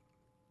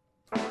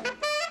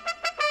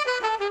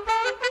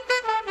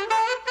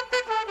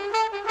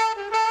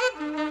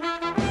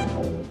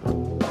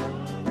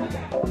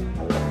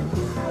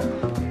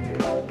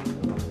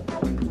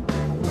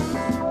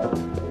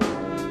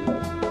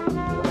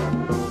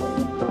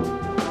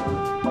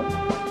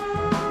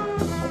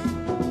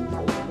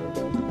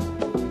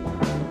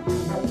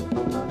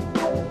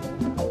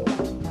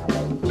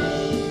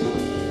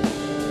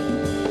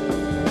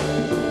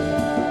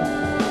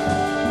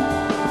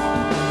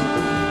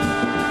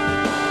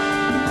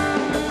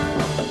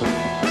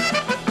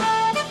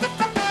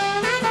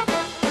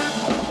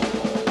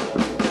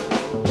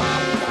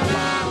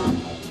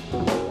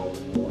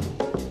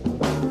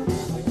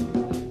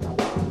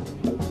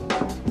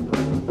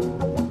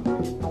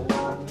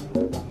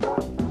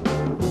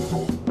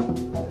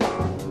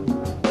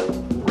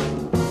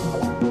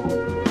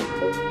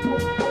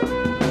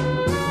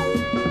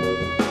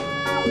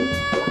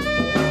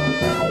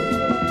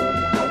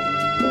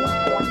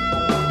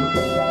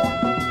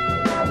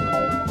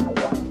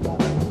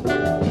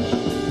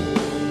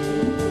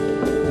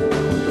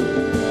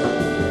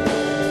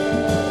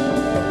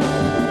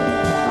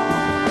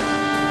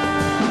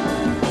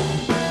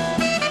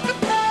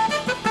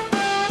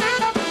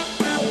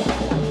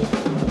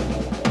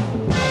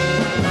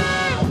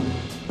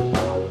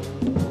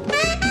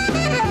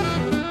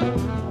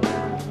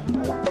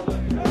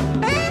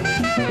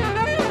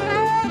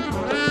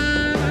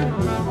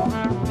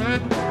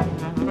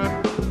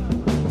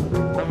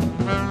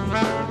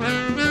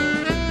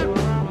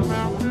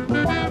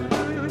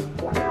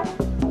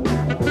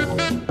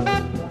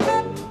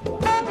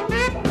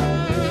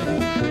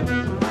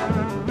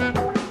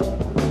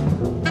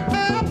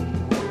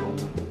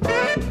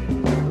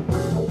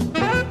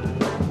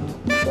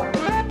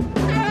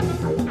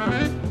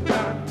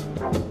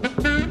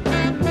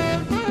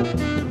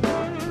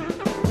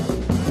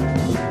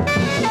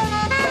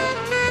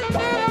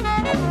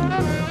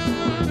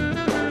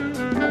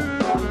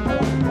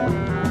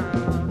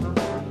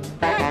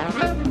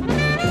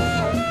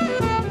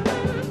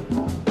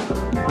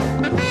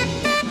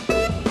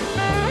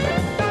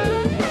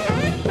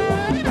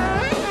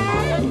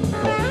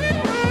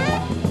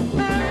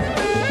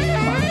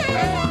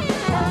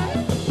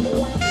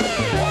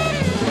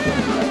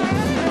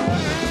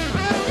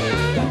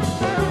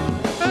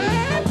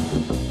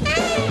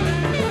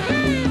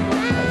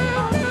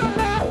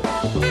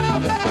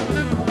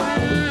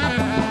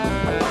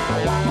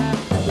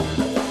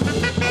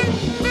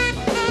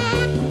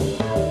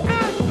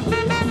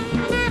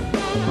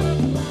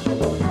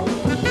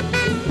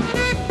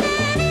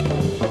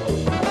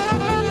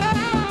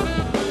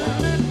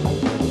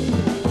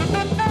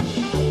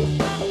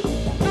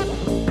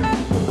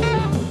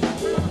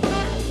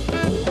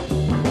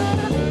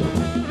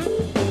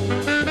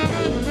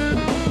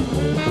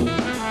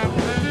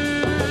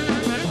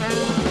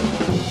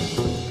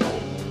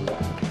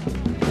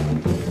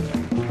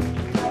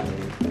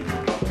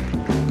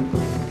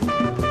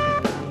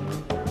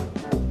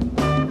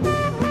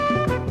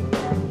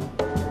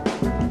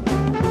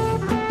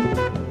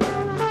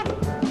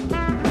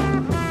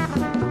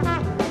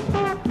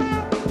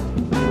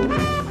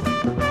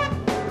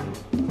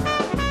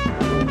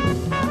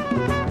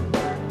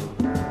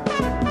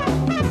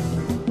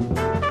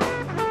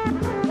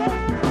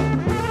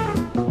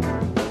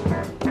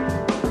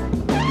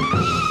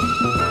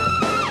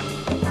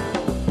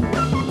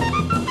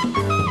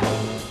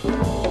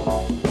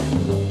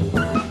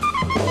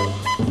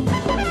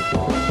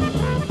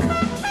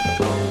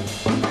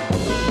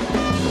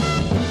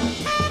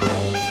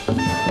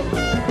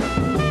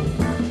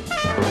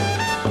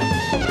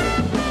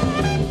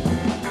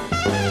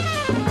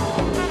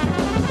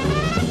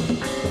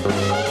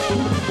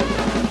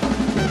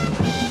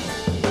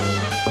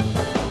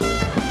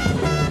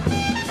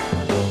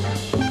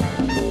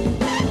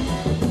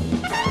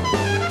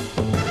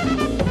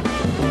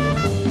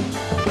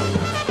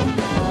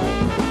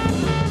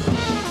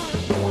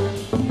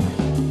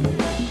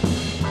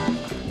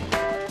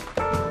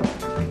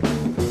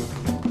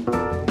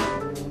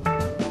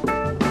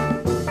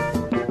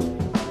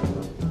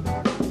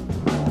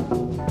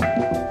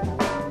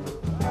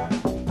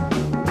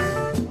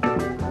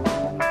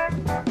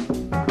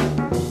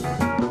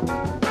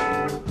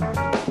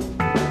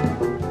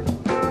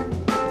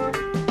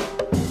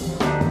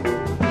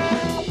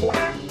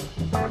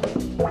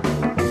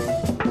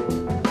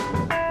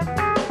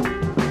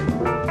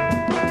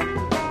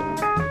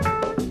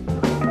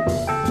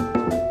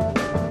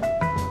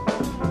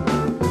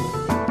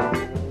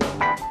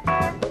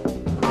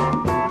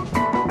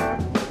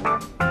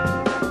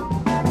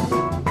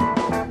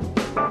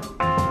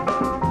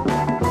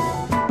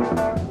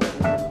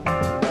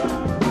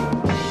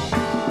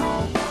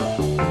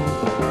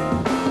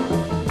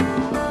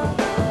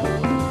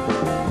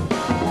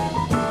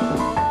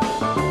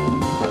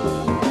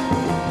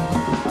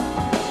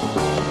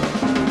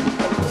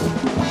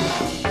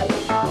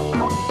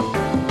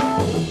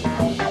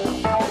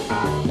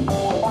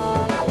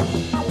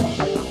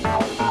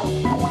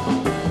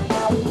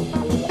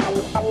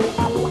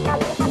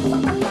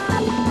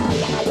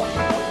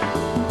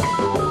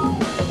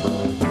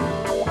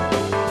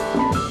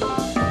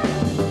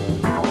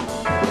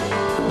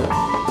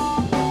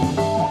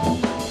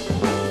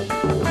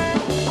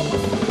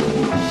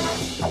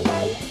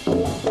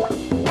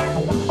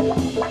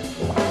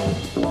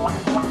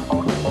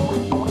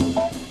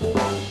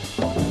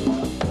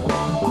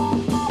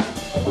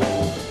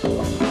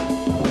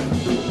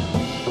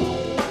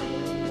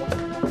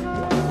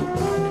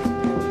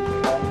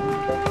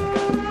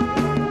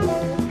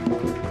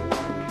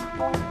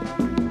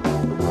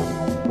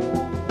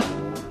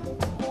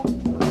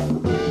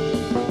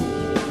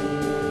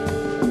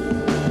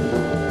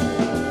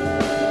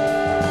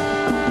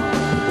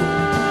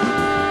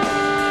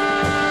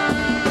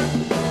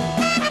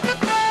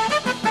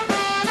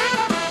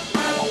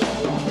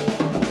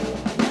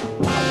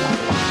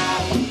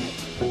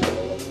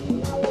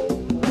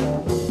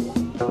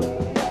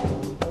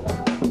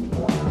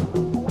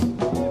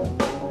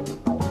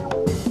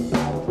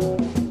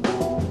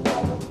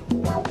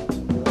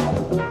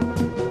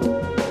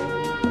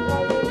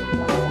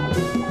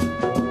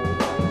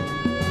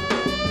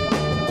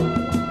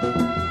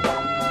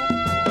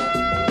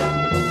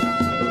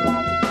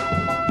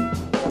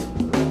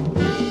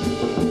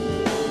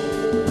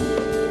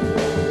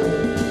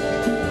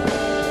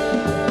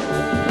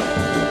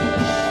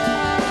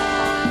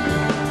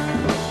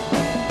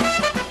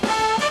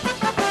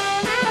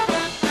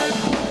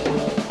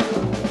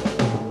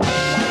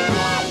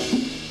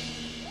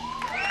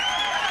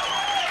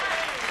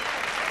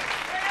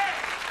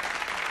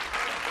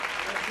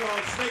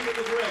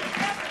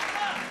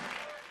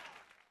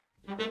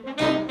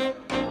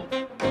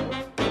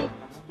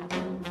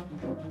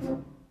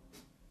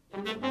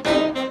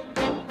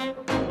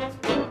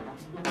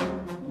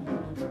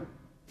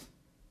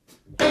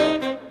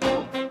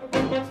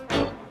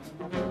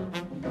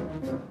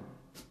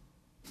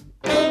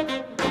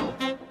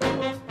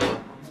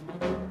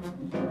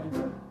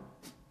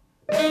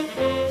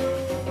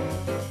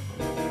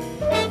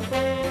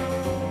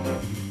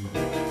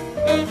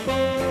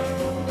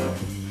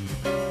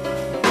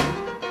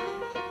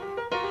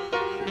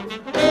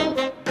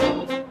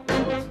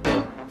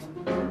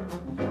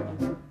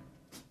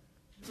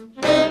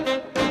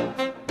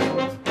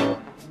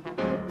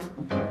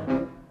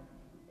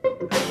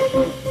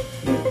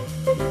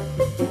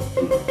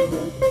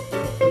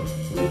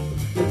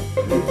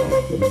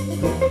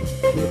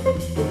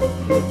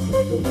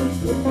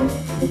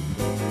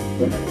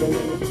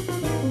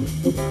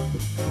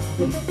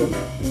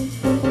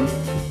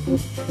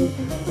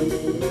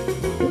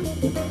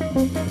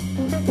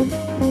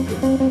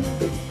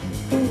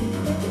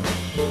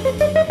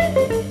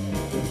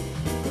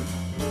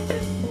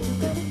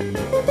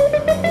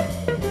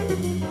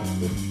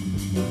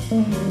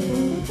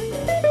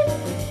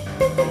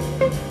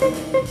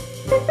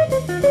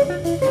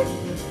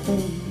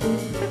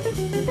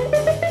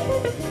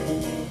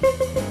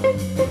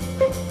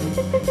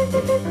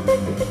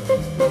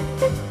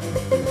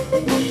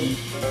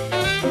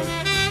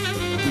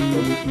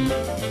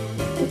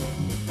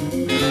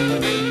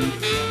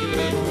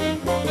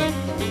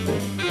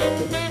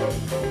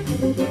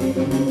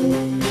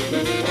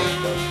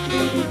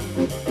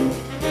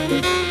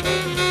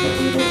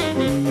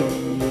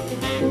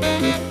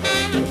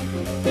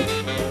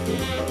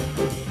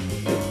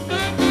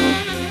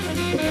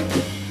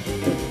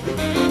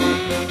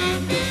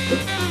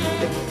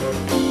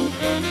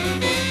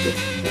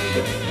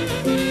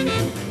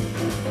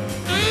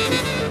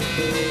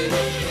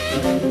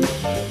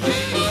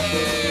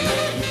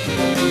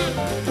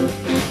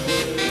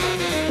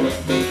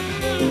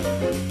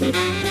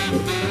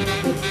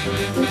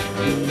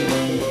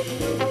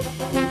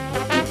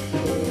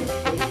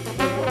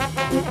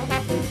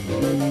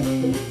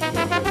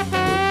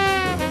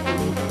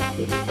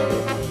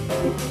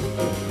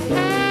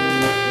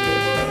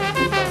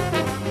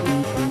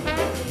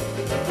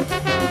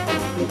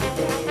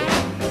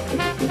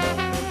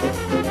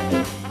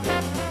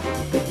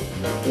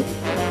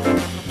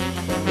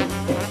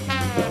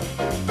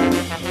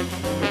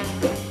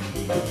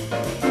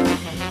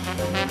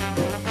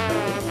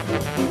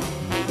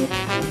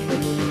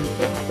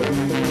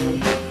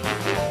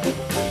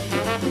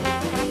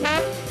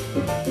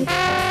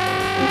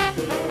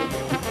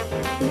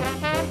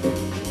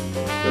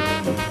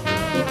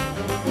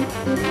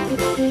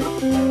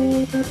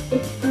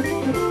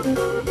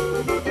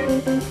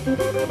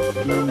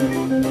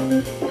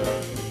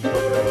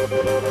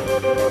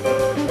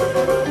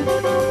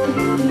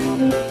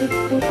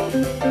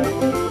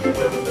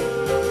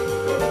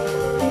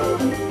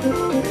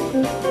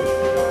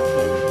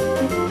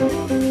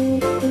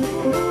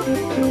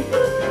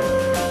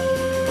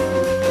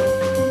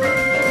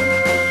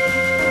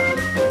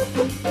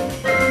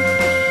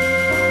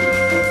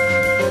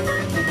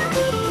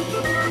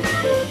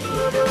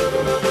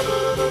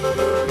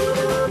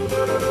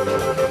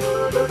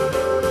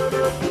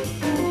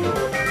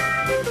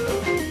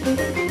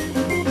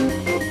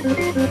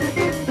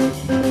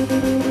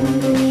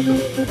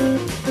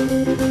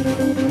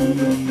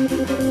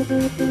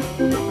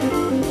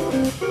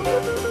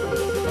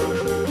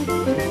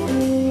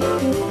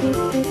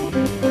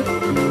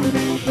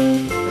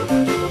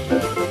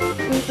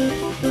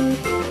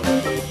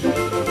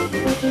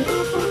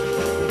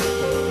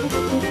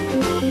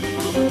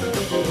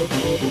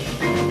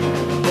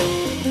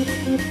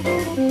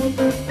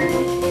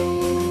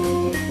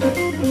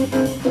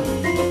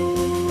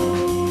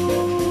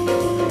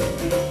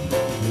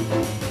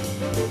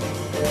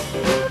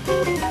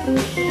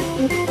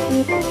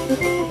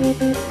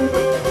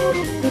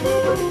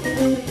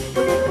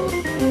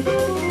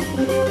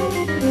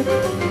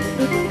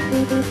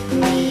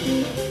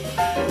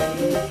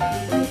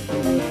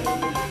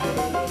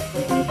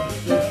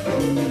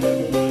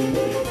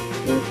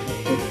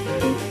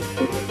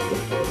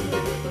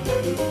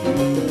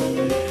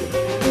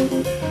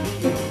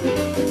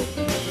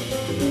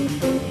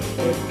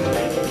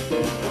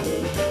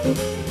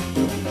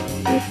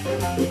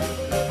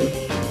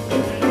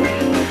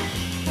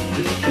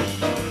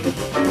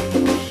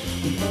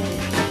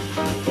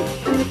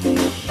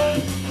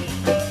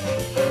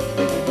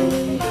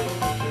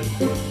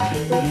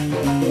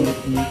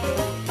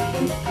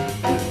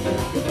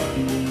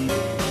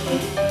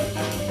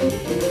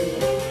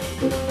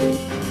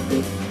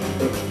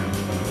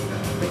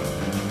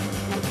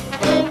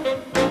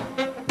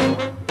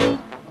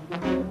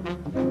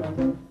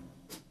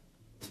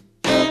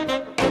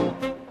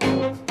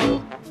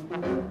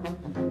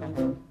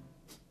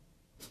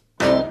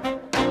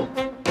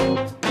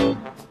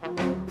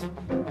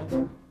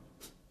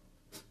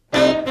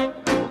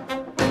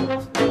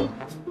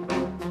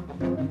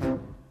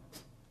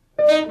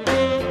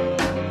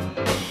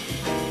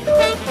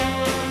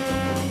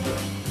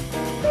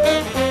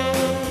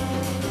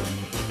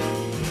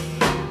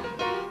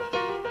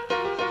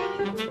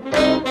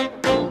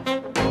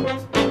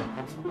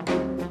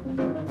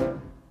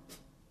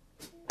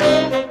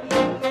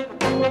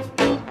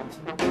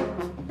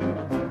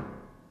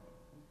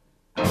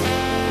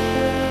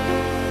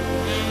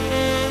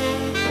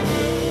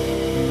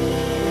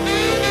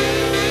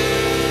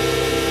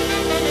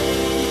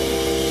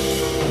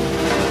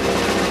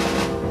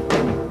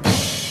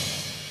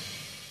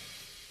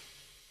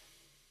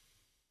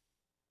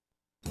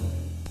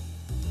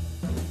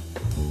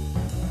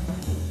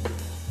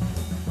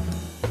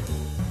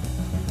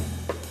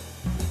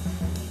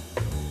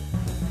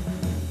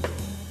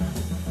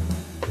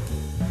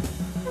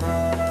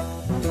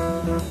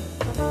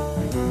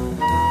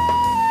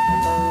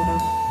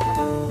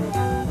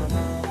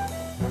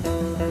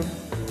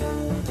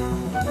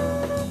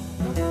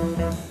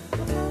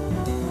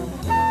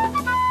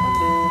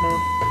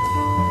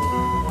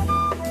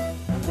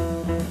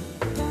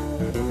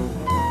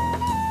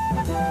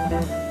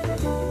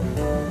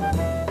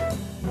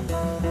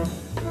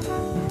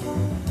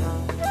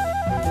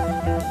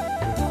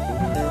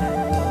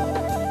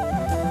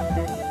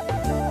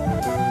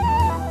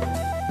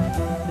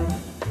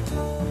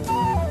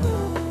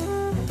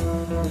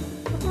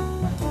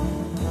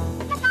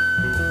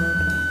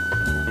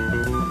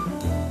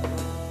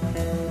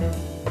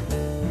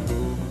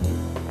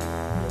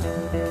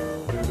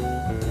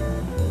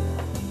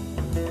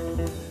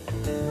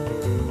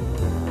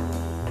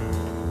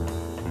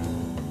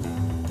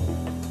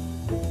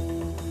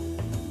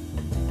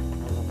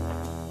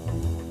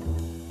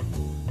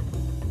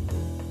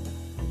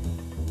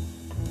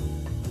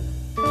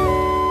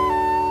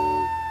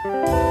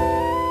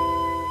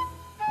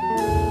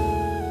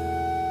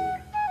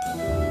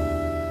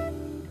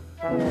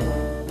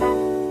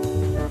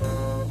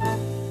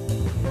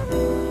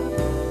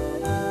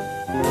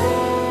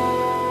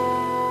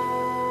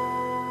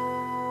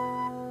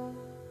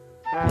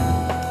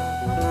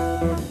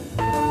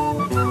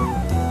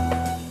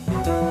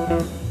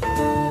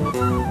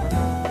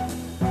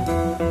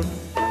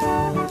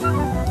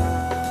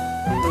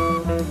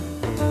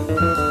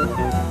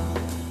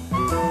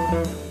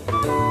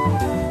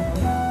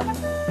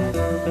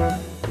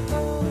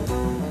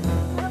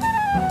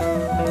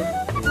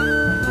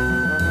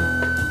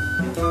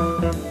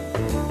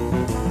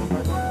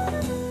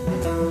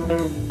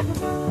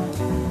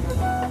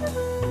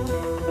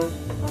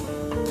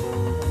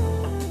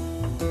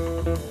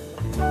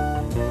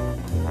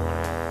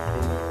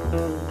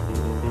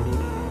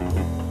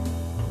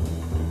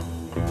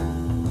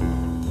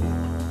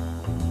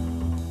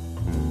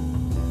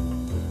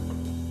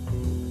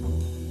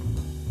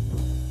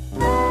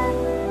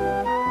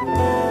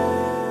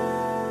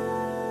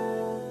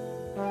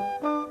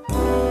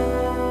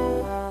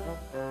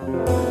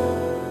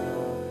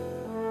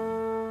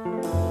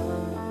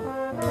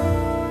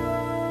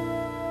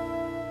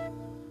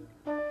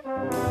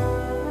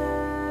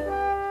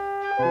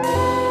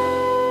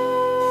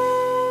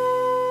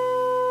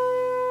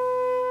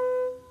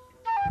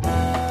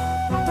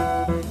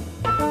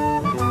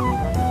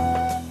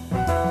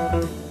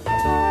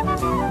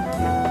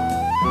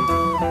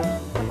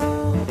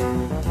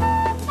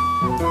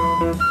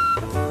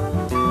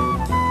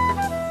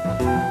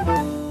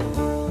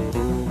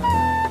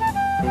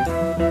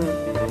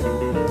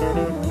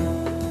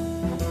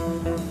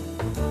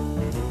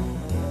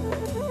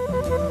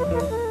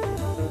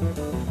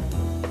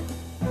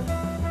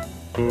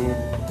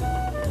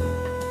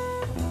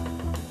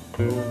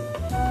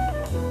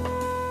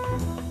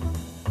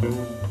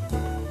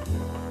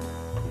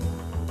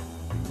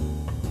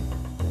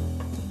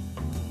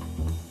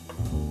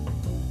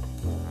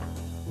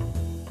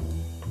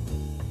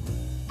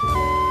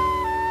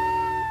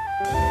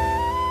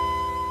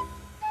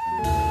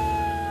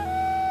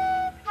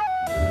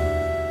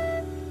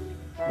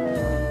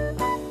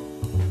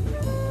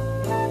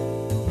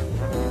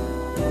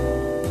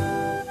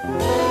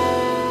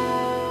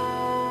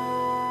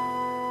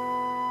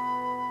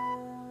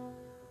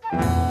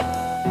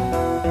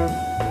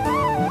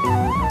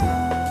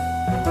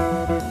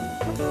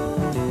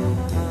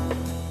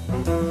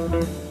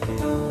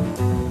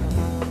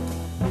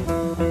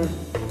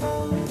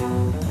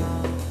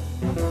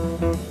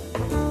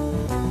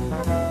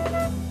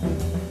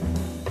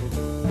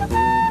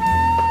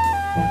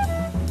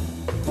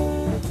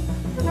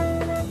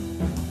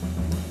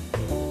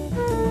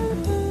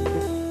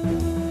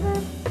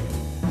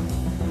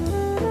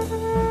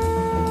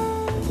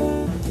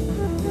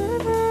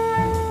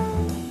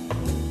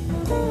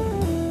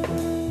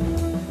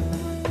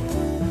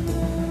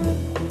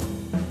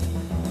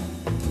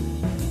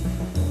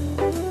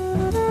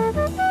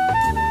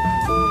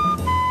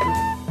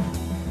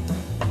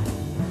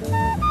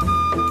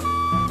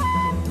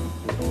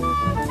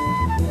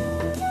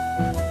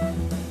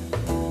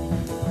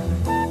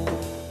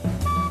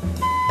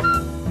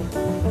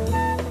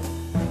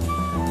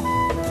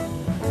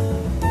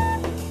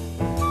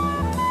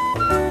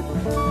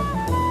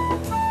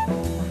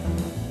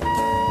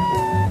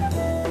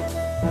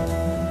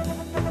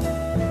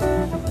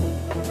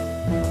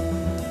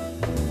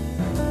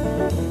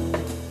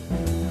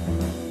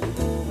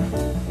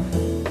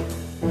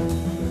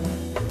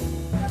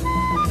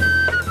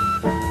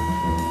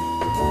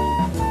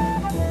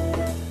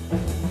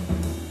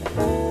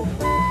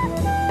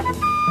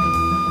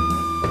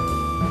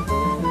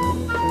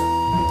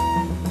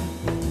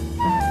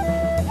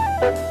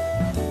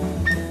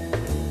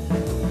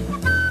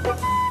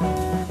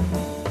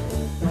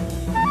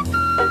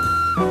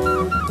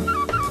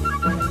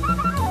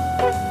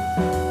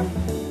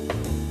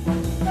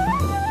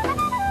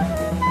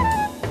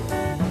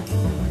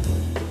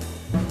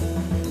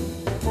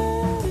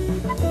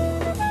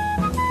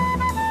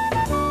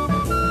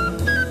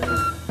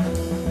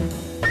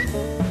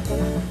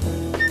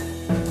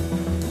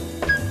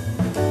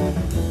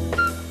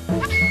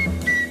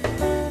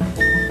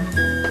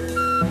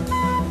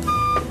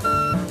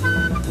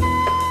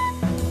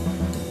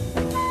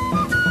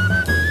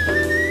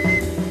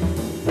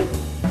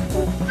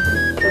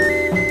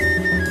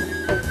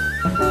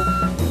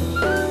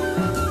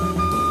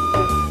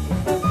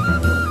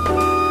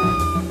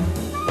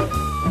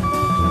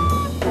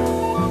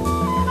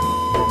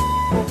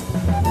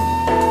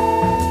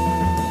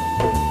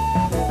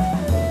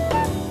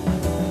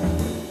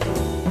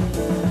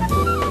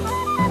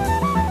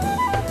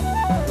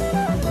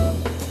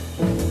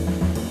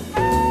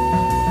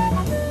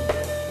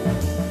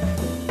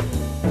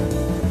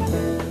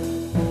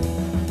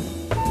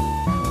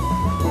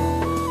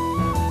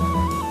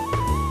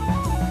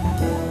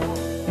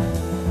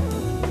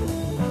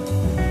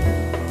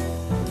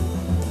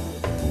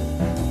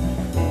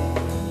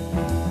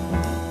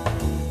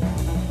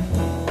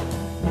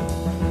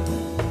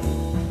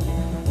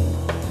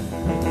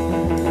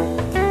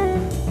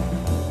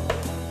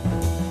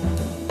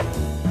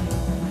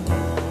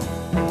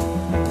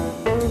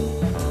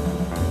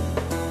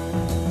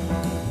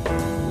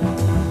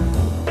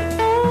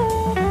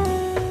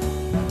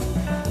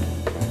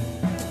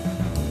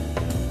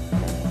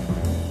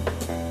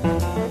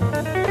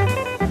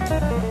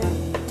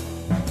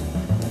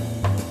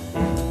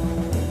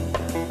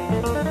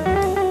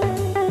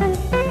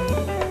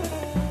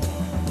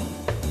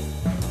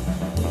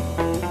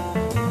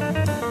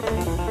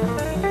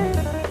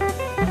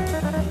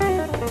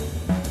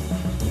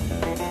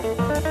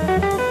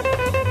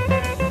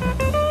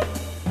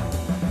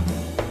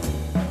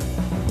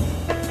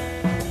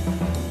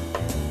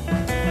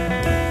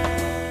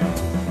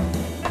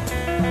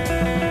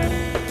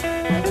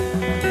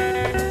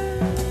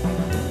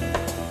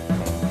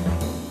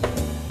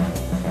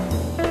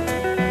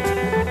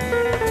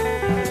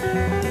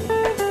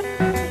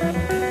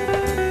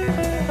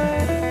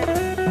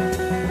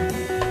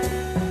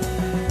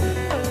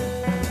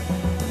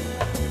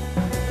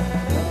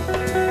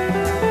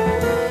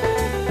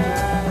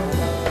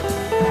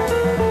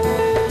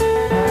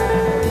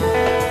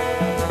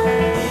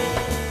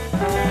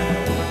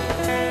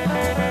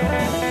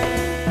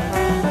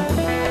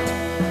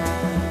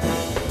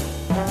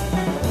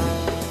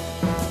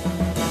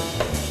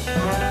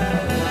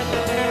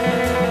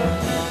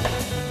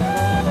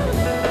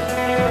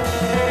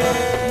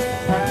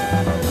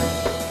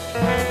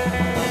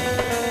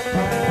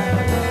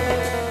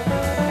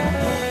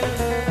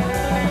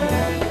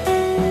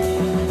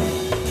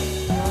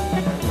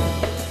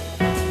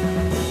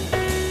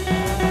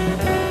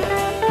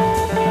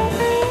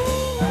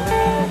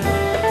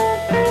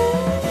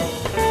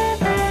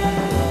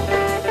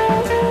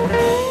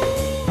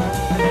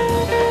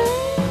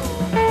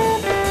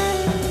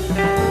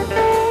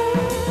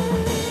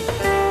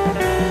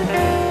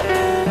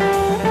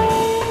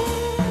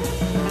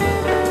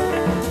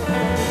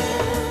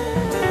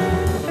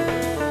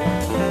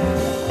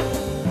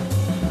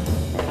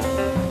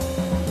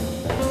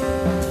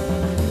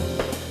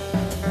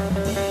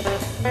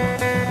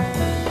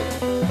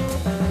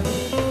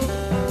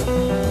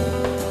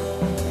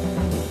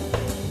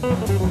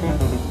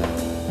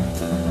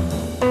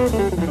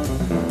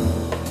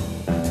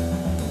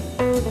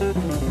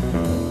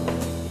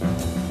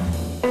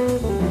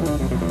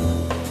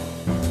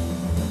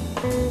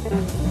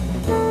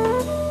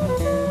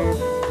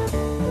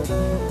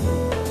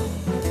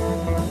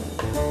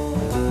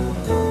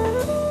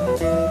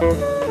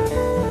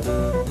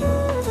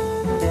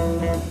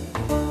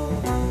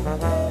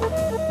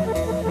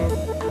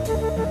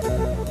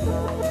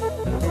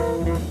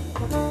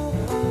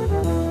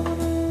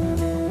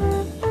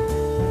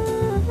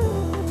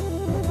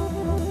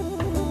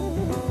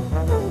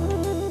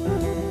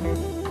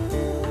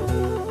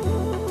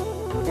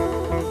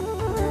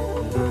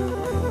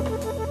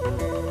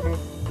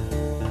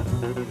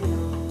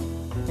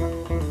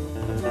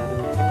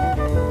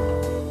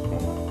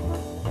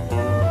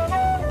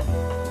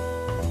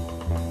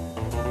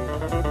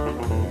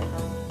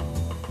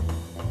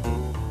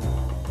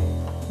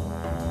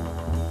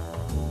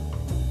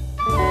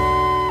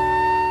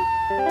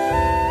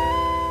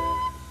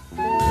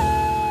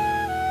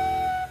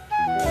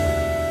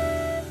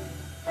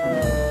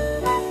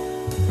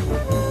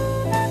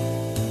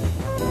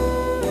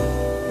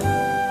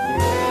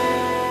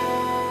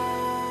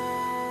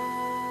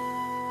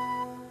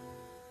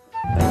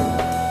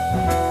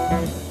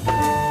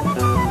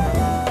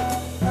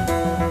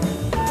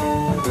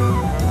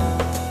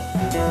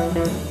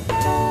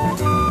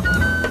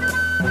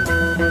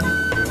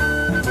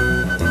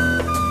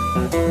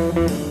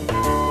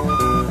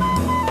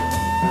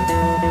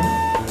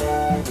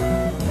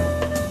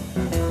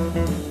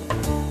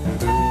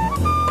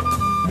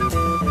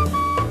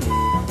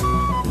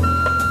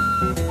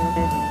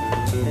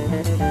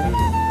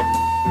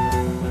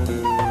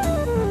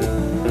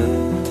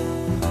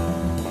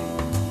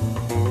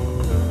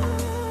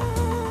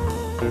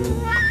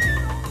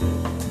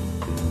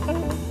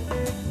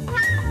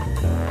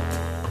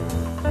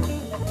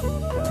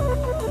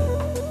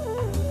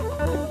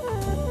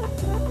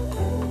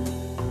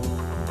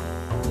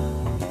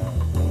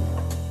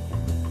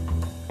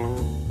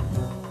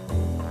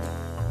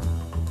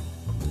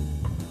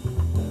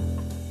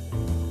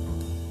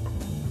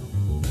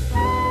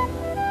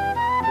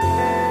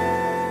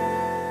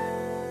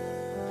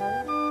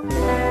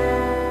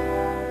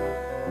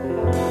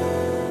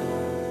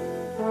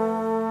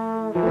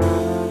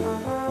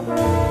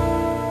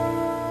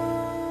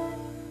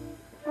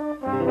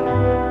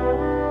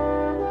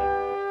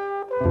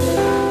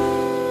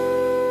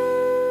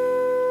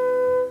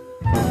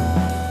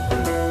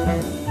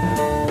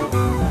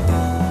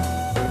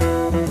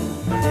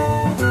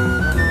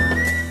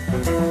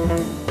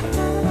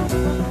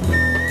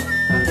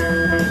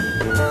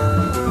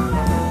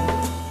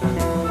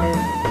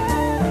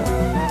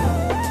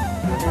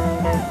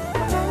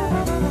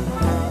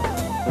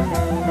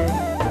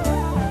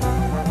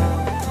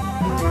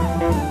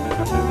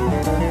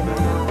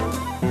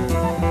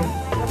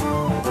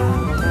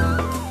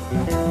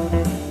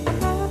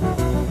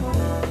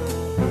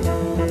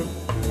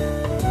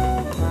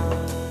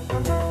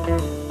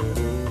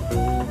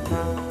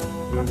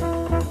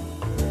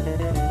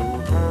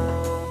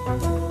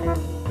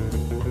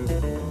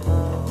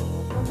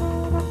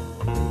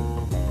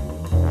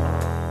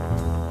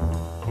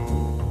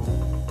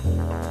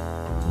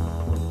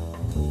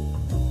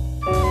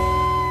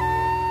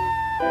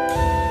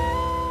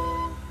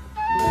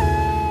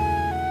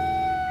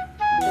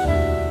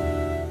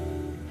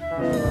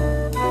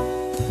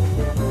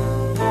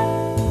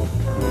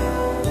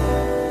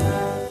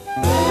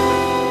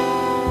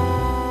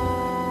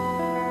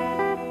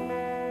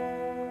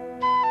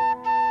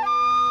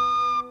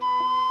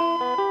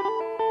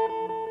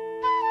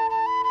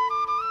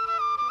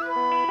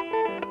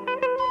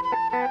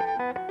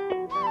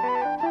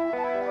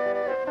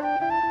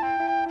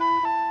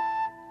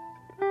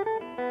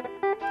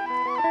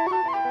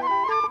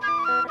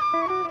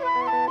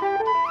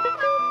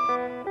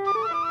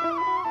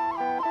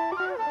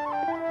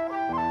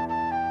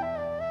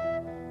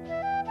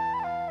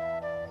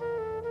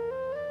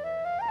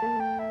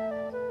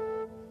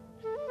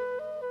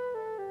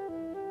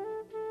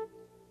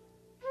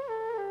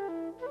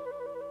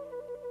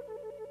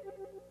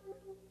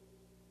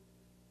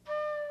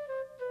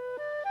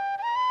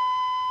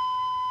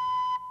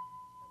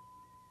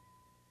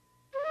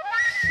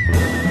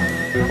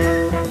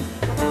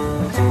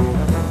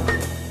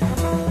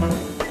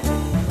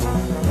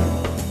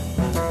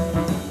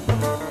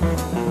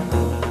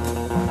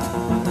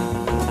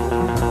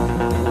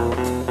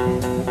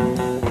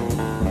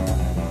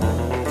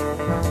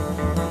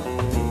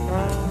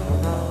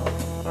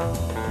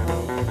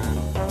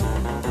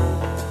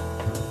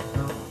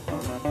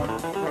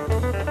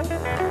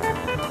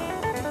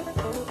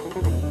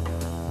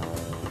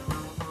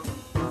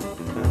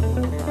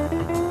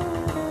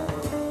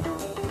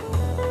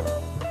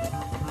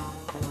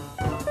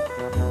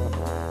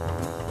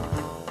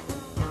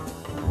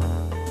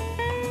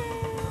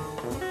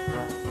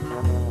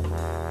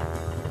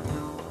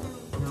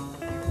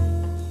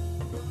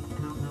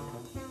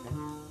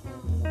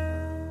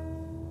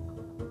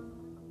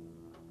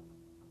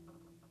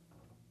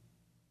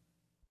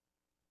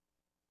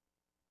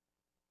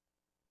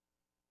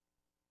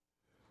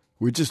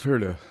 We just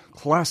heard a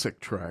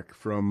classic track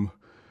from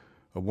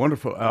a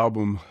wonderful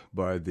album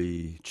by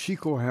the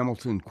Chico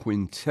Hamilton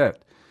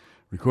Quintet,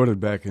 recorded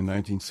back in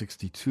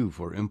 1962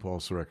 for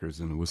Impulse Records,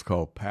 and it was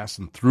called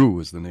Passin' Through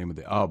is the name of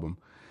the album.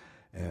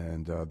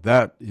 And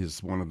that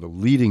is one of the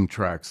leading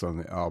tracks on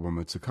the album.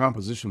 It's a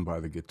composition by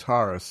the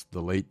guitarist,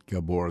 the late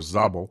Gabor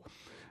Zabel,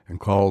 and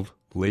called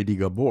Lady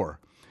Gabor.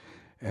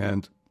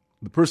 And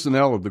the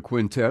personnel of the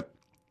quintet,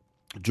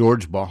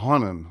 George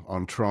Bohannon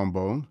on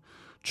trombone,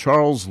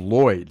 Charles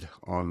Lloyd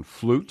on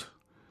flute,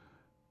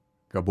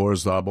 Gabor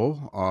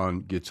Zabel on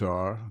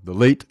guitar, the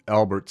late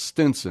Albert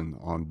Stinson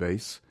on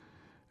bass,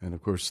 and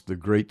of course the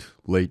great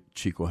late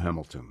Chico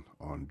Hamilton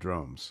on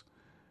drums.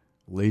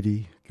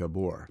 Lady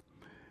Gabor.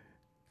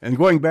 And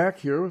going back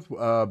here,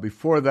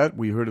 before that,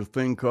 we heard a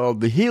thing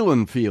called The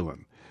Healin'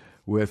 Feelin'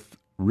 with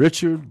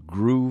Richard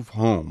Groove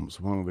Holmes,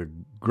 one of the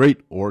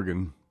great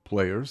organ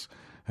players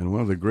and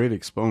one of the great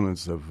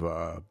exponents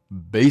of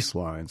bass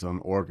lines on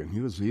organ. He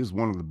was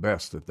one of the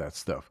best at that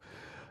stuff.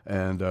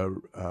 And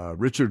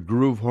Richard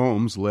Groove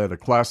Holmes led a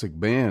classic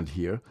band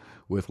here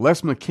with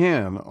Les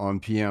McCann on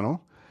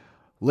piano,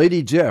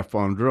 Lady Jeff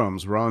on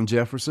drums, Ron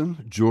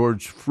Jefferson,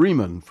 George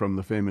Freeman from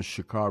the famous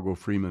Chicago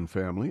Freeman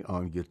family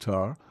on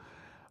guitar,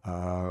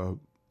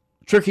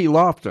 Tricky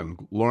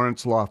Lofton,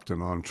 Lawrence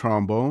Lofton on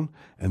trombone,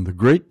 and the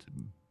great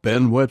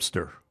Ben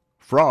Webster,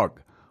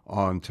 Frog,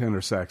 on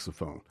tenor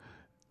saxophone.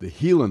 The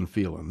Healin'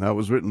 Feelin', that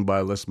was written by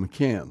Les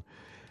McCann.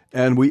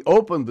 And we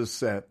opened the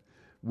set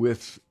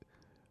with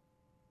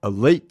a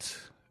late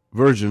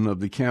version of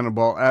the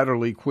Cannonball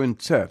Adderley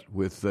Quintet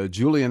with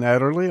Julian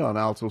Adderley on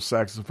alto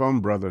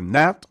saxophone, Brother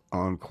Nat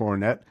on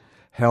cornet,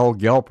 Hal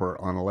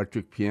Gelper on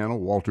electric piano,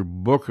 Walter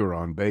Booker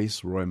on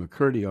bass, Roy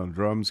McCurdy on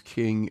drums,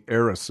 King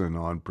Arison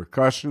on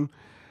percussion,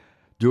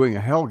 doing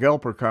a Hal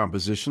Gelper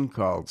composition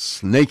called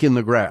Snake in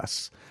the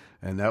Grass.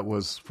 And that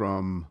was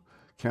from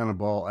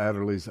Cannonball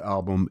Adderley's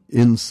album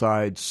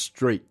Inside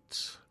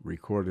Straight,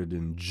 recorded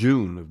in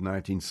June of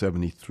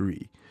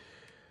 1973.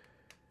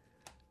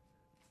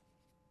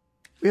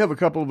 We have a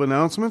couple of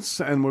announcements,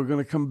 and we're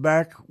going to come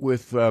back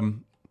with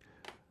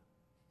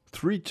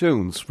three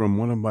tunes from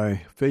one of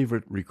my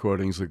favorite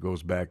recordings that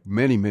goes back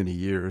many, many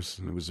years.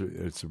 And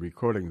it's a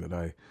recording that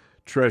I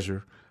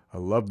treasure. I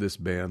love this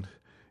band.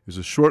 It was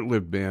a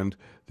short-lived band,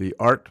 the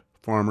Art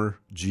Farmer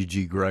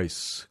G.G.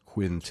 Grice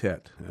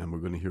Quintet. And we're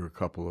going to hear a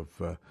couple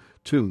of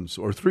tunes,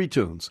 or three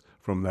tunes,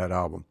 from that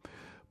album.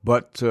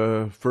 But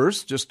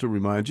first, just to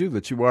remind you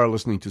that you are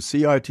listening to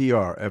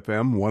CITR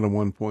FM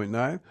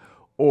 101.9,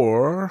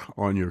 or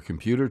on your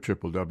computer,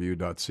 www.citr.ca.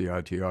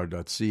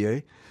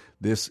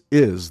 This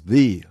is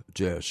The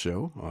Jazz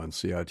Show on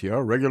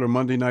CITR, regular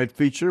Monday night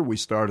feature. We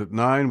start at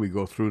 9, we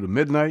go through to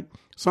midnight,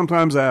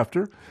 sometimes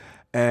after.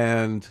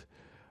 And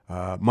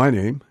my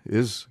name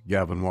is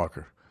Gavin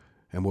Walker,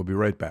 and we'll be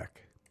right back.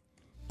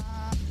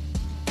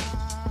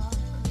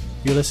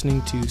 You're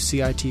listening to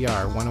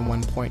CITR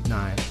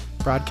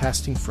 101.9,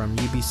 broadcasting from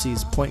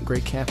UBC's Point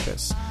Grey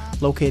campus,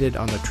 located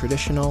on the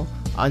traditional,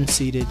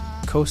 unceded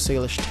Coast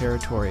Salish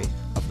territory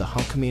of the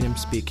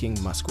Hunkaminam-speaking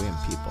Musqueam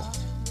people.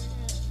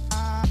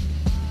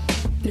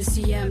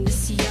 Nisiyam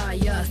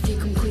Nisiyaya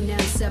Thikum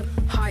Quinansep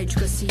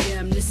Hydra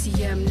Siyam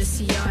Nisiyam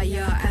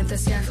Nisiyaya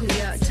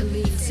Anthasyakhlia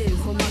Talitin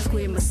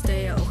Homasqueam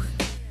Masteo.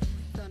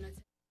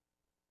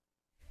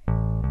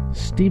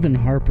 Stephen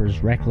Harper's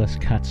reckless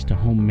cuts to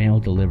home mail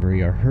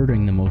delivery are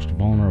hurting the most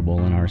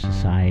vulnerable in our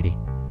society.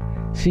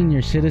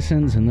 Senior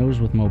citizens and those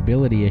with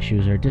mobility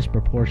issues are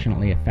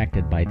disproportionately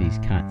affected by these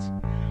cuts,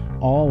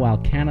 all while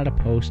Canada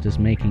Post is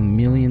making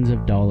millions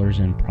of dollars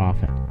in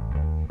profit.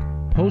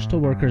 Postal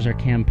workers are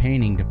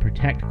campaigning to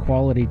protect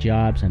quality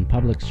jobs and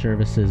public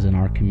services in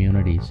our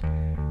communities.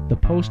 The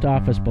post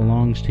office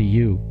belongs to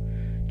you.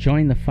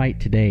 Join the fight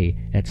today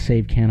at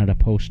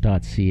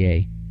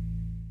savecanadapost.ca.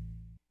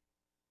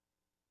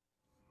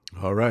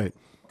 All right.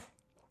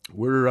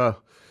 We're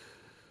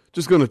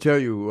just going to tell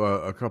you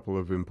a couple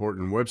of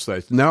important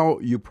websites. Now,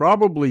 you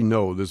probably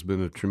know there's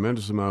been a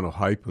tremendous amount of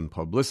hype and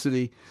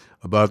publicity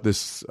about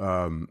this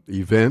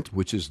event,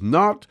 which is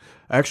not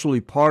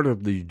actually part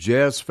of the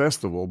Jazz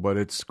Festival, but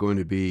it's going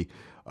to be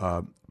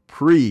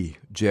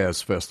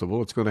pre-Jazz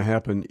Festival. It's going to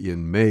happen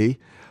in May.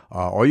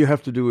 All you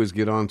have to do is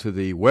get onto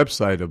the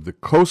website of the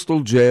Coastal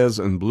Jazz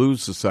and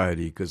Blues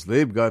Society, because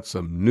they've got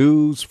some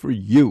news for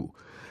you.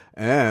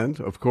 And,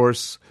 of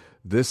course,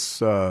 this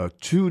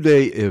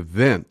 2-day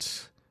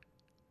event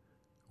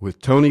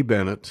with Tony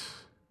Bennett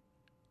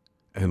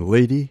and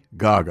Lady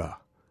Gaga.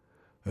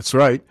 That's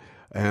right.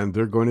 And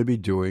they're going to be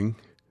doing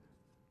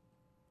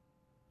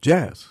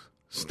jazz,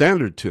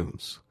 standard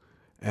tunes,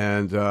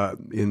 and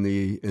in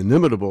the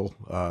inimitable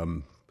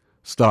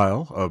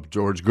style of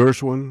George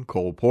Gershwin,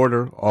 Cole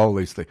Porter, all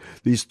these things.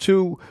 These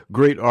two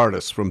great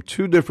artists from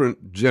two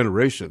different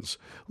generations.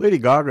 Lady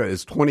Gaga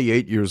is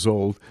 28 years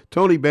old.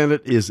 Tony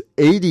Bennett is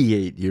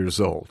 88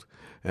 years old.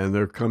 And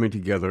they're coming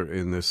together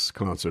in this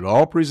concert,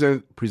 all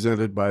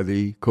presented by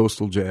the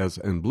Coastal Jazz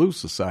and Blues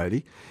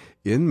Society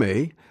in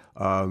May.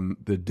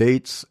 The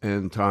dates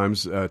and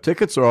times,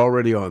 tickets are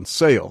already on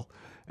sale,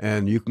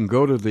 And you can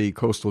go to the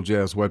Coastal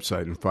Jazz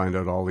website and find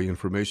out all the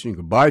information. You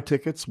can buy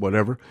tickets,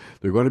 whatever.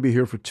 They're going to be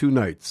here for 2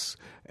 nights,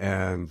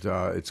 and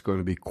it's going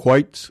to be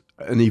quite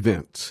an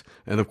event.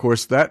 And, of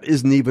course, that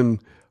isn't even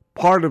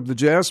part of the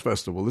Jazz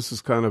Festival. This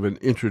is kind of an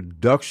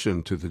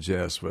introduction to the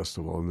Jazz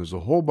Festival, and there's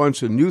a whole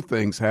bunch of new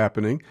things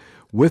happening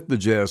with the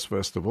Jazz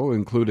Festival,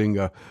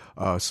 including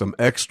some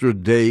extra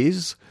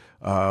days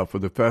for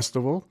the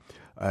festival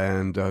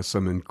and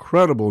some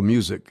incredible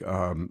music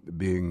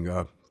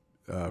being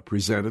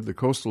presented. The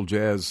Coastal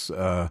Jazz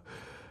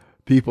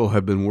people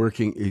have been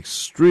working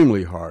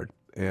extremely hard,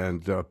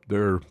 and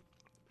they're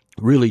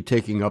really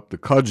taking up the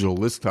cudgel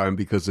this time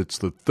because it's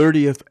the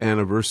 30th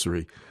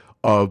anniversary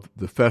of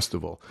the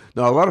festival.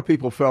 Now, a lot of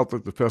people felt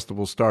that the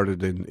festival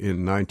started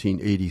in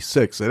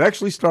 1986. It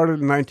actually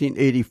started in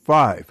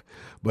 1985,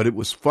 but it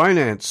was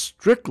financed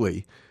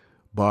strictly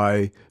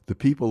by the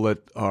people that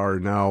are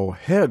now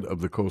head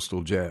of the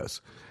Coastal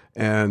Jazz.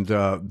 And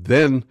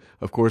then,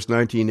 of course,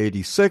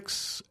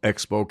 1986,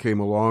 Expo came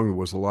along. There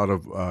was a lot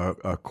of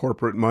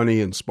corporate money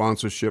and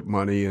sponsorship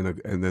money,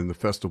 and then the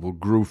festival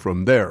grew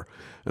from there.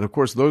 And, of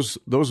course, those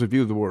of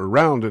you that were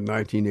around in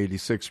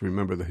 1986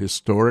 remember the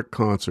historic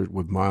concert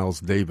with Miles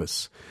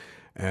Davis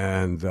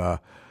and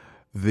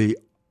the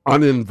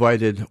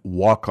uninvited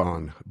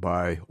walk-on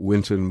by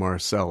Wynton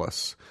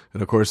Marsalis.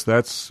 And, of course,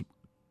 that's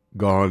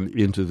gone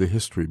into the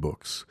history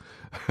books.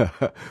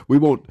 We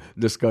won't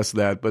discuss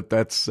that, but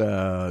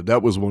that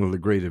was one of the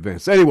great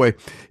events. Anyway,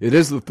 it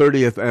is the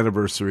 30th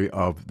anniversary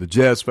of the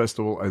Jazz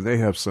Festival, and they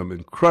have some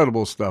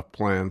incredible stuff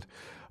planned.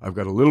 I've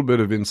got a little bit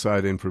of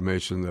inside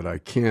information that I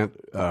can't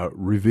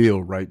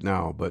reveal right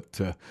now, but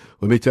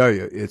let me tell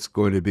you, it's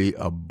going to be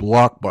a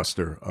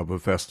blockbuster of a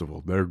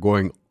festival. They're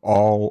going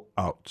all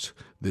out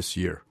this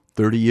year,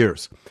 30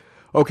 years.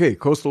 Okay,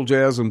 Coastal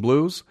Jazz and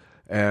Blues,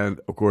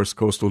 and, of course,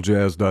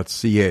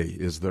 coastaljazz.ca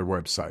is their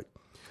website.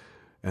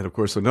 And, of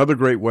course, another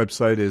great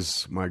website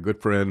is my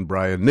good friend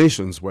Brian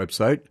Nation's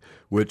website,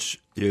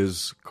 which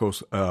is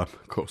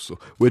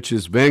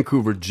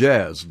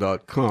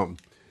VancouverJazz.com.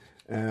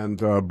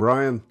 And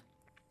Brian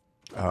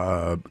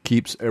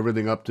keeps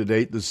everything up to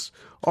date. There's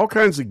all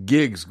kinds of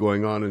gigs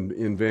going on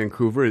in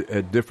Vancouver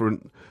at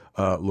different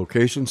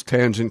locations.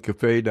 Tangent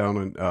Cafe down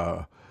in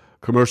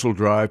Commercial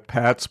Drive,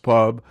 Pat's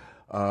Pub,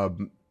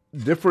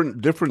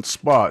 different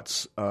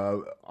spots.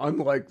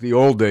 Unlike the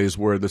old days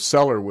where the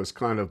cellar was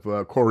kind of,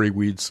 Corey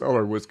Weed's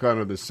cellar was kind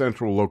of the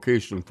central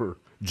location for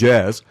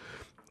jazz,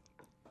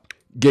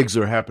 gigs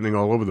are happening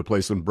all over the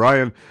place. And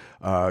Brian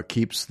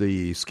keeps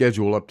the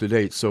schedule up to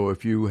date. So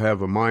if you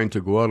have a mind to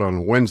go out on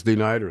a Wednesday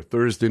night or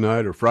Thursday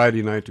night or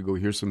Friday night to go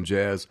hear some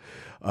jazz,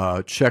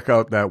 check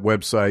out that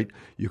website.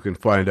 You can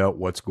find out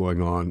what's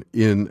going on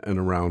in and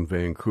around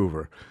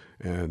Vancouver.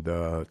 And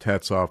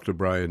hats off to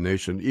Brian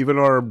Nation. Even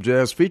our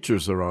jazz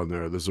features are on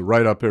there. There's a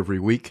write-up every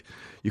week.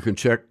 You can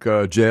check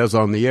Jazz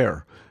on the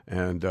Air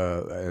and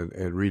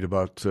read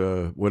about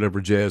whatever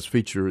jazz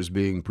feature is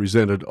being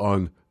presented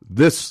on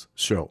this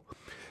show.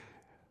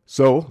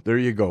 So there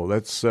you go.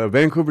 That's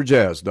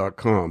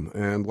VancouverJazz.com.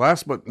 And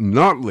last but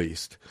not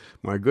least,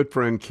 my good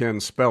friend Ken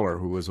Speller,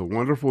 who is a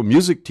wonderful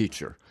music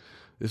teacher.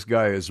 This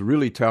guy is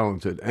really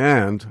talented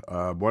and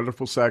a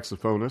wonderful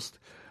saxophonist,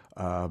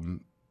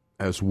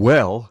 as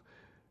well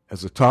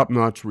as a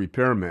top-notch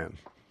repairman.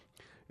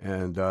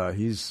 And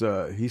he's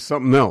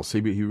something else. He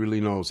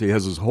really knows. He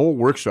has his whole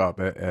workshop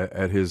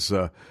at his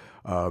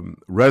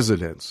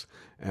residence.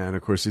 And,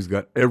 of course, he's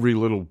got every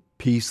little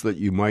piece that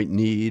you might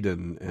need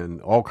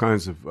and all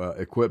kinds of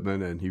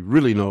equipment. And he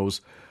really knows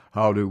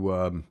how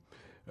to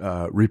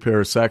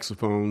repair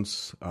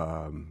saxophones,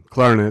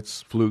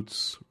 clarinets,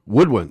 flutes,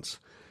 woodwinds.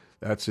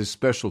 That's his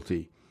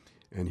specialty.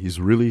 And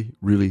he's really,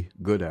 really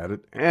good at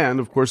it. And,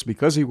 of course,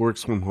 because he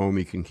works from home,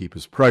 he can keep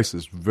his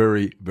prices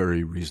very,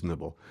 very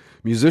reasonable.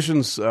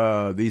 Musicians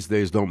these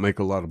days don't make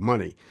a lot of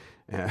money.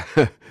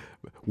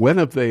 When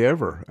have they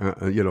ever?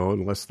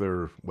 Unless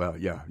they're, well,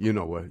 yeah, you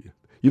know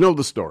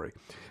the story.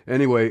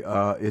 Anyway,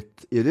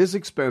 it is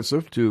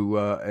expensive to,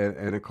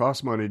 and it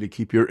costs money to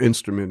keep your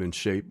instrument in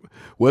shape.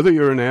 Whether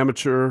you're an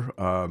amateur,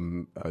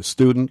 a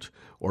student,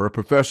 or a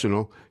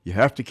professional, you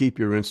have to keep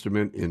your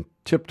instrument in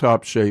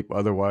tip-top shape.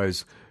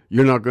 Otherwise,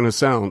 you're not going to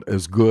sound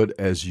as good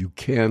as you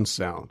can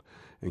sound.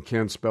 And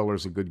Ken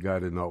Speller's a good guy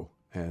to know,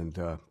 and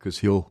because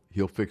he'll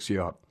fix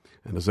you up.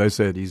 And as I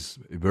said, he's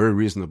very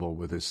reasonable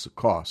with his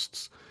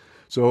costs.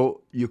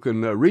 So you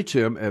can reach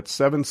him at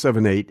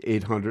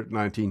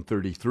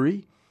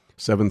 778-800-1933,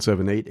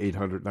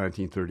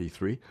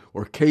 778-800-1933,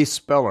 or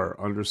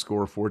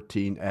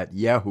kspeller_14 at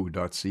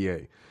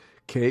yahoo.ca.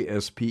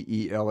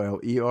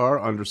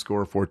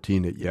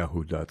 KSPELLER_14 at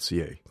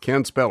yahoo.ca.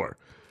 Ken Speller,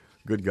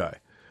 good guy.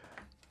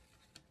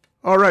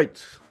 All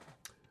right,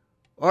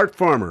 Art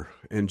Farmer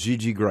and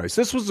Gigi Grice.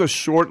 This was a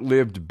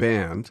short-lived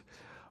band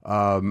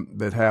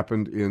that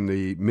happened in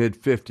the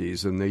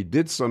mid-'50s, and they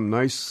did some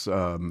nice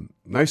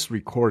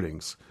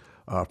recordings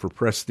for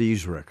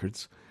Prestige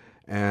Records,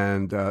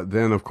 and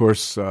then, of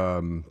course,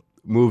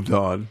 moved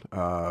on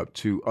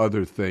to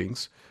other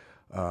things.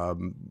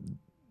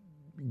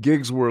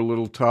 gigs were a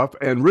little tough,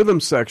 and rhythm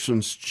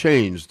sections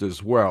changed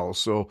as well.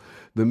 So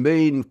the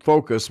main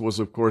focus was,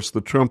 of course,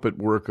 the trumpet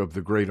work of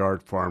the great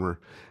Art Farmer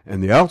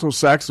and the alto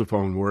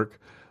saxophone work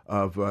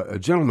of a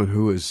gentleman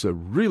who is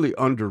really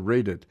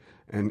underrated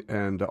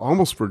and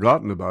almost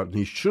forgotten about, and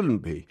he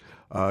shouldn't be,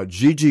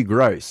 G.G.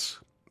 Grice.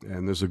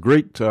 And there's a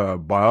great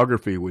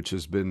biography which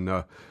has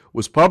been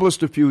was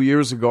published a few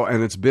years ago,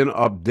 and it's been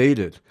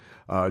updated.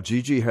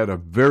 G.G. had a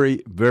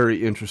very,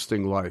 very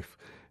interesting life,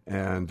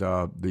 and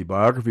the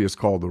biography is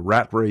called The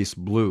Rat Race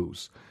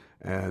Blues.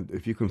 And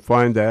if you can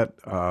find that,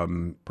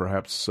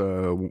 perhaps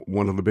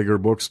one of the bigger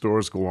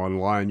bookstores, go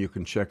online, you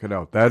can check it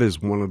out. That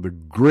is one of the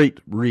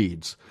great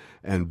reads,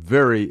 and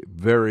very,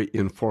 very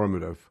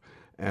informative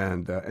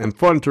and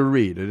fun to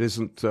read. It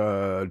isn't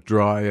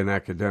dry and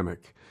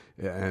academic,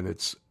 and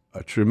it's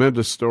a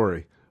tremendous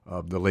story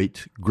of the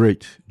late,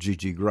 great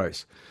G.G.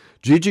 Grice.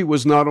 G.G.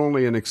 was not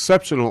only an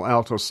exceptional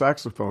alto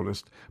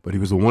saxophonist, but he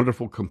was a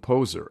wonderful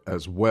composer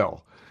as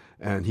well.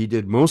 And he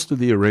did most of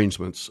the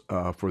arrangements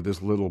for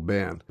this little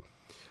band.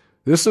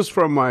 This is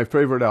from my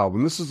favorite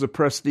album. This is a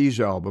Prestige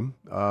album.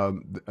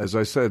 As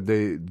I said,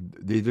 they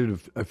did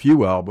a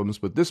few albums,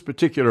 but this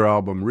particular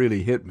album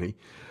really hit me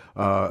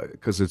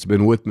because it's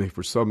been with me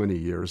for so many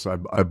years. I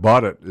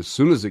bought it as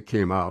soon as it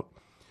came out,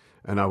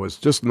 and I was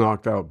just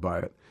knocked out by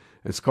it.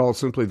 It's called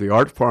simply the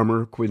Art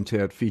Farmer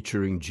Quintet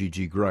featuring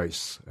G.G.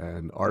 Grice.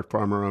 And Art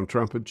Farmer on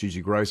trumpet,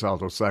 G.G. Grice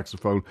alto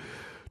saxophone,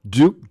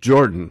 Duke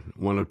Jordan,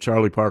 one of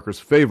Charlie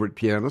Parker's favorite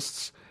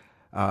pianists,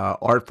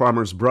 Art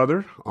Farmer's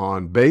brother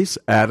on bass,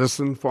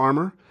 Addison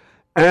Farmer,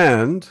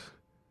 and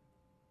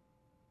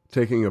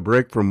taking a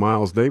break from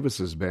Miles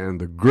Davis's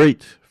band, the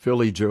great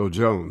Philly Joe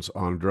Jones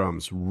on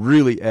drums.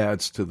 Really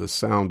adds to the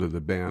sound of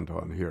the band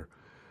on here.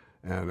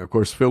 And, of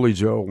course, Philly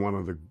Joe, one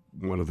of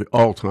the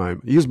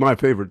all-time, he's my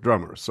favorite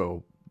drummer,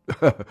 so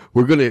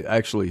we're going to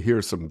actually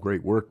hear some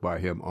great work by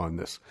him on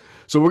this.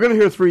 So we're going to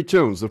hear three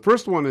tunes. The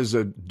first one is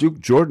a Duke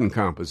Jordan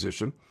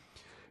composition.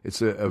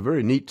 It's a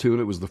very neat tune.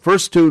 It was the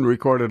first tune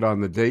recorded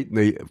on the date, and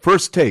the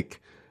first take,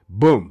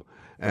 boom,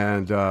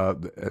 and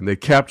they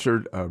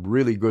captured a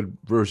really good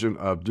version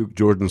of Duke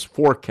Jordan's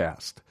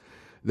Forecast.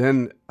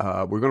 Then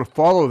we're going to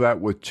follow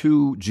that with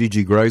two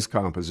G.G. Grice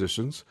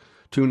compositions.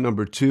 Tune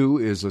number 2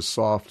 is a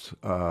soft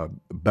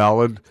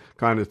ballad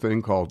kind of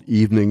thing called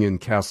Evening in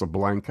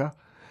Casablanca.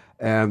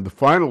 And the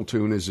final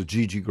tune is a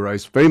G.G.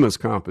 Grice famous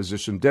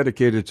composition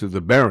dedicated to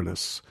the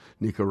Baroness,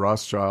 Nika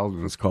Rothschild,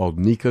 and it's called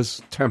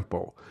Nika's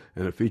Tempo.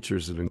 And it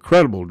features an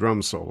incredible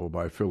drum solo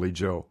by Philly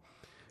Joe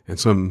and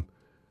some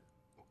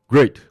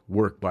great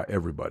work by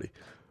everybody.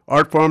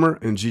 Art Farmer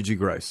and G.G.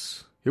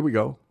 Grice. Here we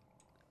go.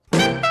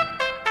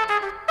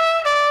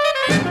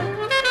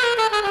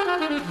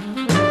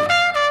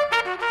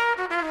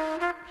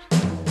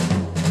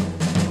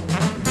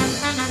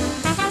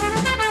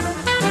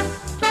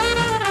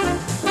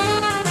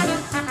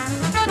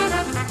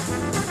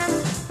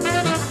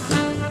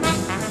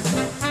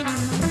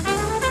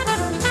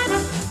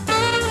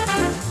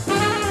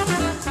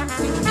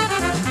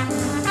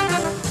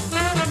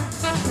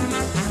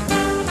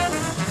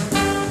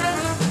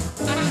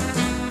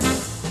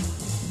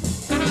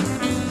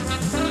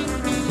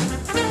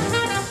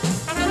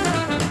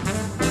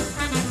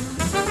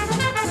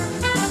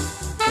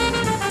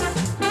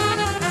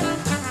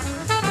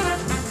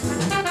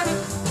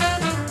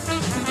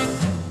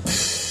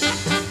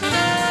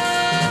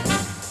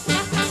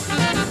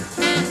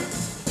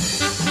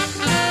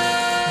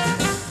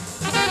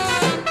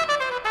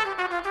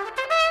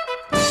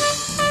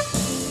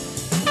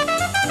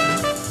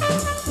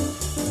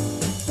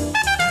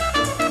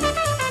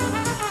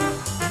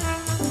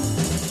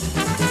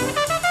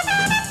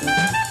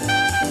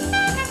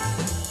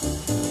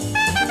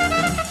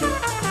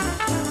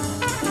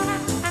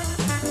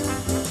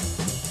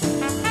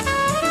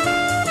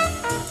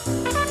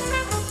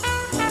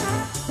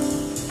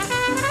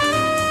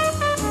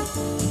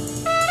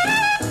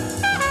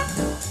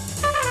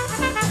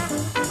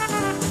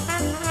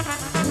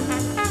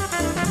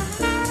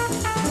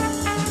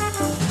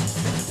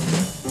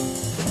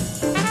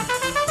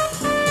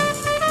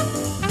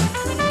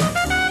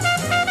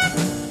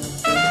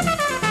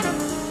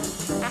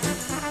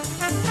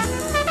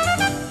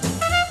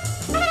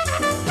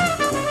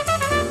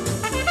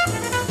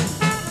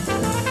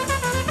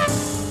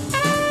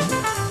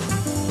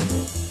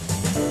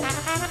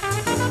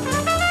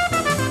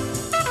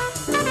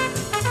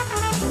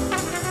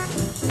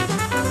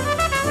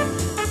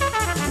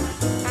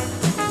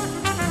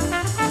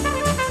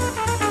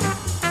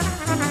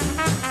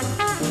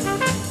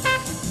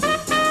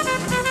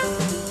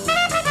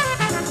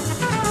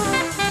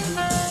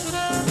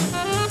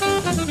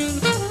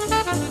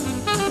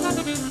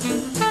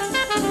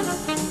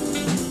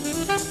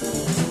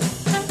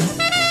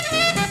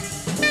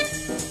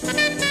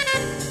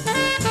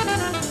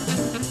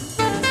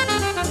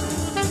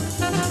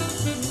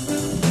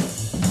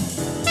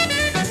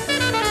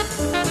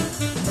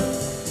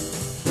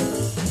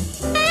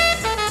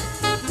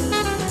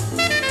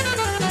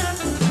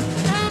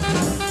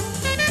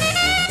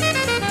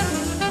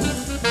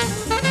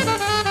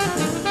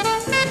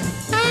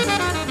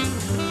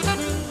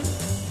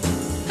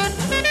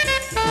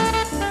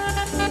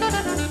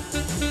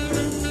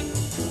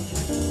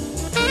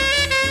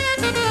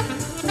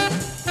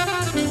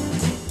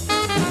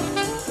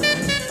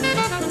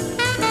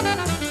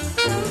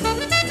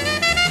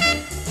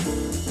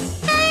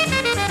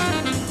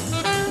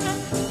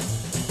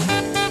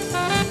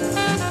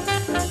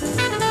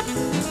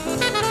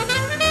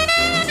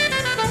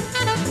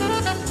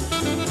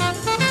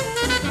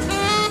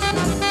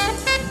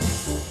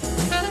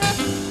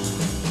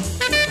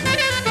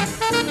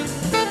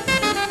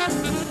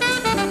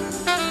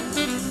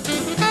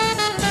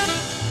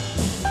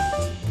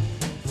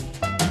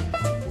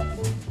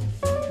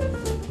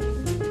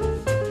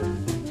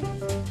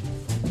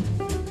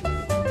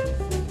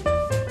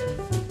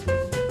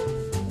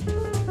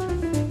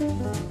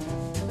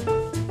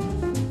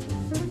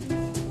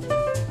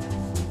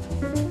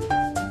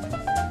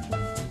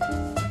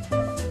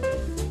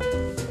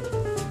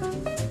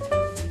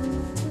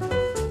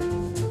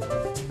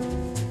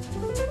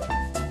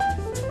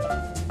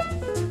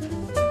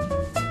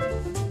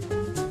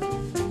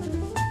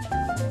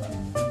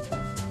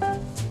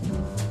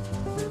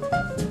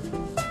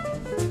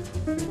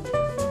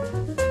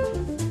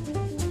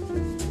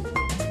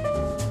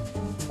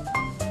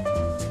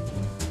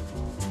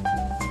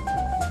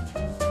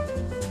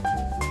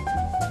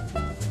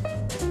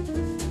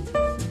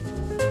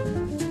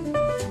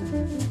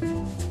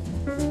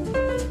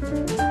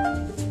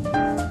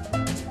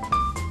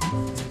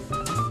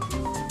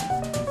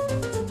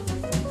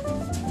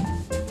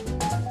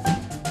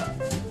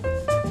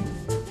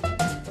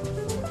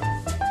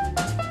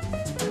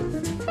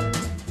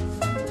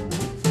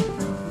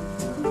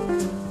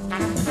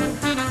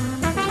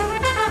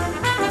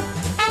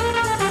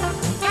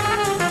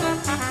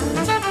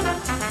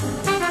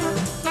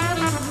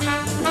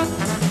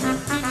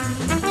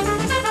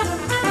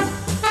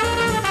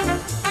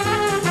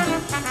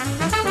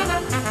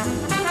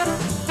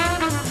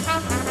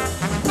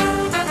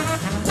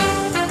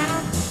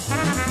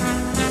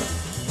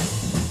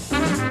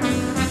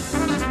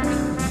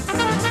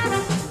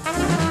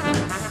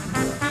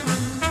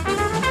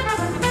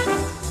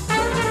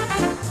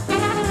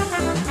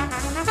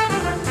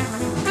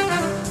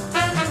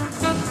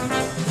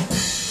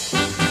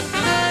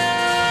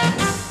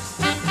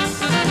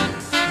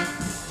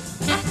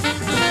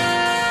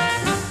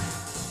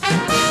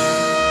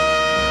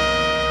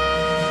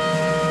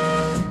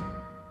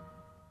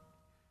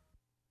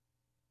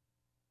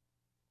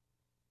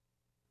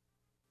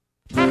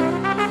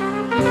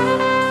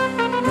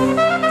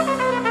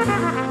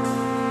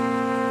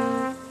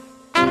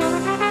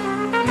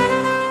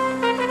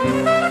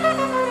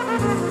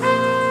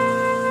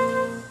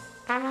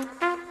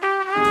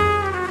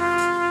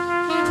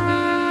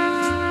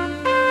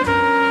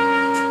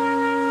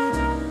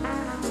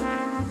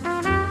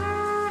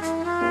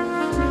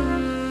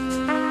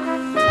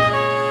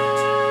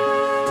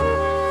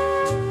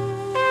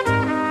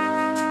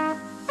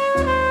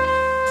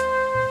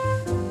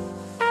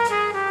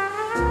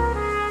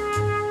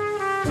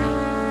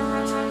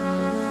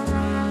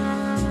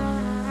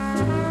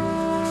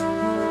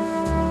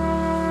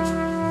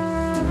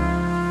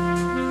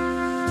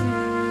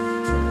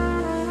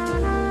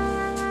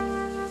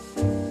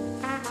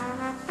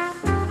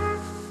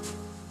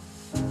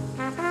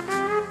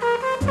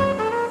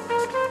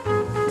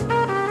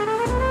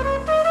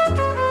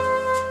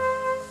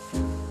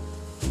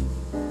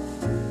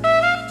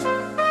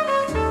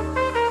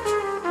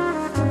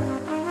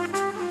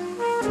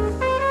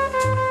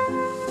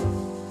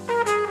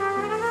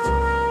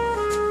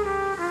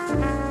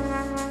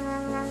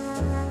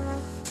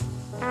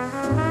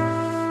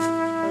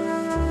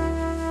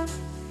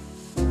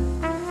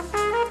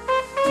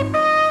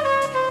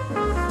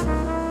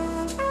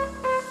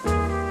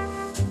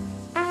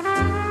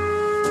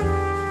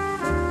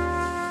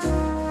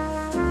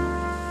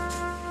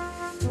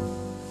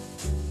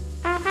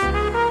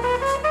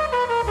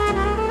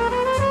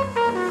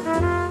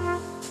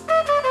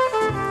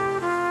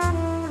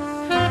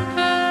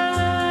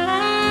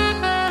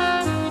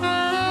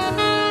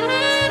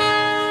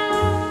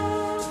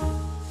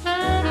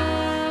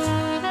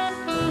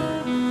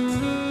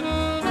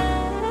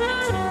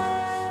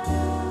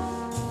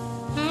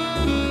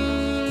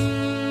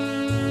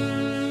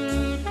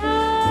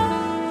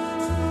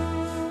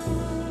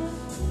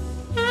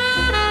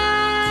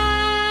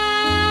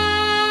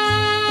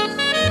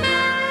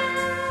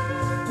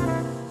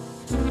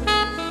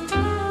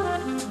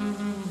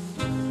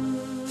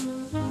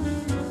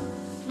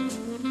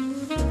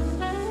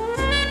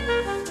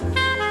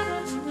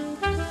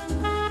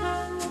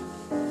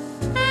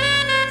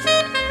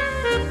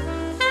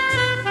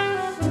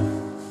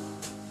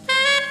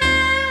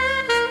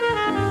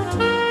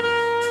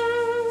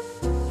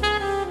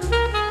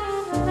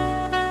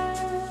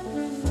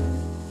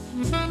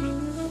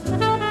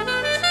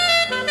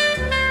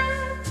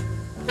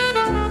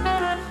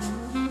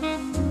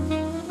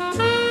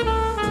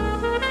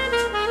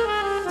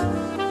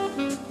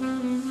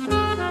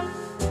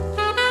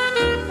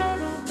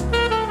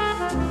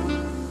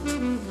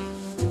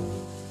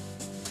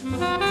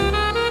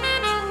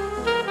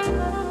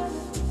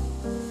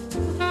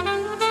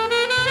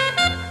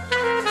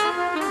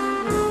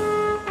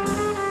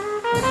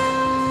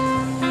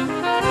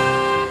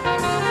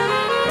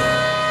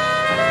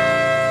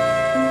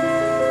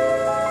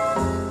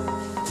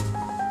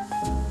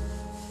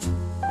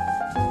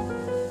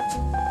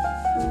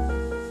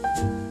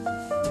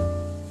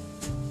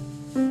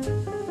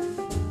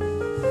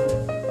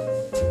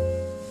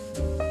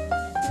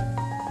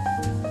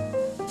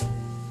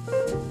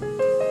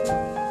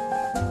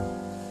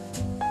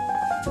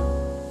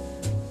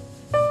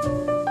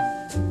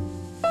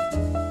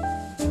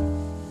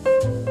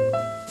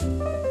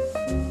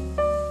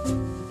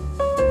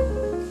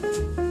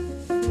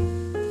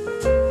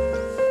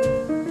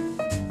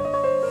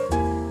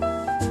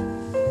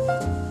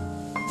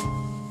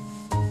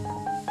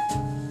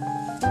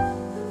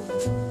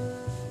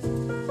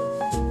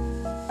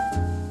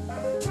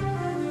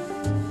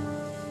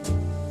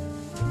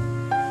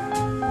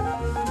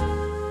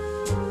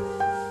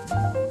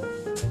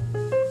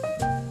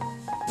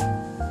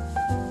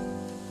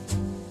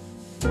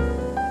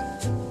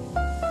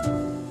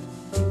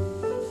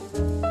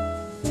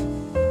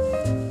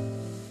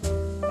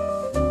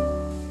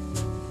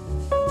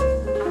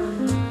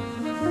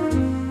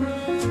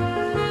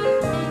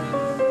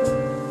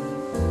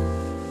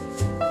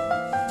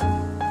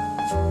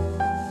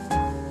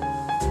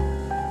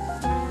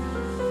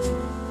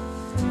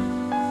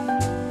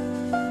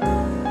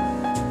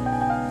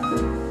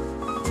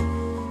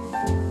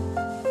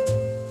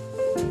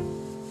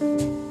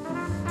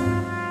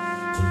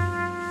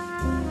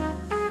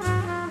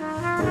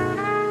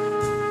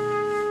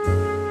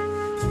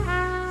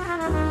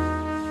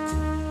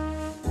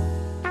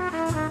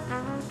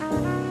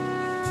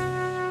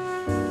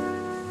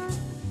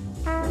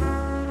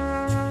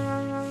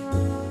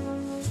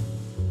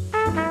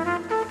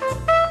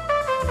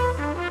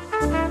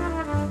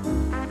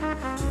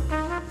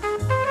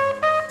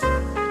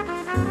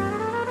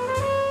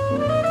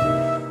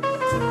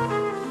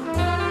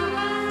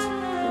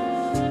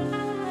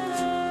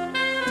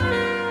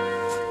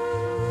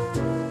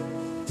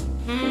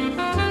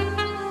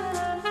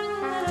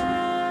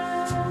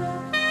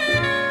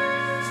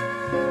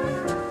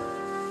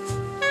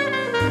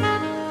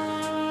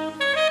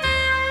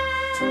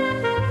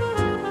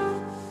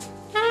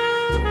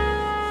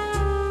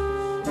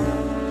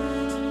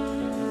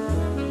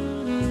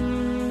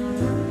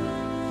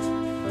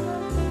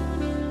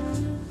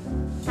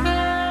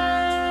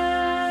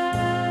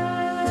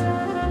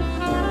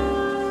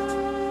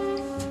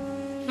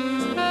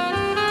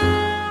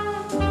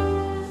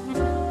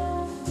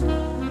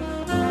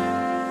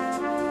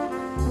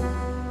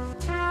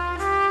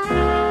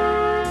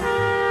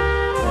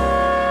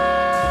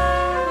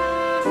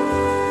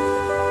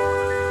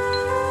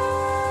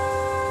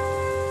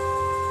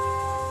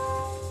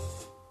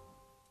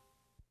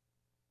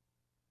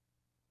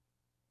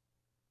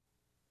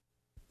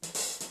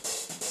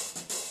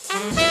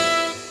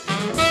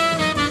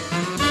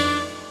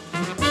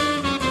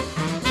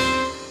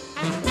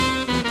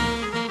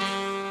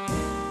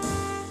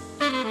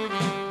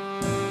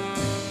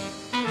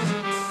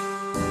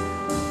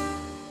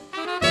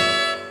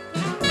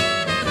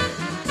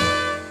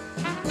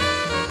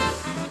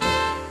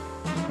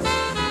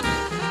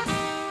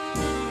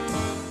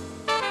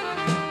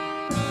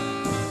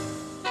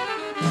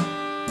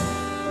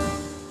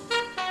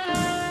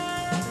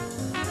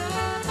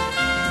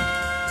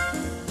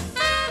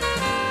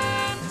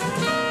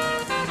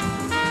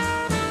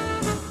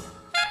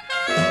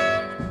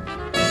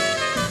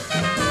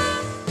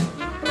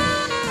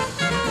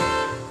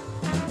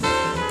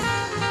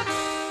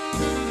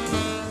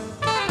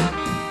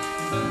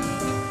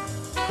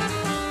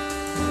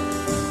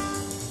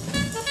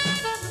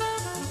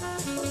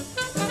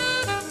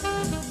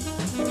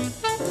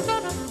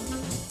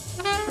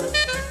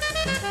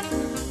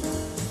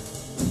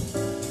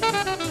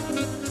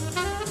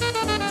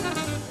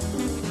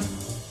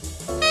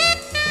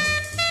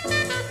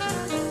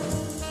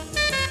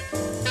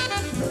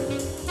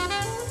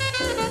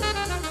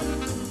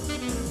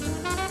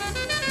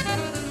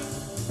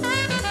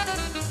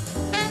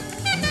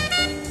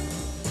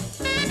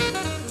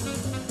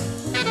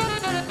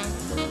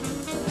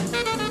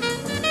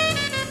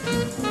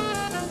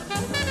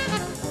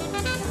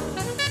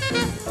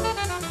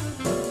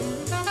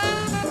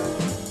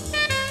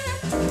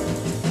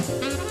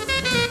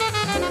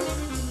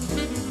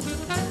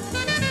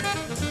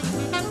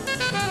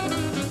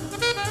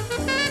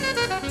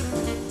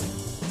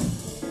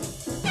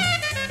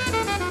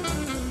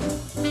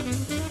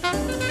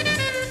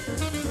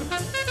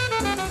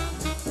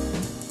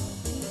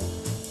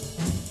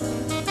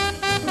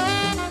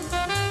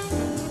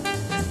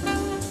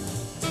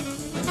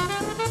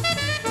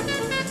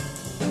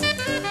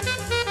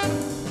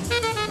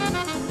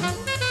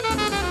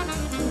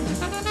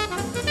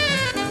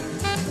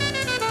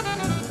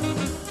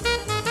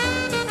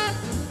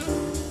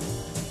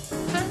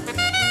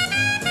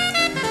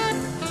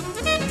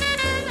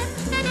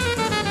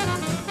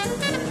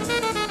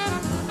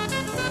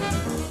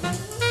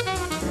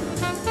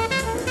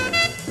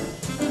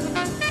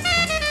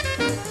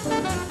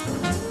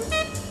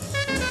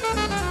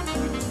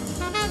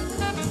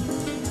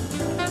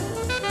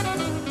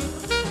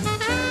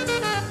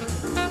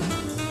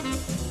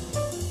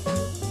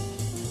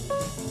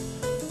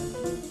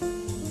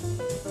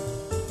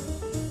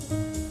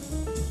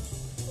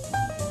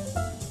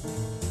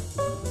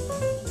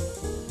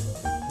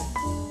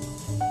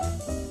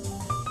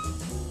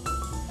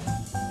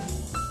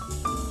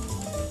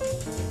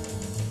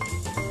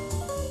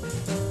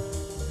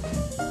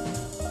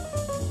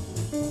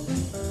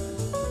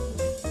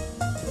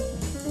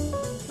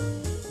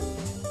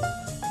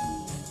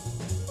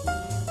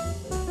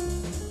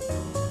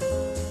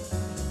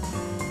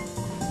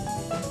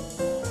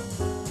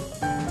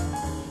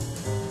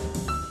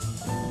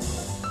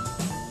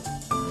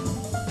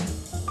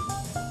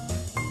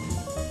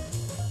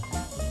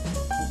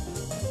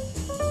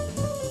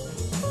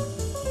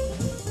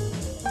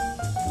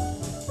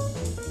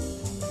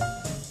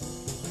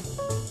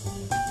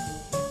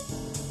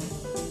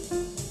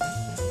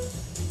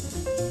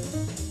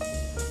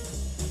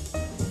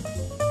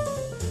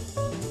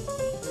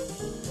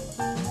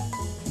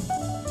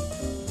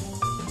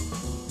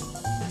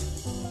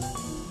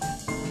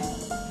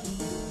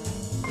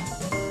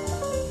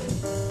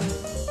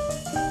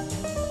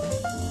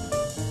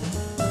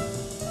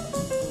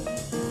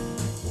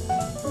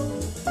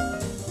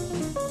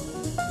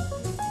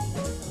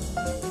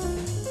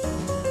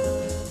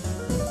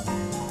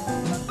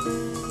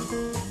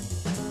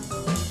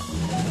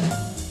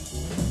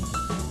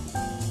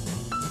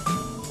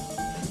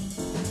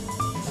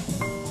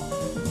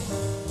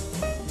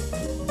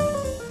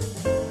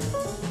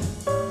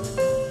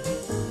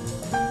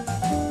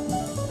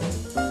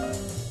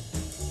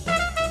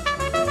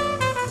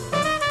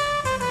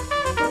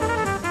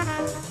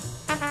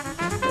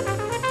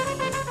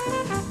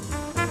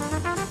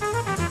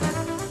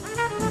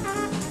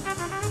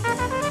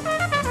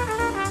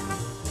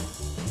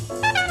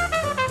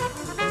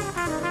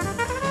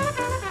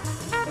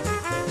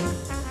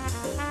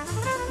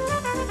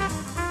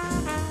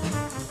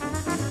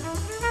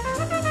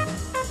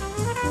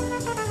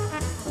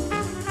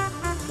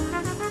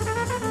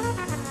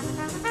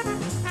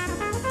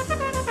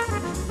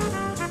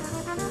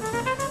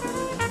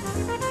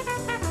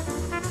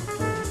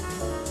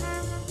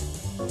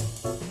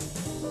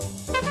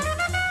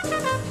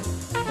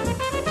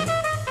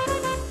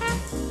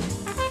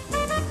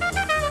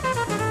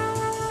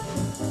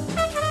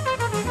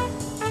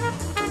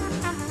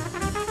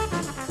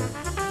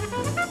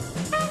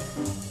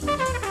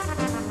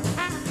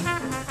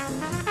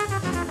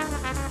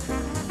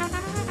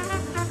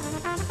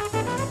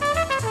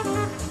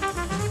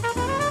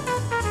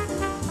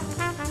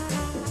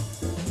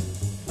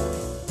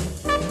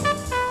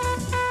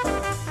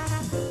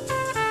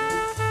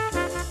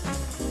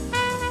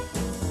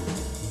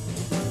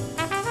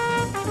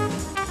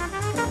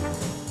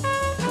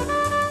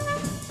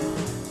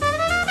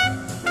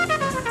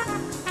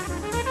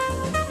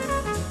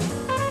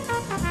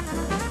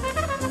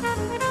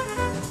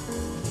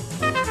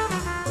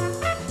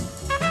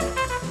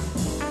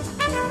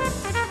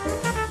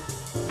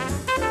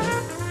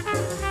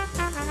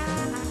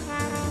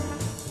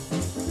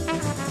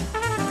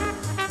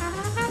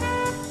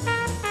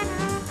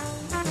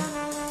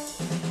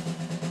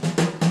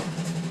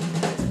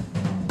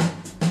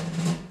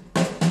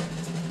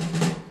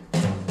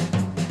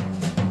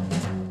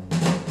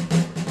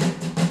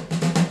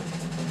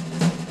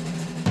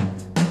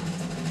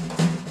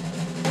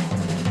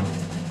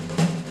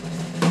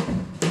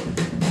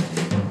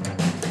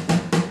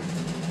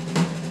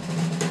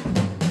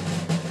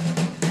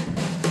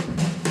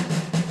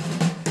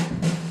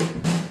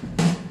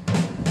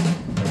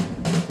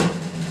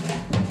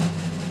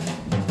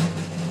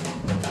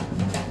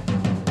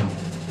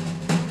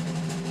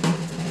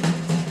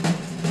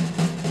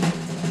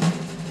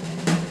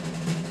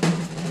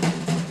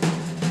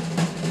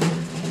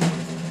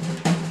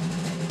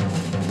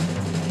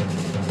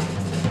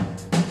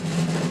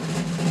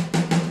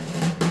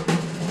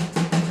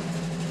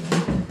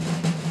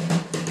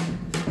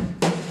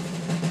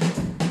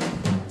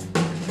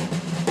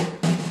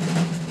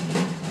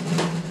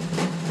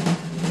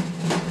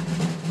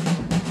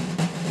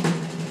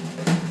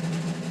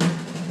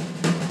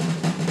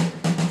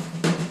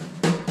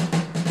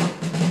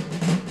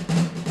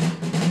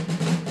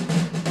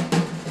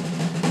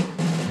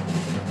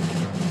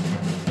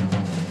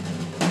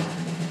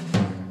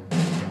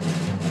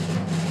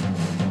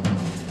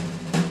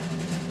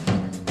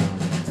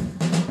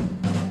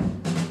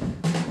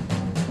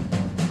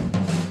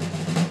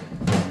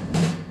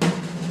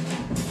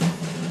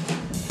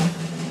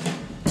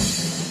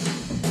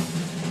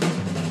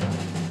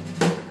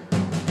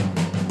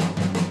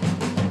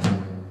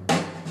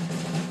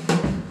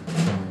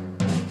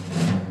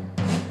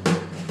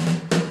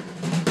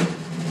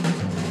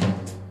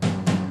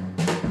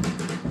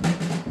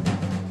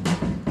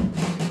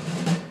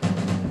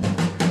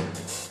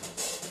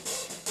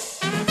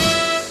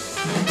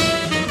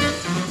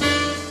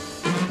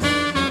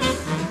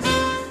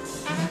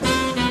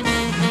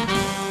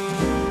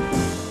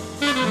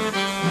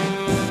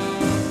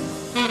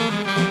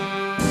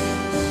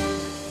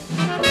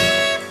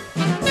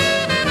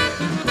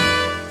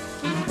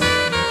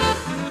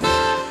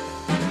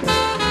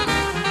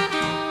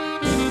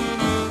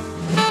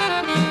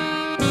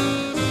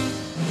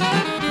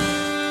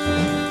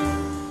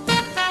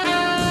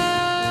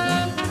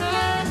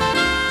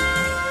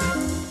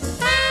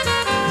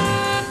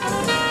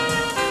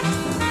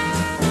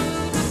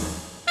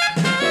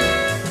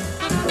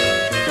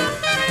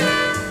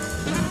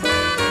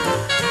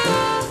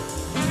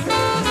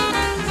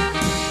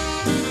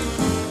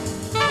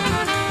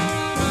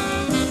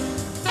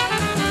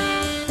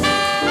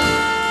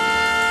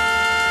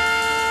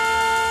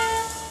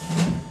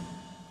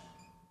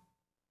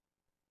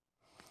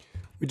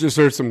 just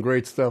heard some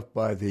great stuff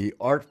by the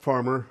Art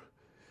Farmer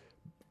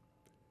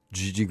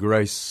Gigi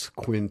Grace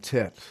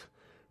Quintet,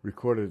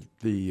 recorded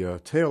the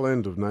tail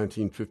end of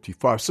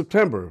 1955,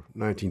 September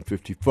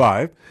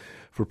 1955,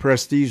 for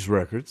Prestige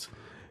Records.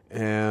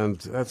 And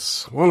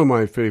that's one of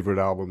my favorite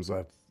albums.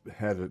 I've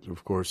had it,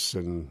 of course,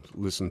 and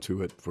listened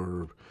to it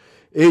for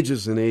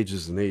ages and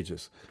ages and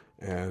ages.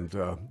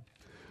 And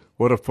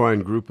what a fine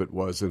group it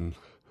was. And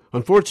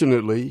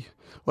unfortunately,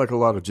 like a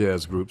lot of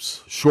jazz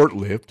groups,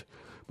 short-lived,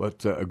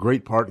 but a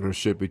great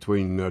partnership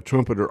between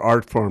trumpeter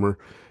Art Farmer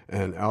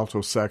and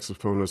alto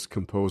saxophonist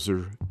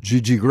composer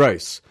Gigi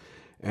Grace.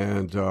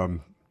 And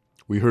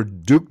we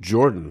heard Duke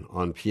Jordan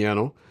on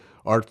piano,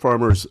 Art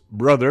Farmer's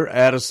brother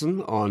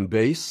Addison on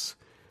bass,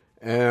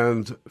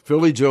 and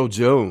Philly Joe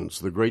Jones,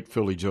 the great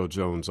Philly Joe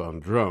Jones, on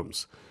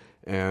drums.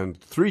 And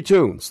 3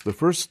 tunes. The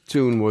first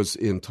tune was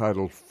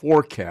entitled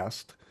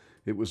Forecast.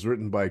 It was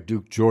written by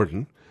Duke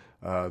Jordan,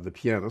 the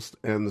pianist.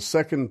 And the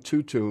second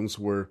 2 tunes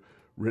were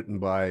written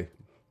by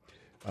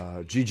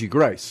Gigi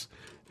Grace.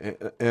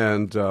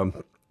 And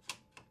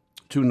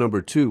tune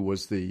number 2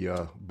 was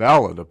the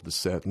ballad of the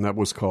set, and that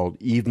was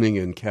called Evening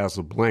in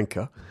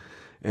Casablanca.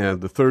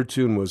 And the third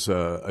tune was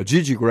a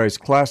Gigi Grace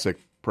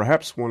classic,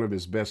 perhaps one of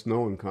his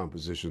best-known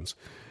compositions,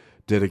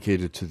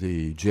 dedicated to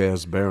the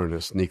jazz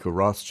baroness Nika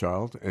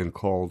Rothschild, and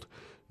called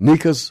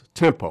Nika's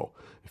Tempo.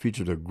 It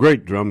featured a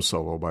great drum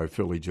solo by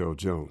Philly Joe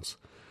Jones.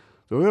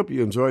 So I hope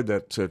you enjoyed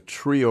that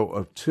trio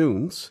of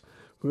tunes.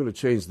 We're going to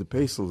change the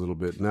pace a little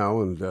bit now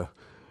and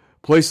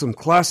play some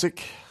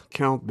classic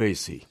Count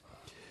Basie.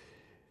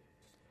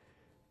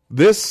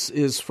 This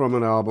is from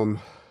an album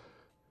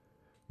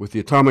with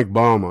the atomic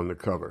bomb on the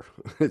cover.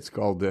 It's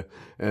called it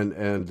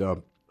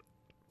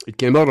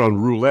came out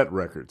on Roulette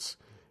Records,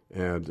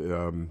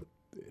 and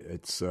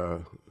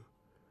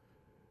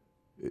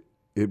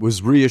it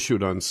was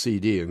reissued on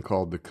CD and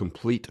called The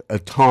Complete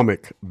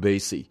Atomic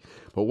Basie.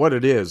 But what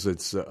it is,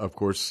 it's of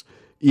course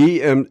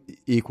EM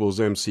equals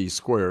MC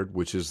squared,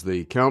 which is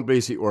the Count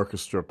Basie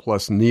Orchestra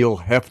plus Neil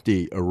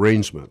Hefti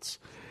arrangements,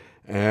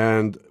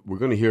 and we're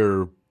going to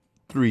hear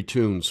 3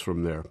 tunes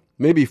from there,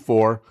 maybe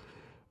 4,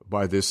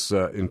 by this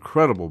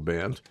incredible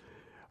band,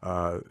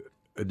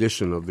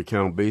 edition of the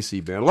Count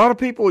Basie Band. A lot of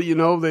people,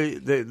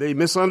 they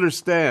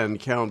misunderstand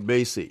Count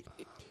Basie.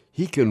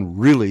 He can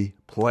really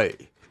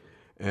play.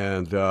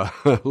 And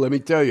let me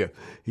tell you,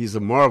 he's a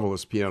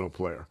marvelous piano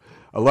player.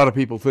 A lot of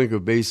people think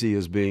of Basie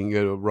as being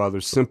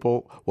rather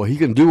simple. Well, he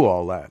can do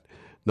all that,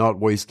 not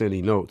waste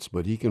any notes,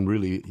 but he can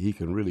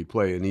really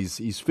play. And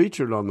he's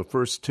featured on the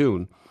first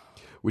tune,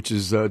 which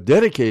is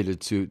dedicated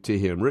to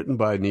him, written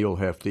by Neil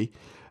Hefti,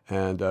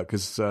 and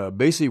because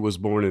Basie was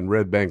born in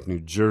Red Bank, New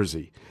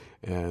Jersey,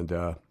 and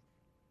the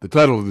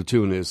title of the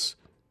tune is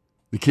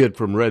 "The Kid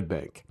from Red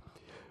Bank."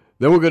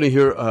 Then we're going to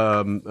hear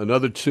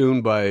another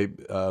tune by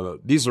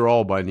these are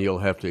all by Neil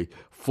Hefti,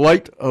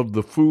 "Flight of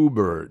the Foo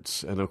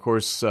Birds," and of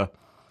course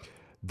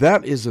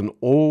that is an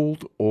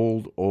old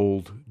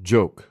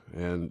joke,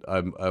 and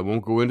I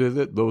won't go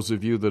into it. Those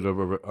of you that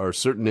are a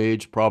certain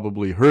age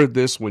probably heard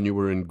this when you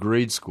were in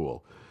grade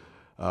school.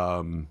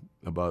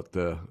 About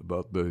the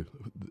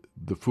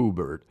Foo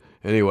Bird.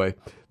 Anyway,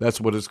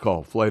 that's what it's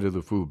called, Flight of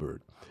the Foo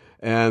Bird.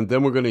 And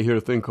then we're going to hear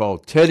a thing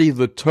called Teddy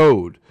the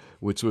Toad,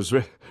 which was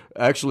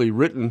actually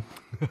written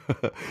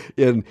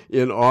in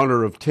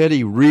honor of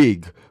Teddy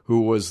Reig,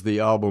 who was the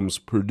album's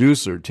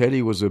producer.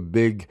 Teddy was a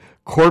big,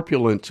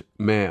 corpulent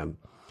man,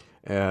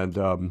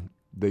 and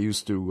they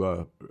used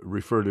to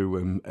refer to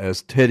him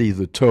as Teddy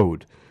the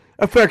Toad,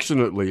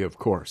 affectionately, of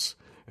course,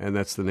 and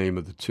that's the name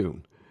of the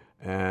tune.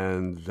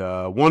 And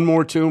one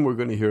more tune, we're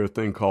going to hear a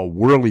thing called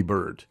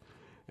Whirlybird.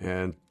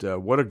 And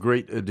what a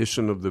great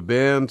addition of the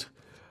band.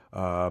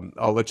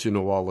 I'll let you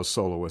know all the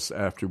soloists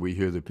after we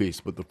hear the piece.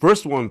 But the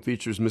first one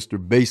features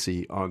Mr.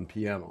 Basie on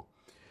piano.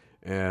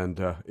 And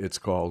it's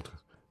called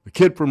The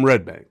Kid from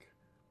Red Bank.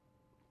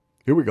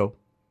 Here we go.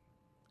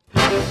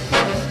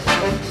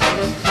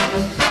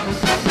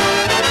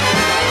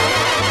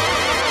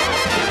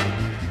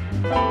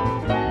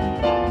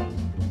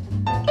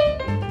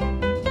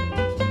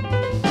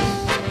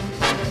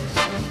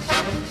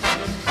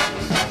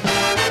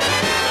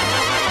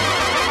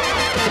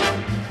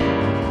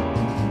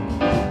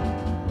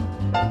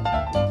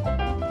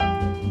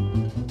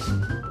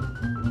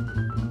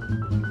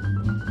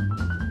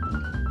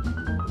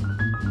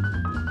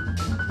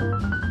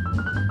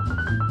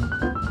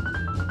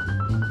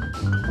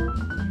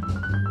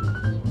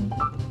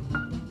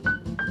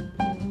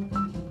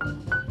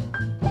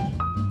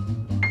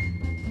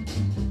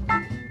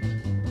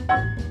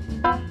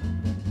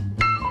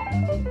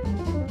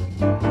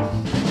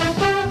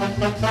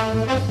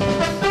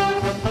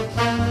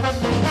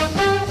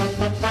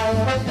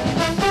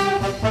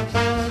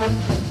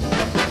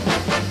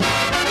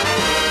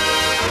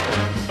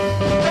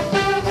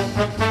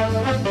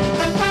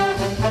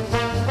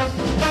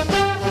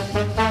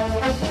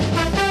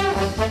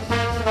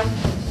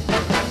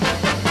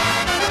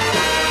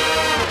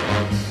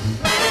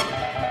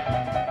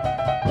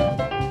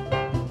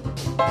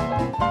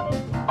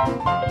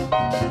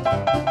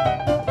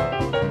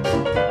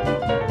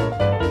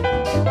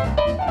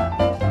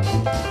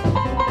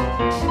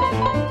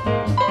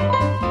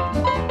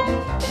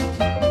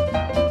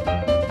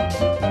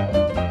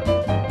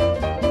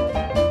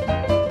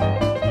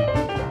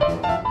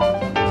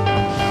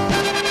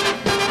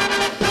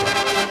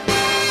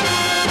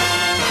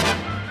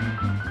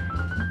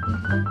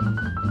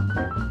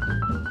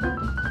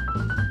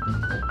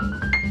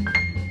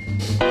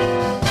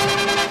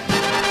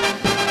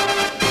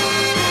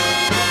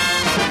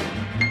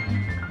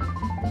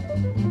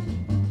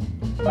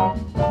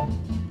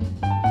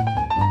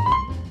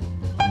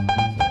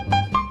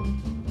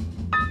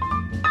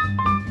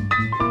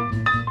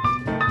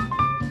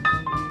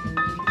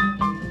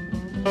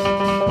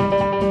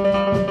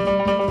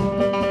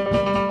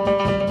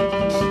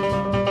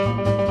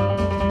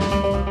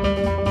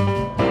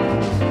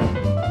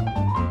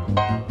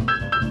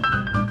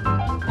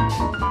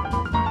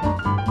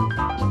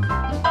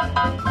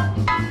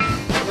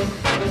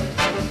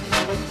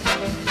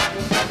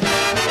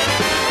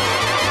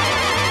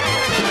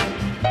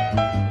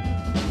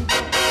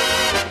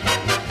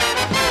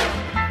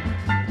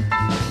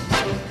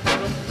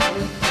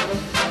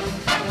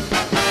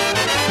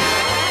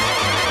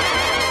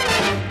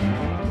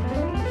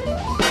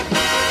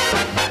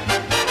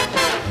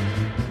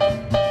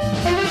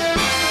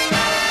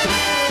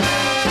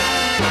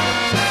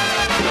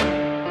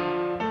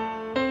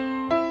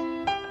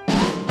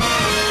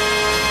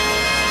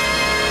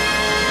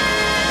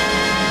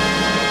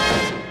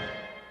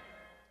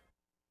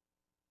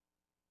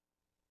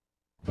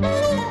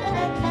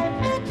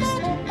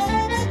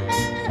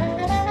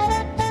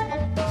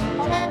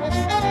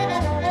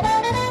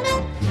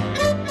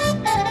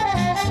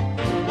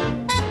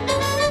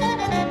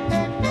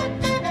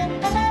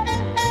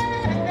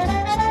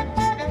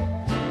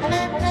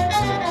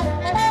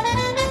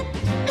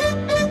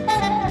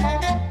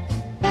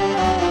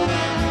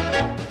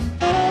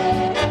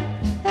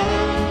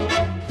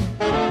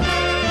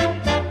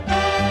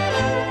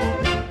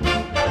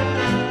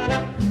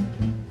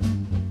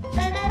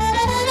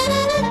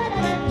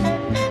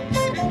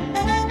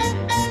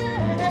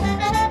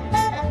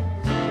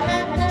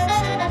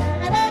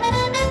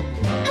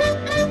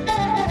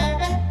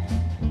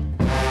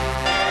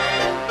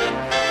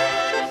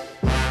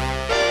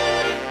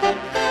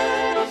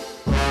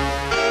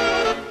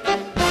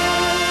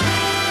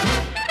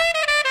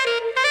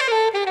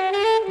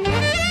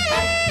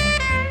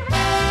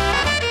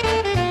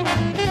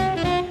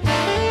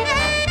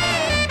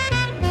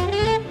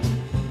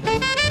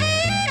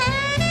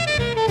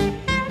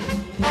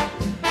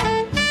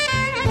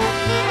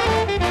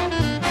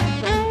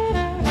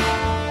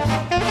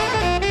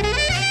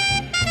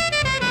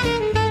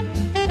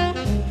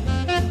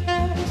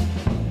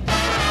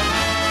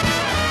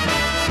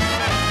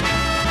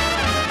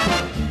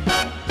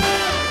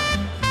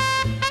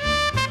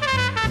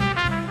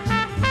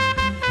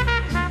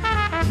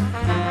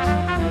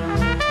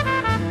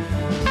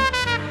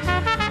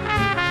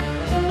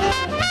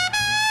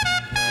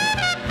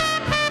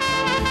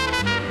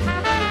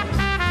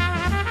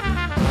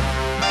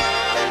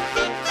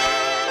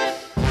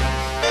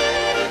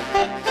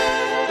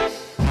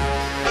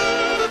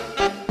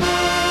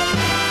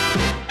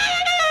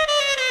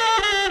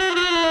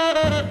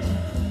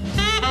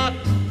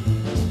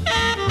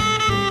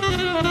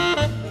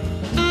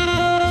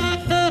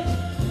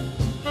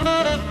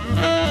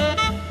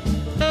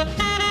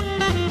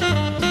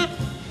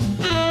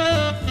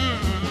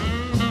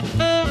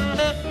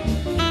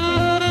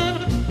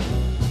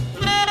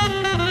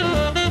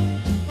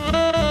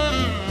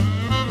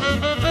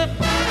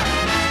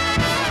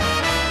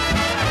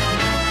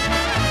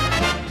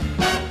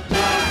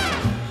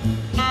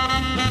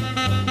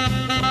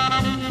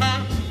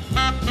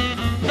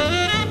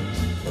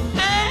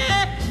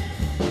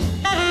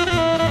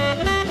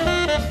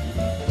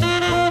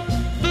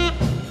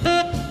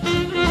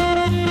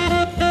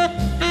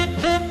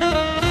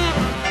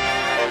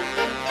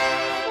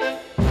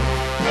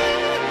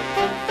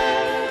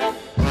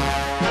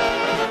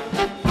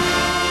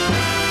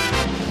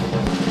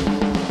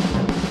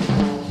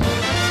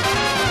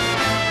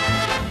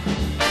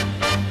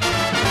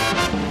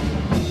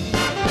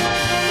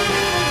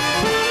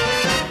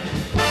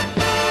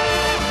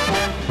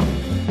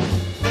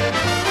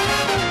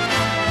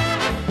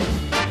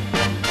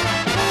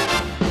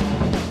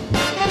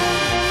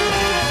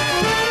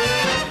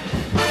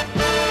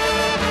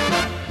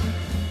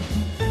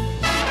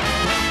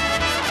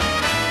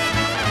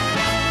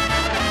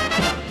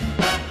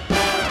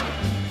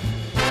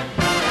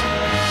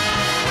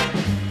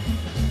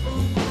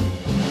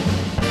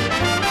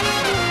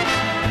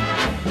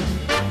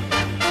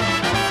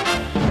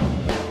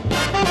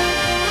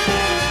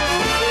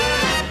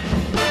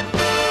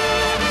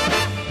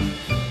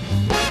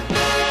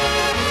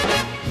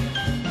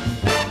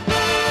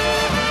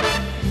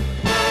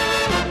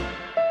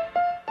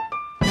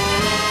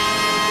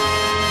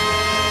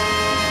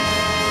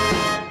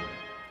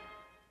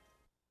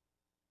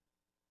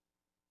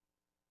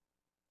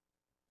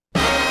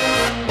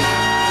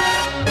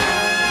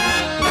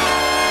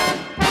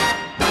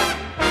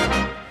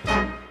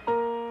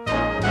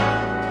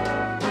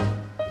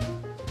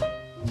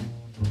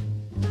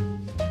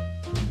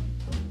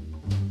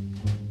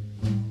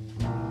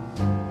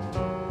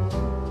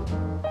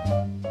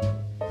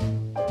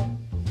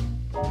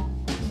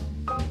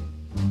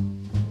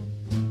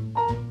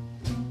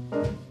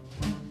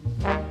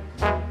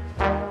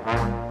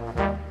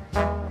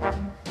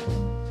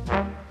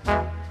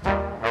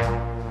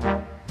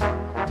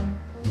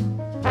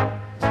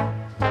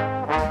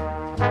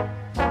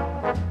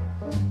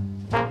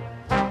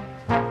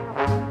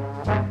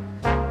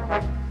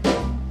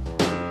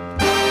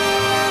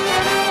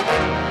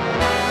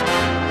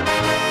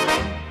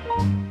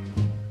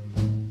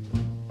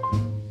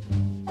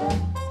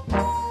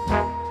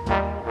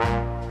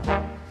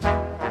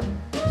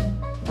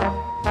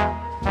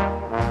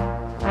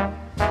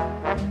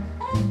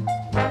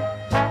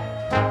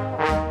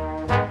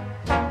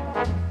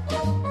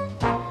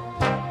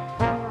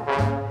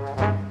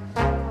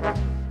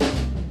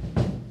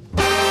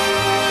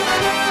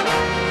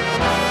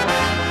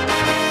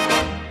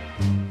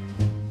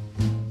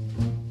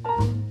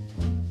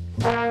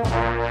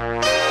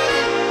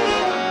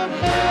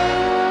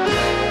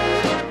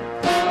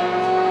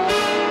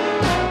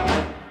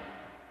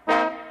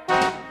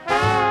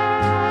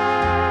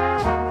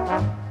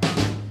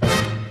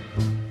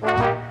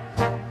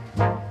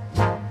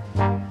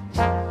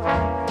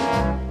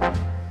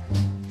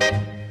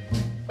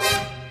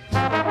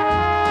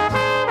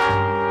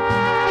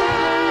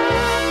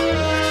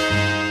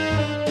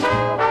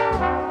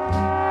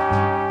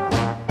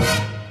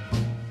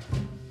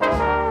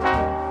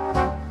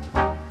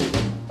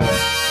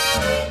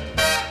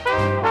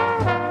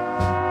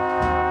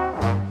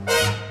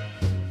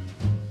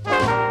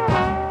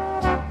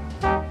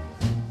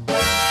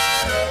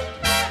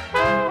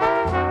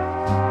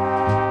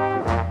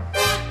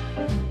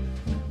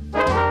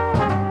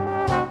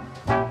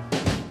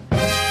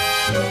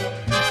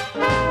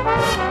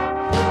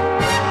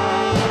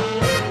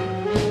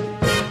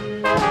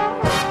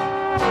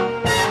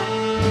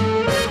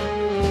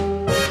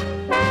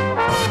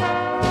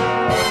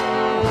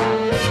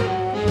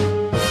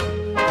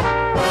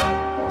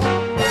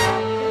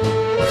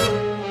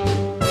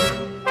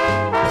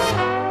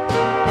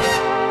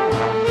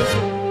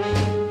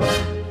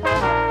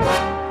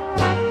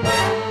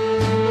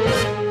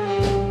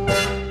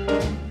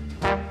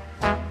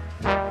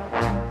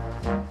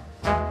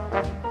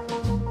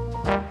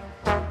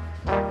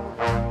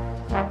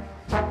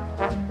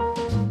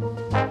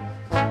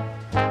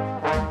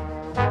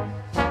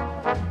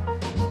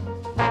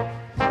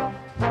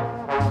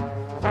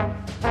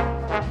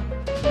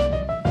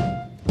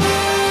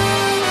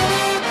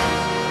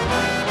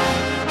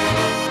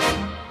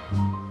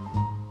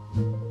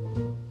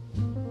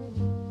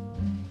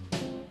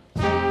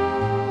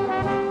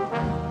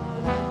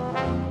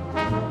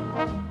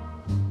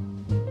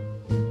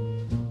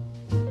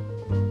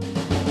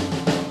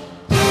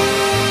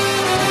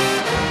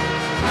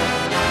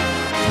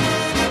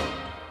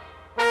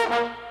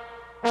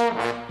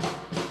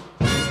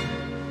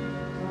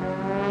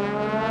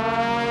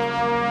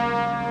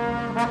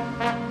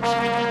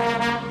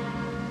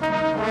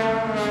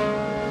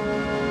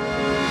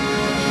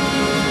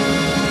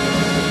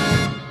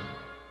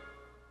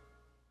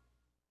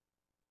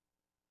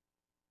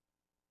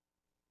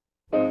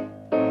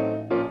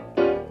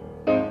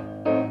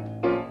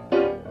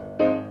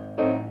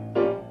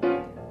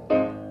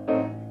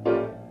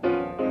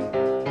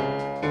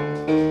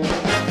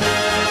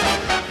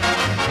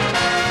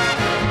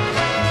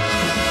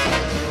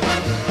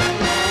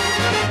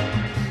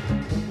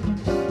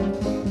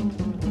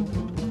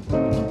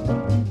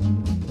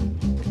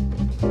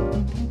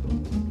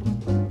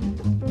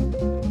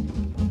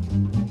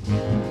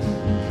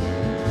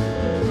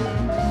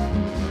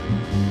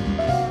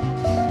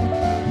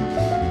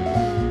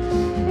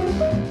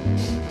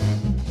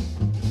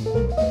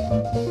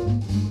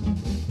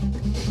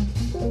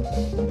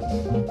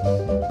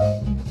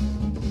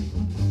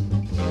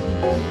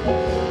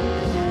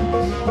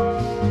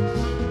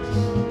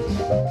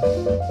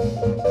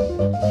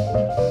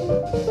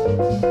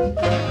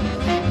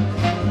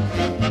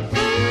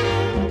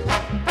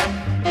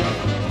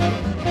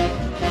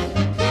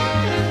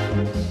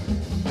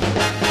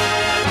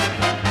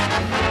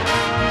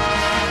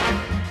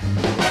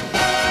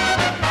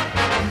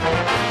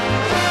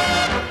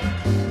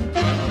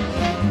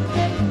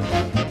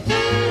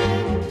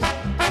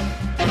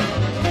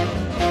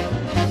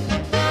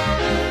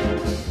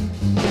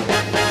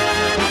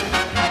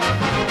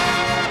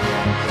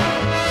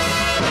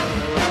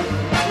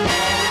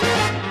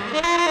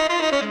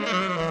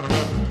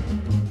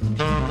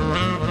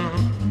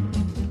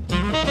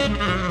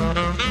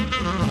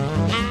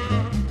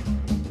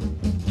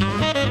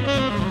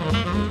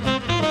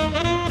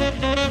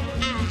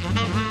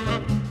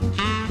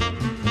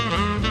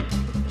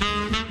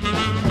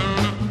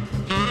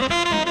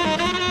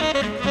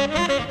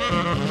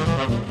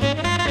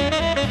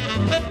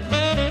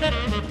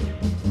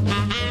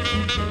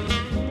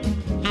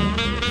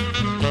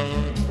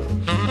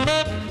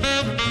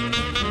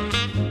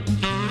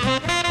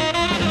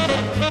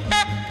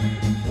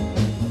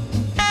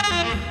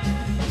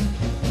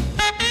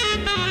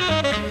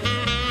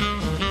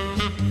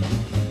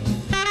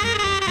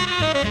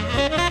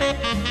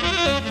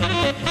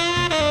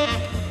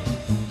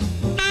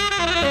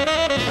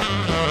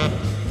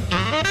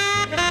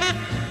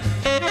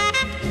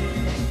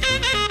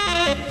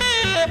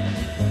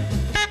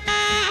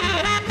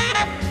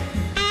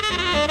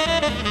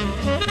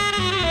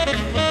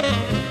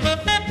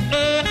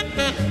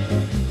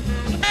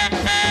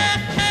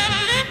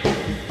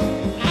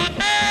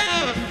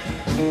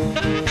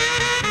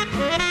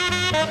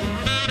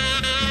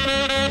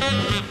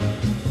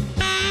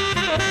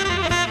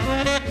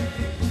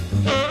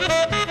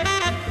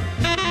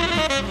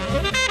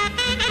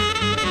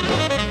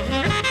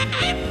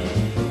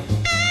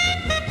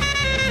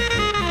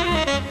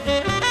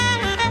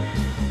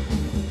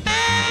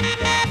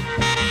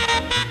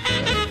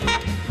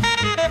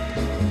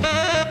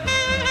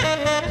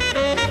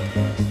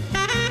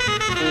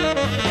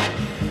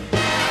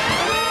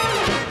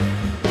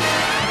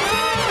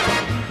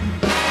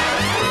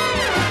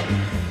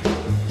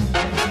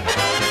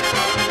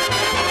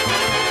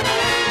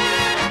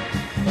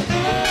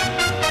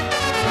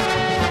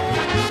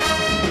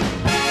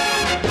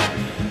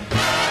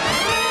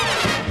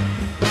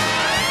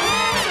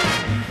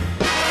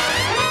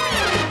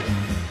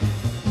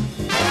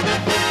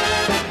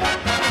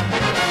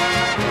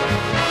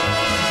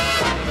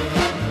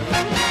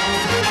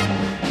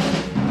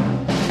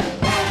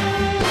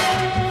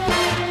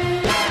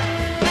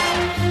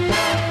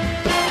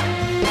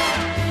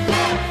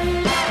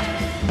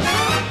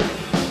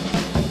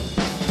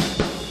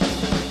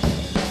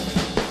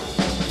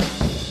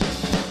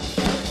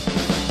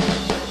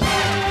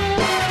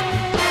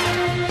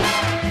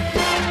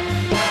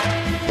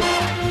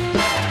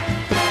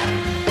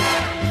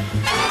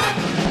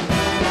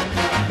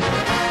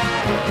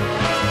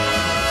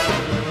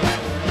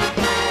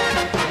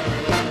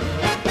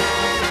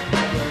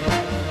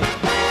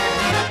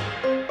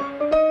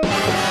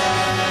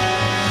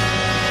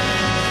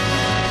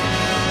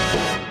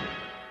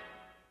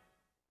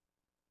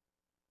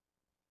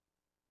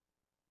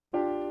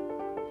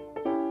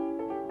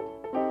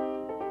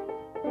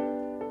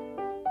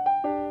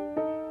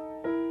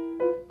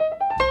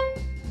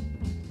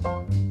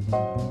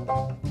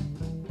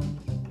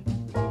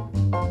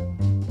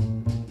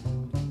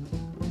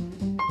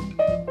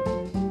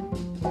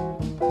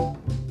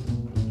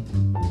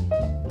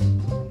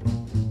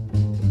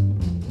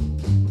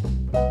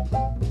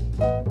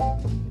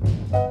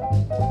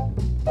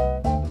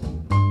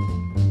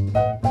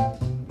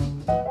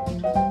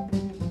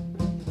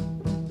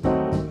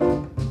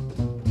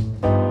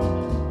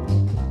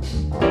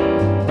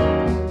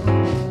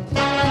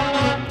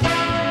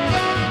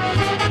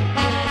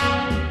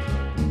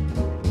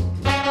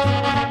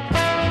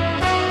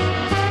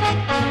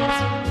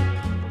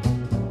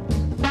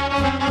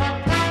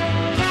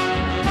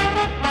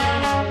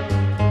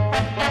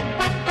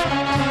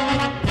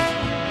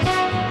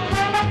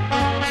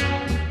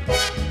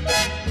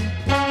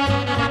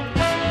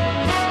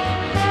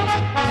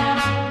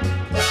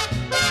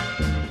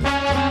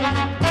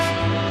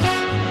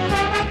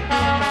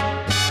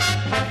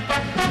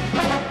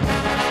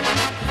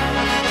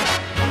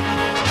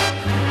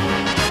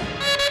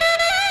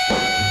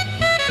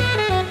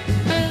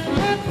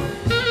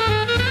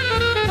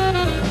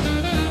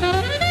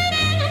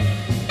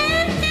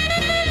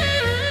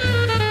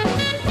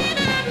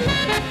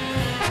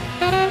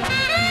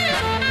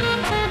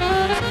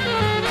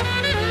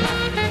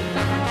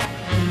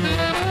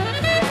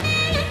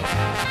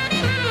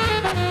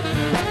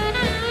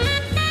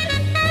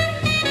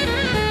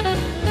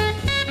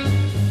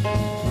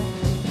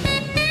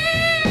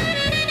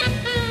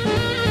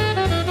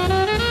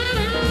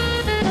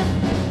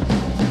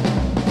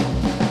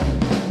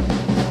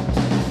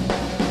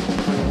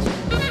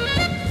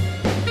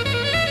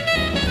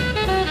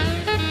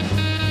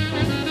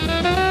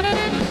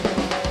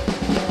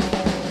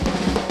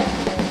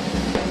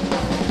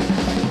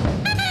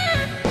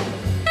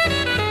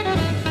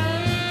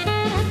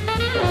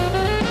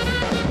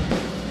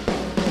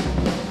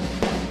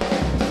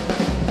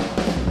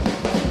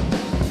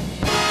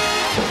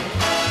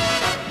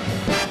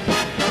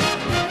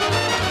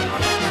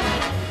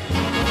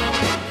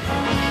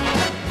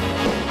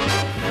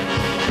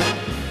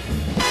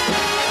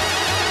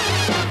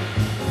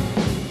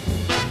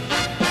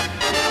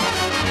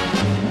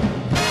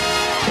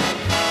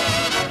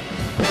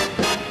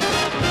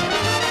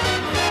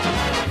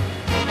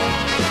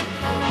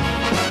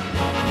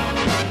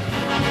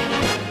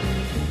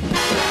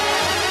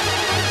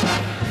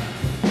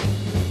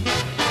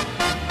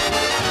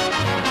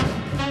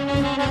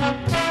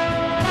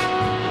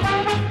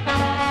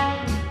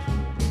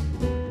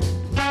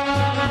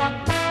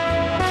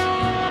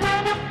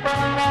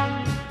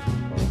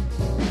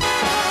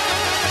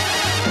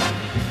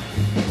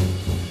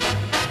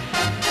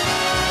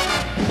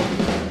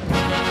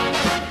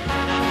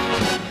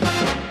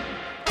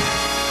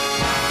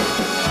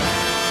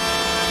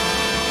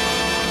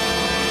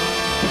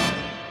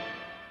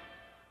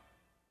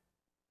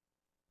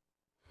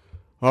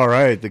 All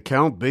right, the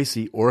Count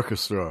Basie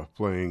Orchestra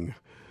playing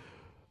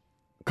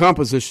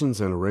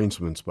compositions and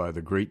arrangements by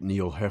the great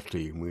Neil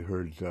Hefti. We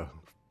heard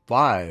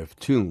 5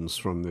 tunes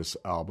from this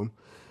album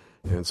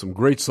and some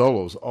great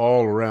solos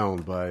all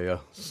around by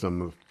some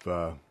of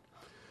the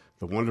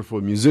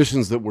wonderful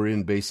musicians that were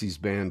in Basie's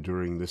band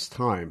during this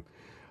time.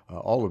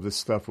 All of this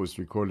stuff was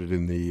recorded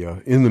in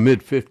the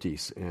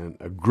mid-'50s, and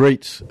a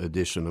great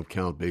edition of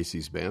Count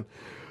Basie's band.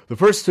 The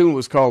first tune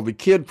was called The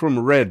Kid from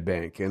Red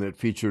Bank, and it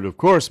featured, of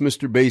course,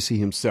 Mr. Basie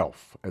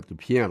himself at the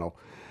piano.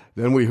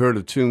 Then we heard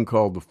a tune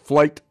called The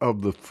Flight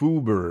of the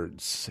Foo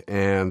Birds,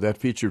 and that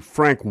featured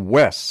Frank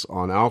Wess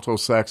on alto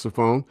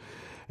saxophone,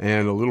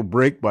 and a little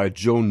break by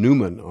Joe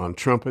Newman on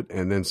trumpet,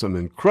 and then some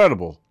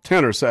incredible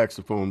tenor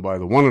saxophone by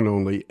the one and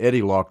only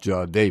Eddie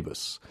Lockjaw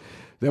Davis.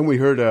 Then we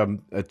heard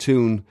a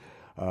tune,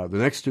 the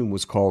next tune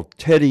was called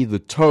Teddy the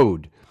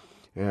Toad,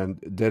 and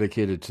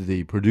dedicated to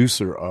the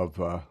producer of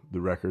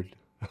the record,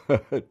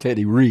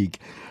 Teddy Reeg.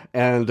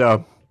 And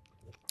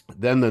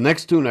then the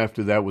next tune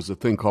after that was a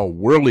thing called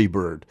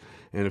Whirlybird,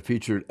 and it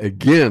featured,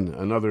 again,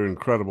 another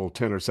incredible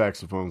tenor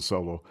saxophone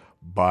solo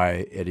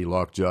by Eddie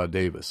Lockjaw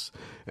Davis.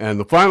 And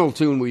the final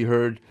tune we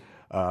heard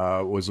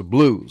was a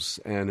blues,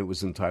 and it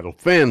was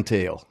entitled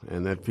Fantail,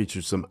 and that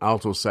featured some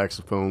alto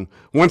saxophone,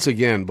 once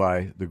again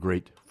by the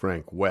great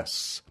Frank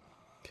Wess.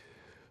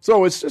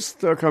 So it's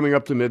just coming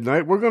up to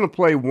midnight. We're going to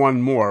play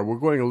one more. We're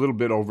going a little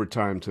bit over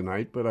time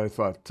tonight, but I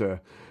thought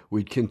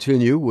we'd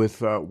continue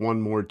with one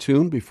more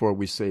tune before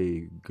we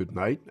say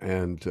goodnight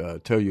and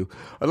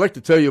I'd like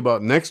to tell you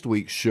about next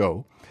week's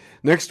show.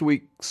 Next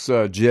week's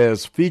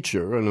jazz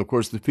feature, and of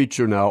course the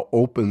feature now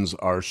opens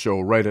our show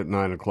right at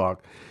 9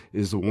 o'clock,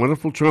 is a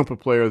wonderful trumpet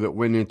player that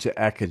went into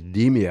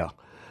academia.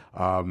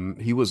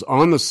 He was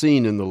on the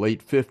scene in the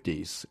late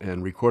 50s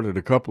and recorded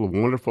a couple of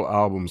wonderful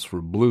albums for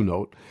Blue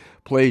Note,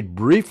 played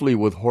briefly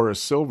with Horace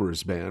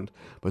Silver's band,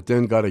 but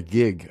then got a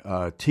gig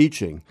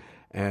teaching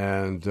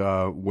and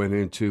went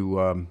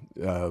into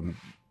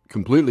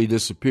completely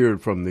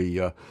disappeared from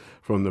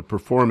the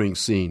performing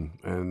scene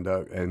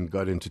and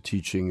got into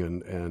teaching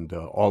and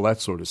all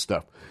that sort of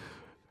stuff.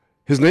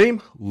 His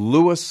name,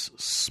 Lewis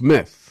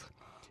Smith,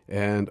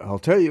 and I'll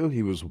tell you,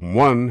 he was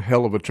one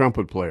hell of a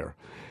trumpet player.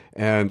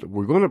 And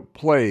we're going to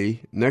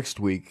play next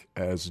week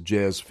as a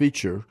jazz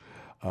feature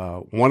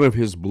one of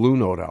his Blue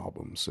Note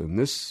albums. And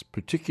this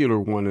particular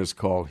one is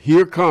called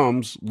Here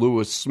Comes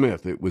Lewis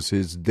Smith. It was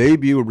his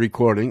debut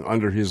recording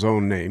under his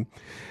own name.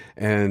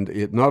 And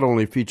it not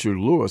only featured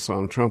Lewis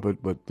on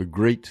trumpet, but the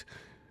great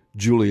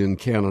Julian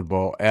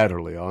Cannonball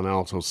Adderley on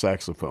alto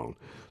saxophone.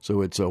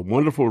 So it's a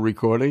wonderful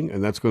recording,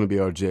 and that's going to be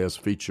our jazz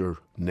feature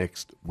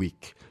next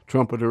week.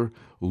 Trumpeter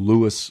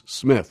Lewis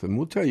Smith. And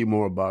we'll tell you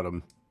more about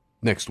him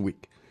next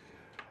week.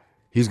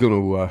 He's going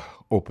to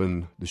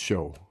open the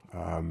show,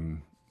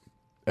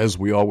 as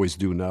we always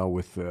do now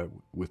with the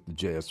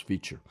jazz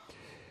feature.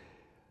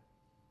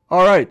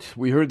 All right,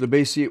 we heard the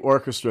Basie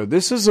Orchestra.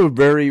 This is a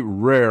very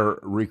rare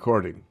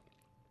recording.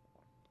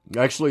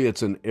 Actually,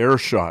 it's an air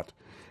shot,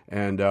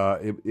 and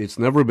it's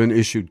never been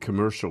issued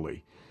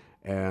commercially.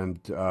 And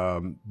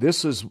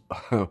this is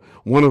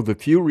one of the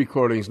few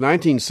recordings.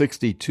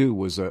 1962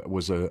 was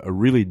a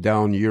really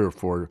down year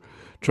for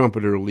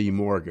trumpeter Lee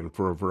Morgan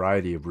for a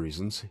variety of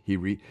reasons.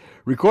 He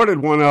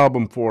recorded one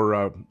album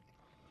for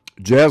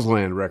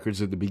Jazzland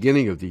Records at the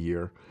beginning of the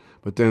year,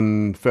 but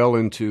then fell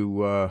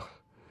into,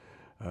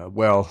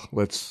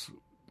 let's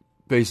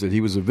face it, he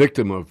was a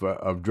victim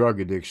of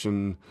drug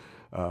addiction,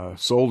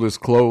 sold his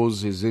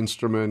clothes, his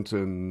instrument,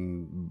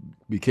 and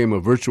became a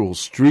virtual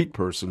street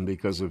person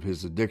because of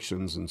his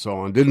addictions and so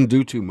on. Didn't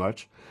do too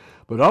much.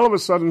 But all of a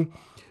sudden,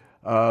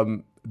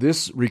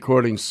 this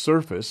recording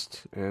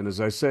surfaced, and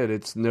as I said,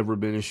 it's never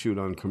been issued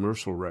on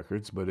commercial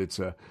records, but it's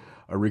a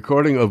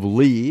recording of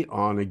Lee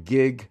on a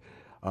gig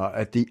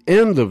at the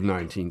end of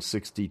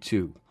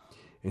 1962.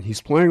 And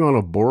he's playing on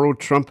a borrowed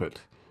trumpet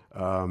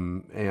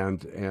and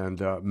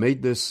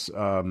made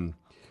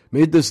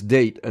this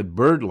date at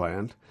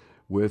Birdland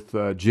with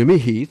Jimmy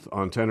Heath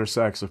on tenor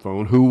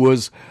saxophone, who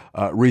was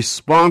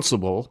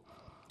responsible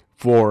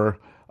for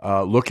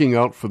looking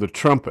out for the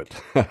trumpet.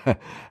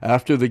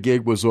 After the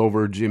gig was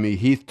over, Jimmy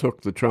Heath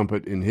took the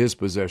trumpet in his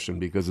possession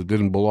because it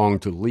didn't belong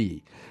to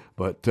Lee.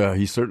 But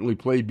he certainly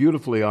played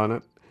beautifully on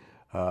it.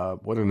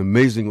 What an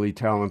amazingly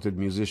talented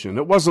musician.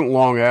 It wasn't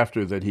long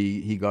after that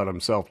he got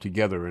himself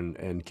together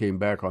and came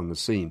back on the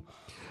scene.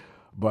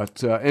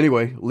 But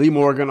anyway, Lee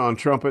Morgan on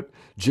trumpet,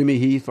 Jimmy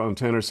Heath on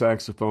tenor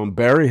saxophone,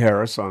 Barry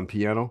Harris on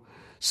piano,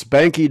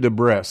 Spanky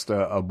DeBrest,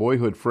 a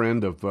boyhood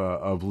friend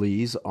of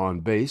Lee's,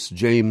 on bass,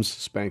 James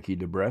Spanky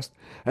DeBrest,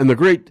 and the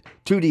great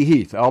Tootie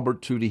Heath,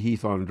 Albert Tootie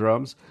Heath on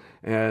drums.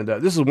 And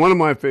this is one of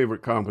my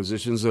favorite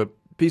compositions, a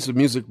piece of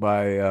music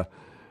by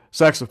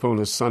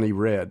saxophonist Sonny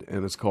Red,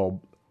 and it's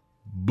called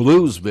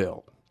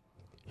Bluesville.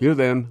 Here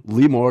then,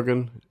 Lee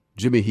Morgan,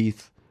 Jimmy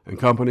Heath, and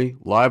company,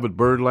 live at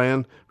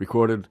Birdland,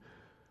 recorded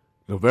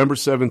November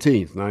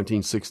 17th,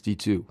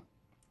 1962.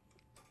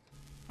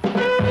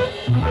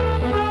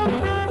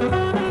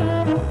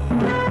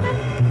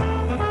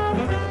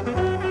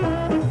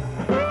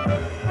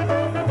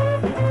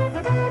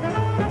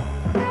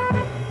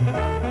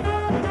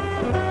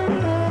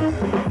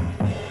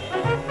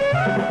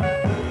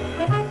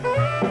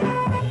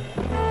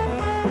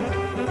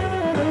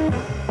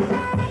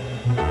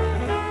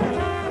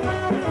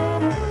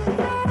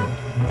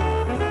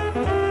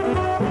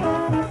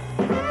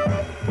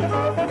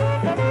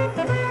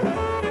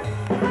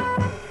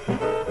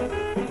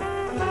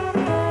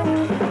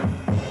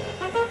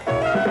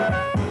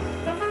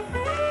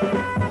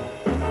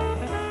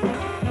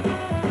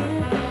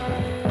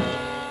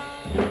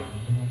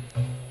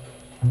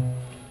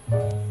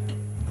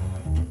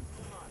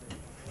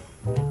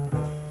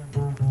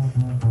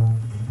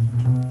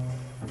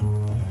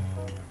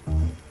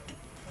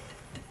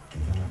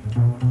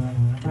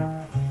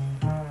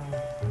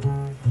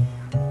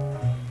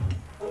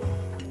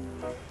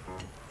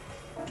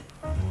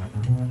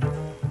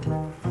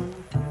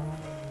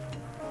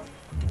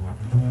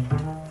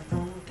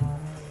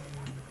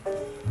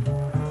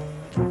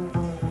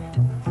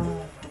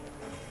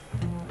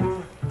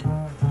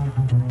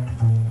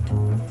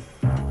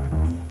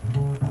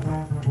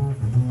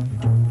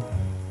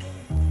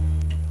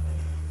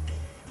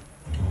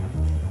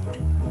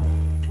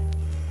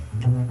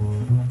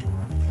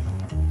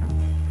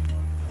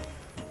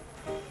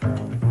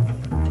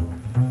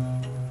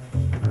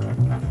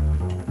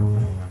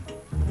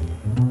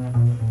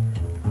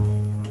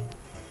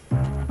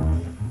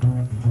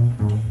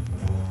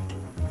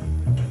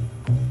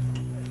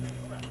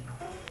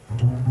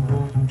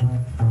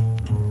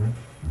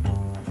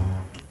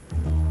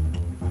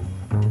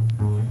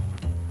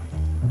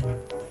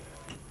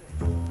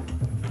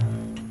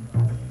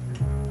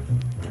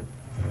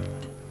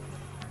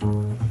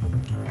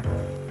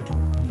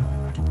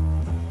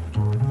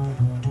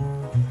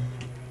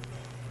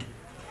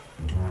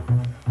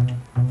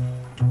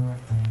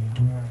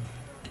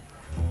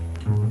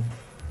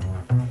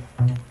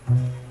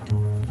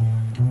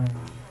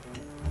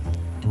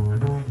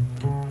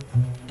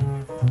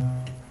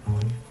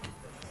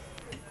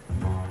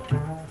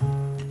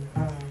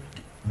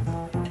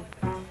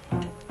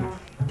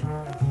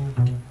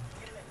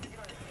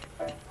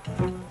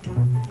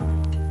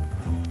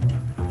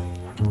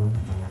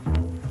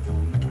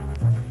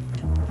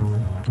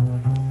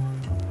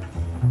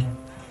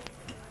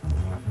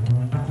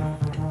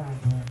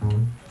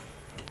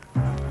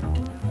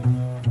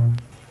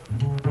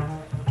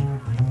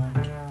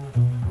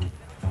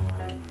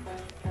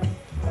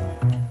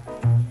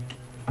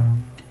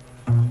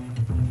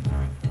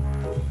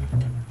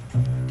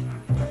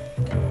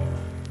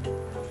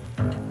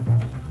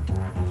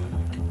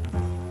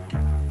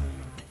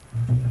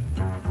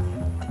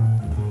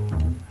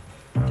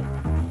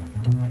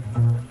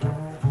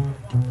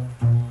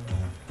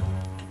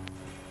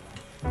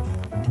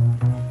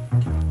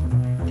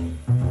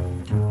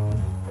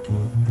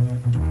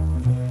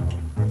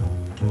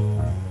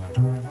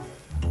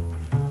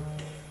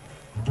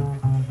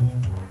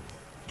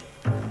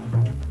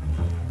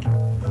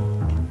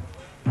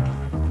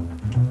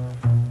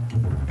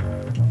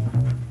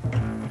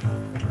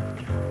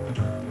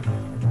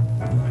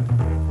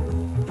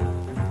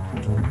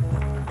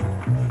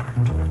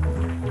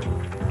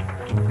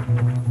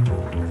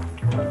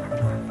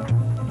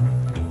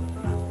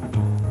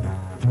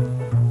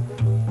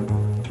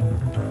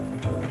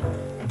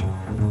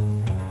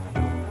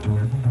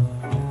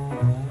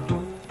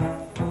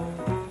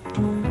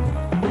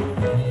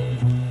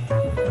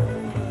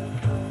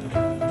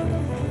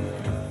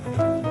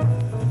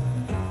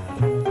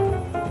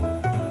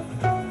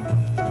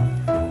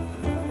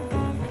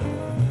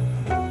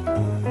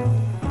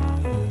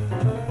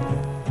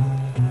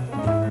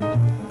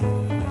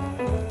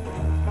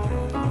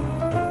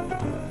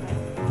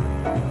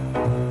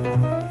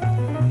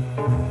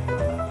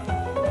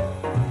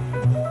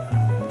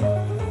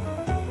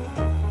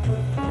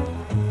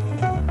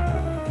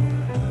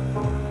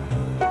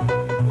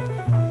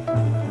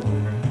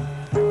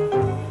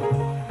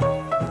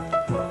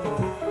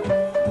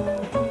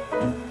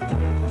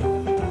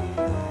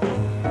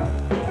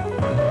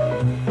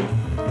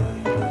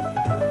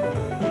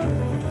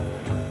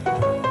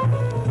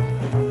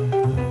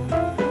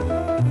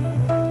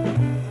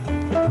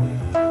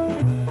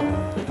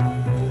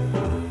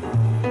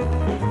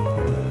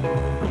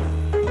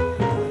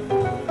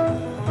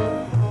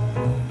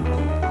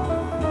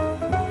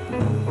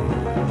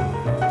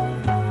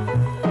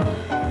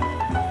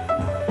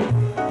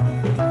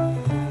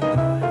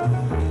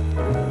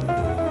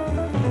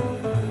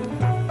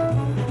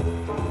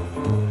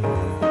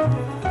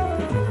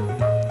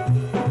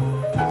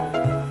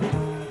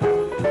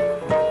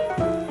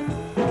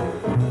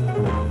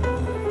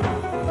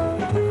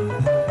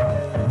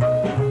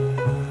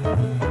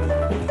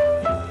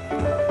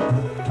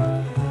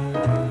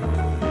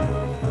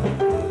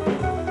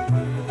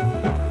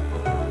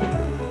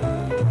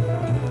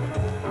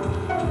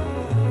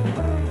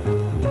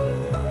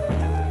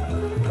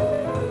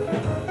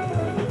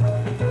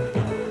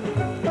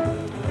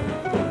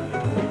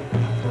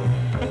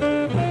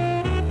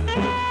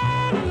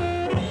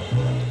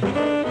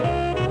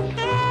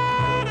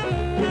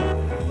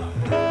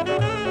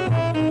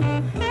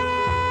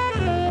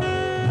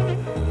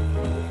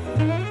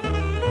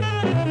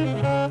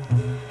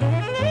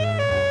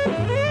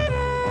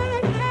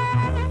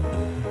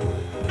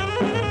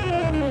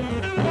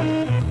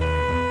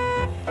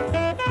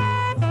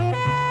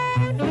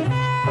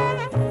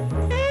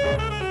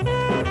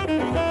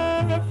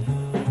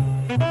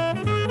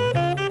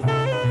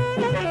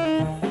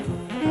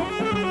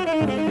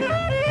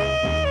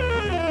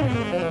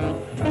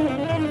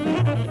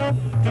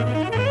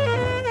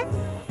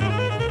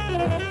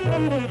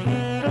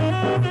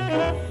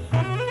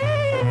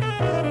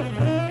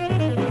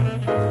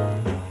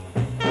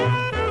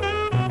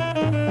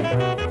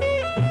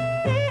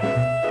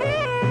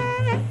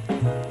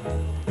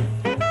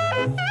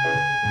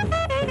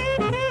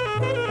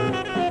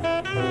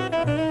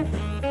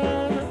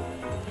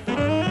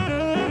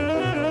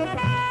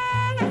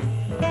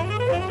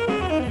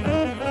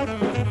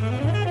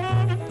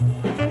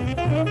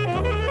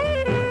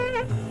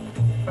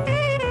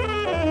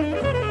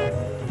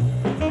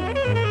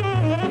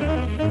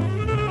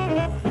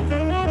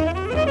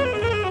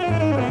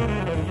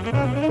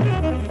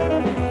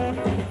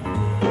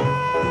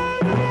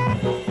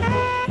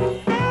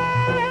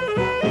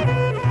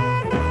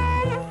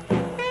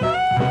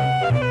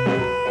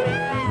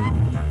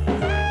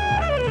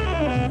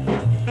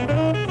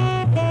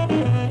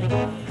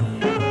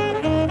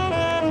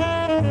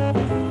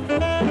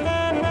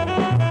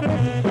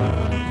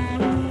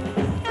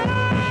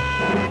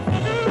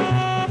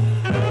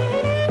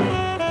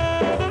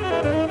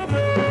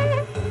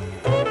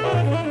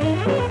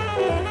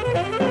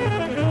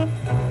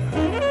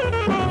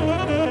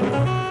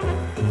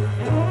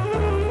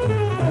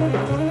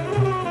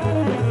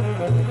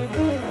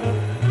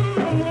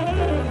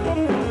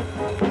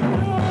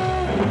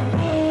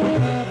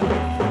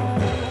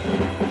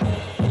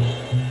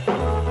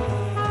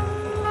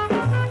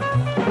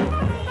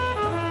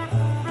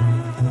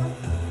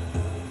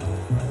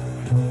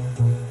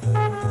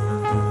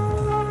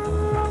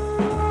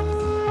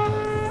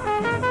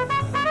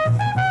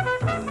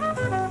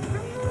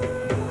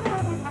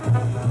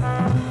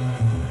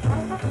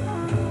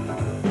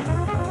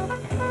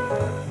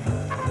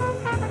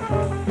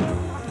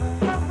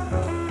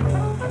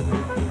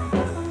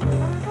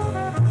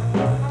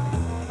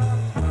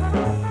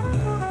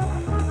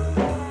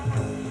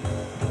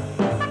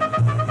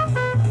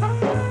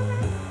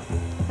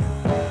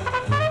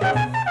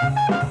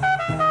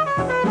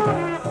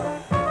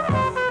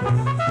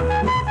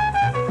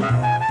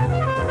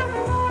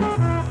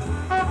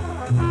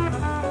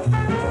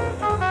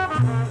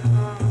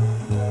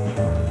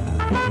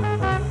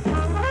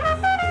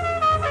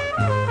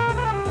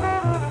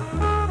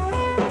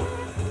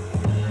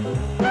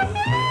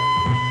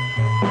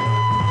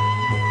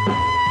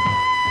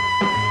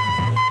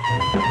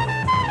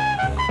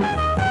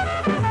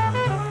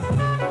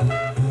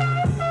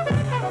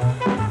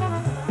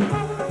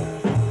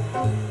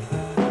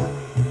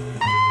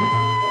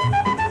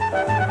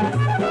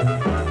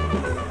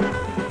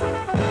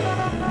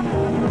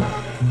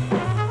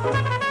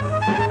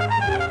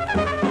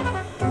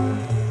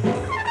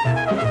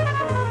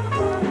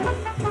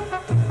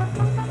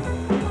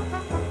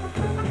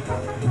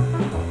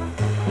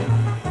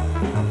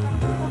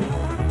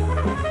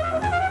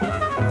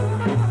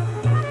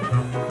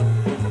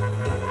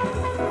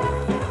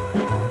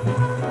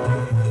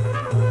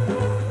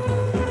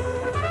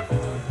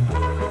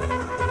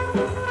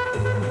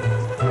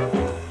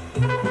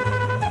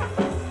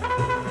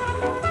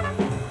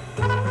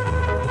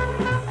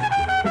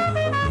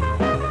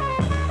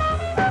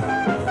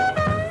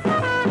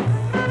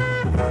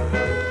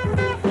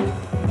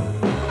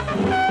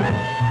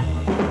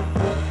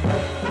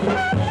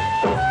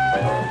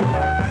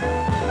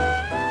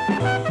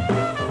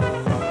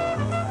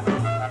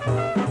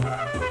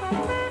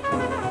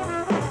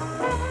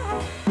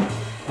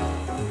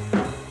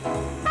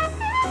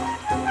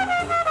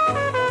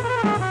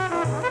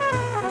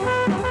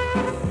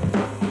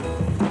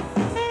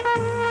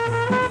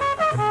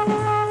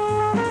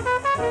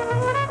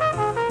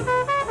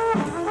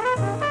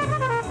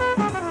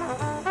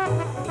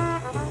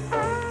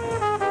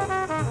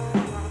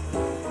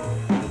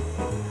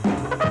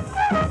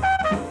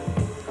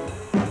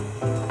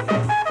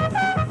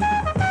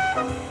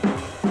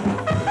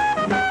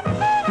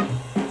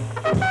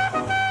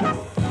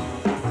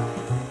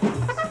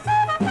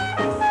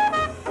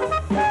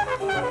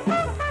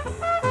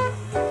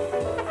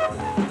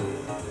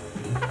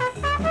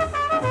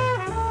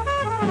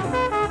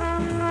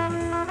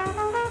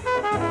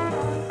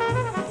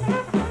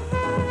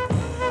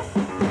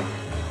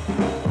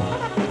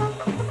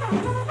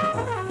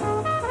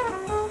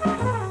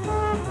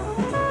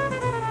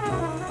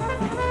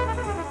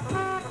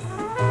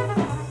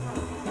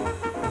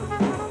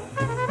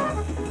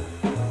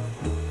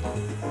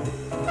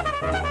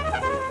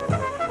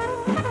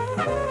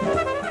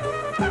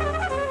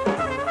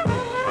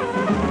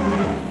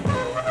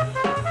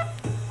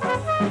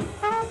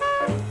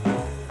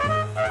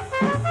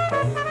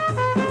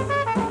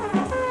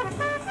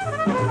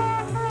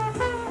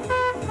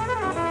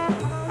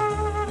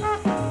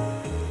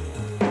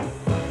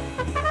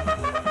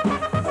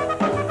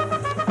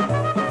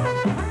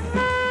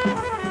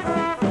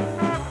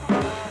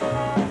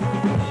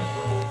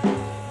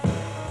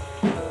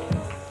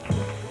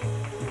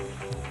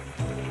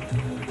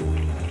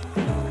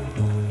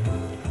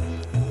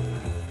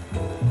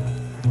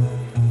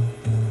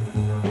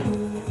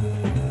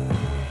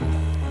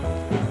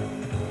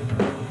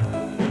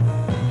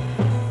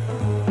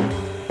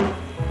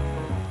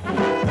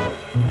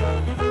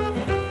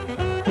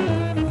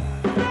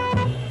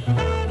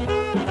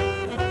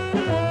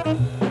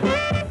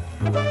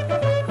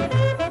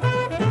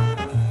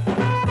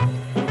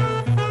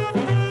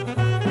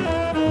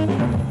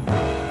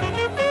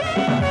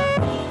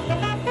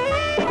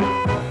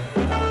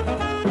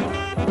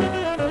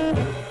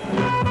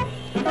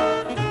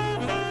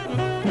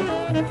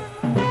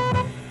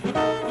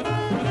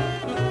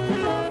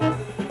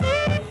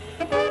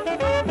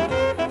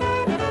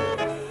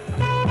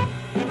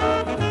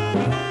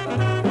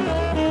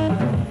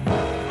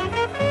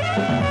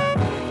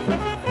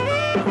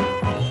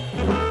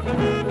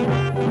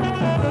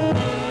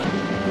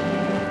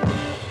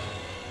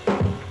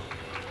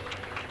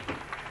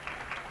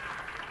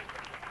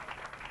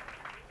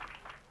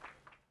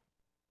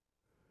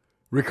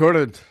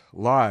 Recorded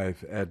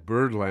live at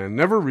Birdland,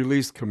 never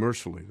released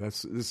commercially.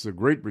 This is a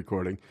great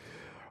recording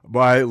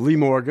by Lee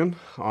Morgan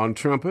on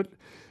trumpet.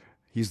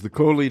 He's the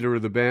co-leader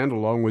of the band,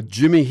 along with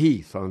Jimmy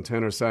Heath on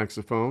tenor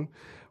saxophone,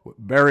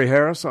 Barry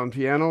Harris on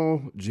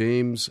piano,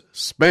 James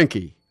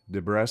Spanky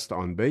DeBrest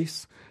on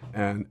bass,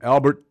 and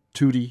Albert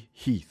Tootie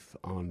Heath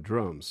on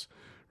drums.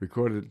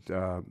 Recorded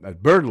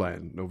at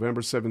Birdland,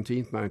 November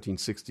 17th,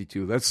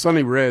 1962. That's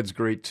Sonny Red's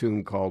great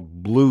tune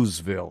called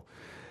Bluesville.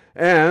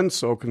 And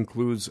so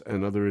concludes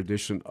another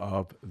edition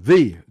of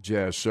The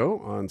Jazz Show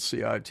on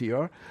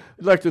CITR.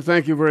 I'd like to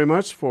thank you very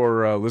much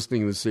for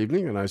listening this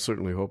evening, and I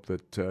certainly hope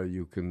that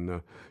you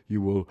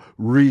will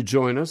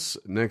rejoin us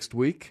next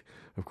week.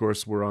 Of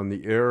course, we're on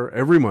the air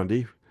every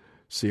Monday,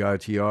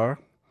 CITR,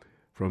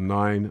 from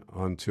 9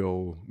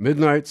 until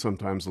midnight,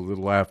 sometimes a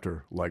little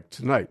after, like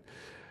tonight.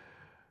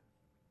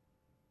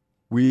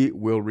 We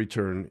will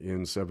return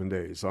in 7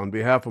 days. On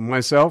behalf of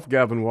myself,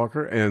 Gavin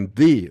Walker, and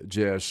The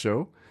Jazz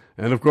Show,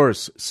 and, of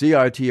course,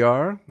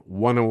 CITR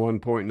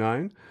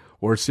 101.9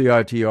 or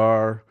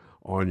CITR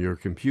on your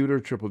computer,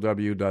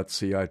 www.citr.ca.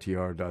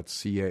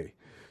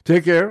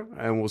 Take care,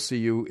 and we'll see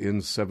you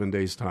in 7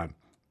 days' time.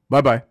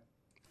 Bye-bye.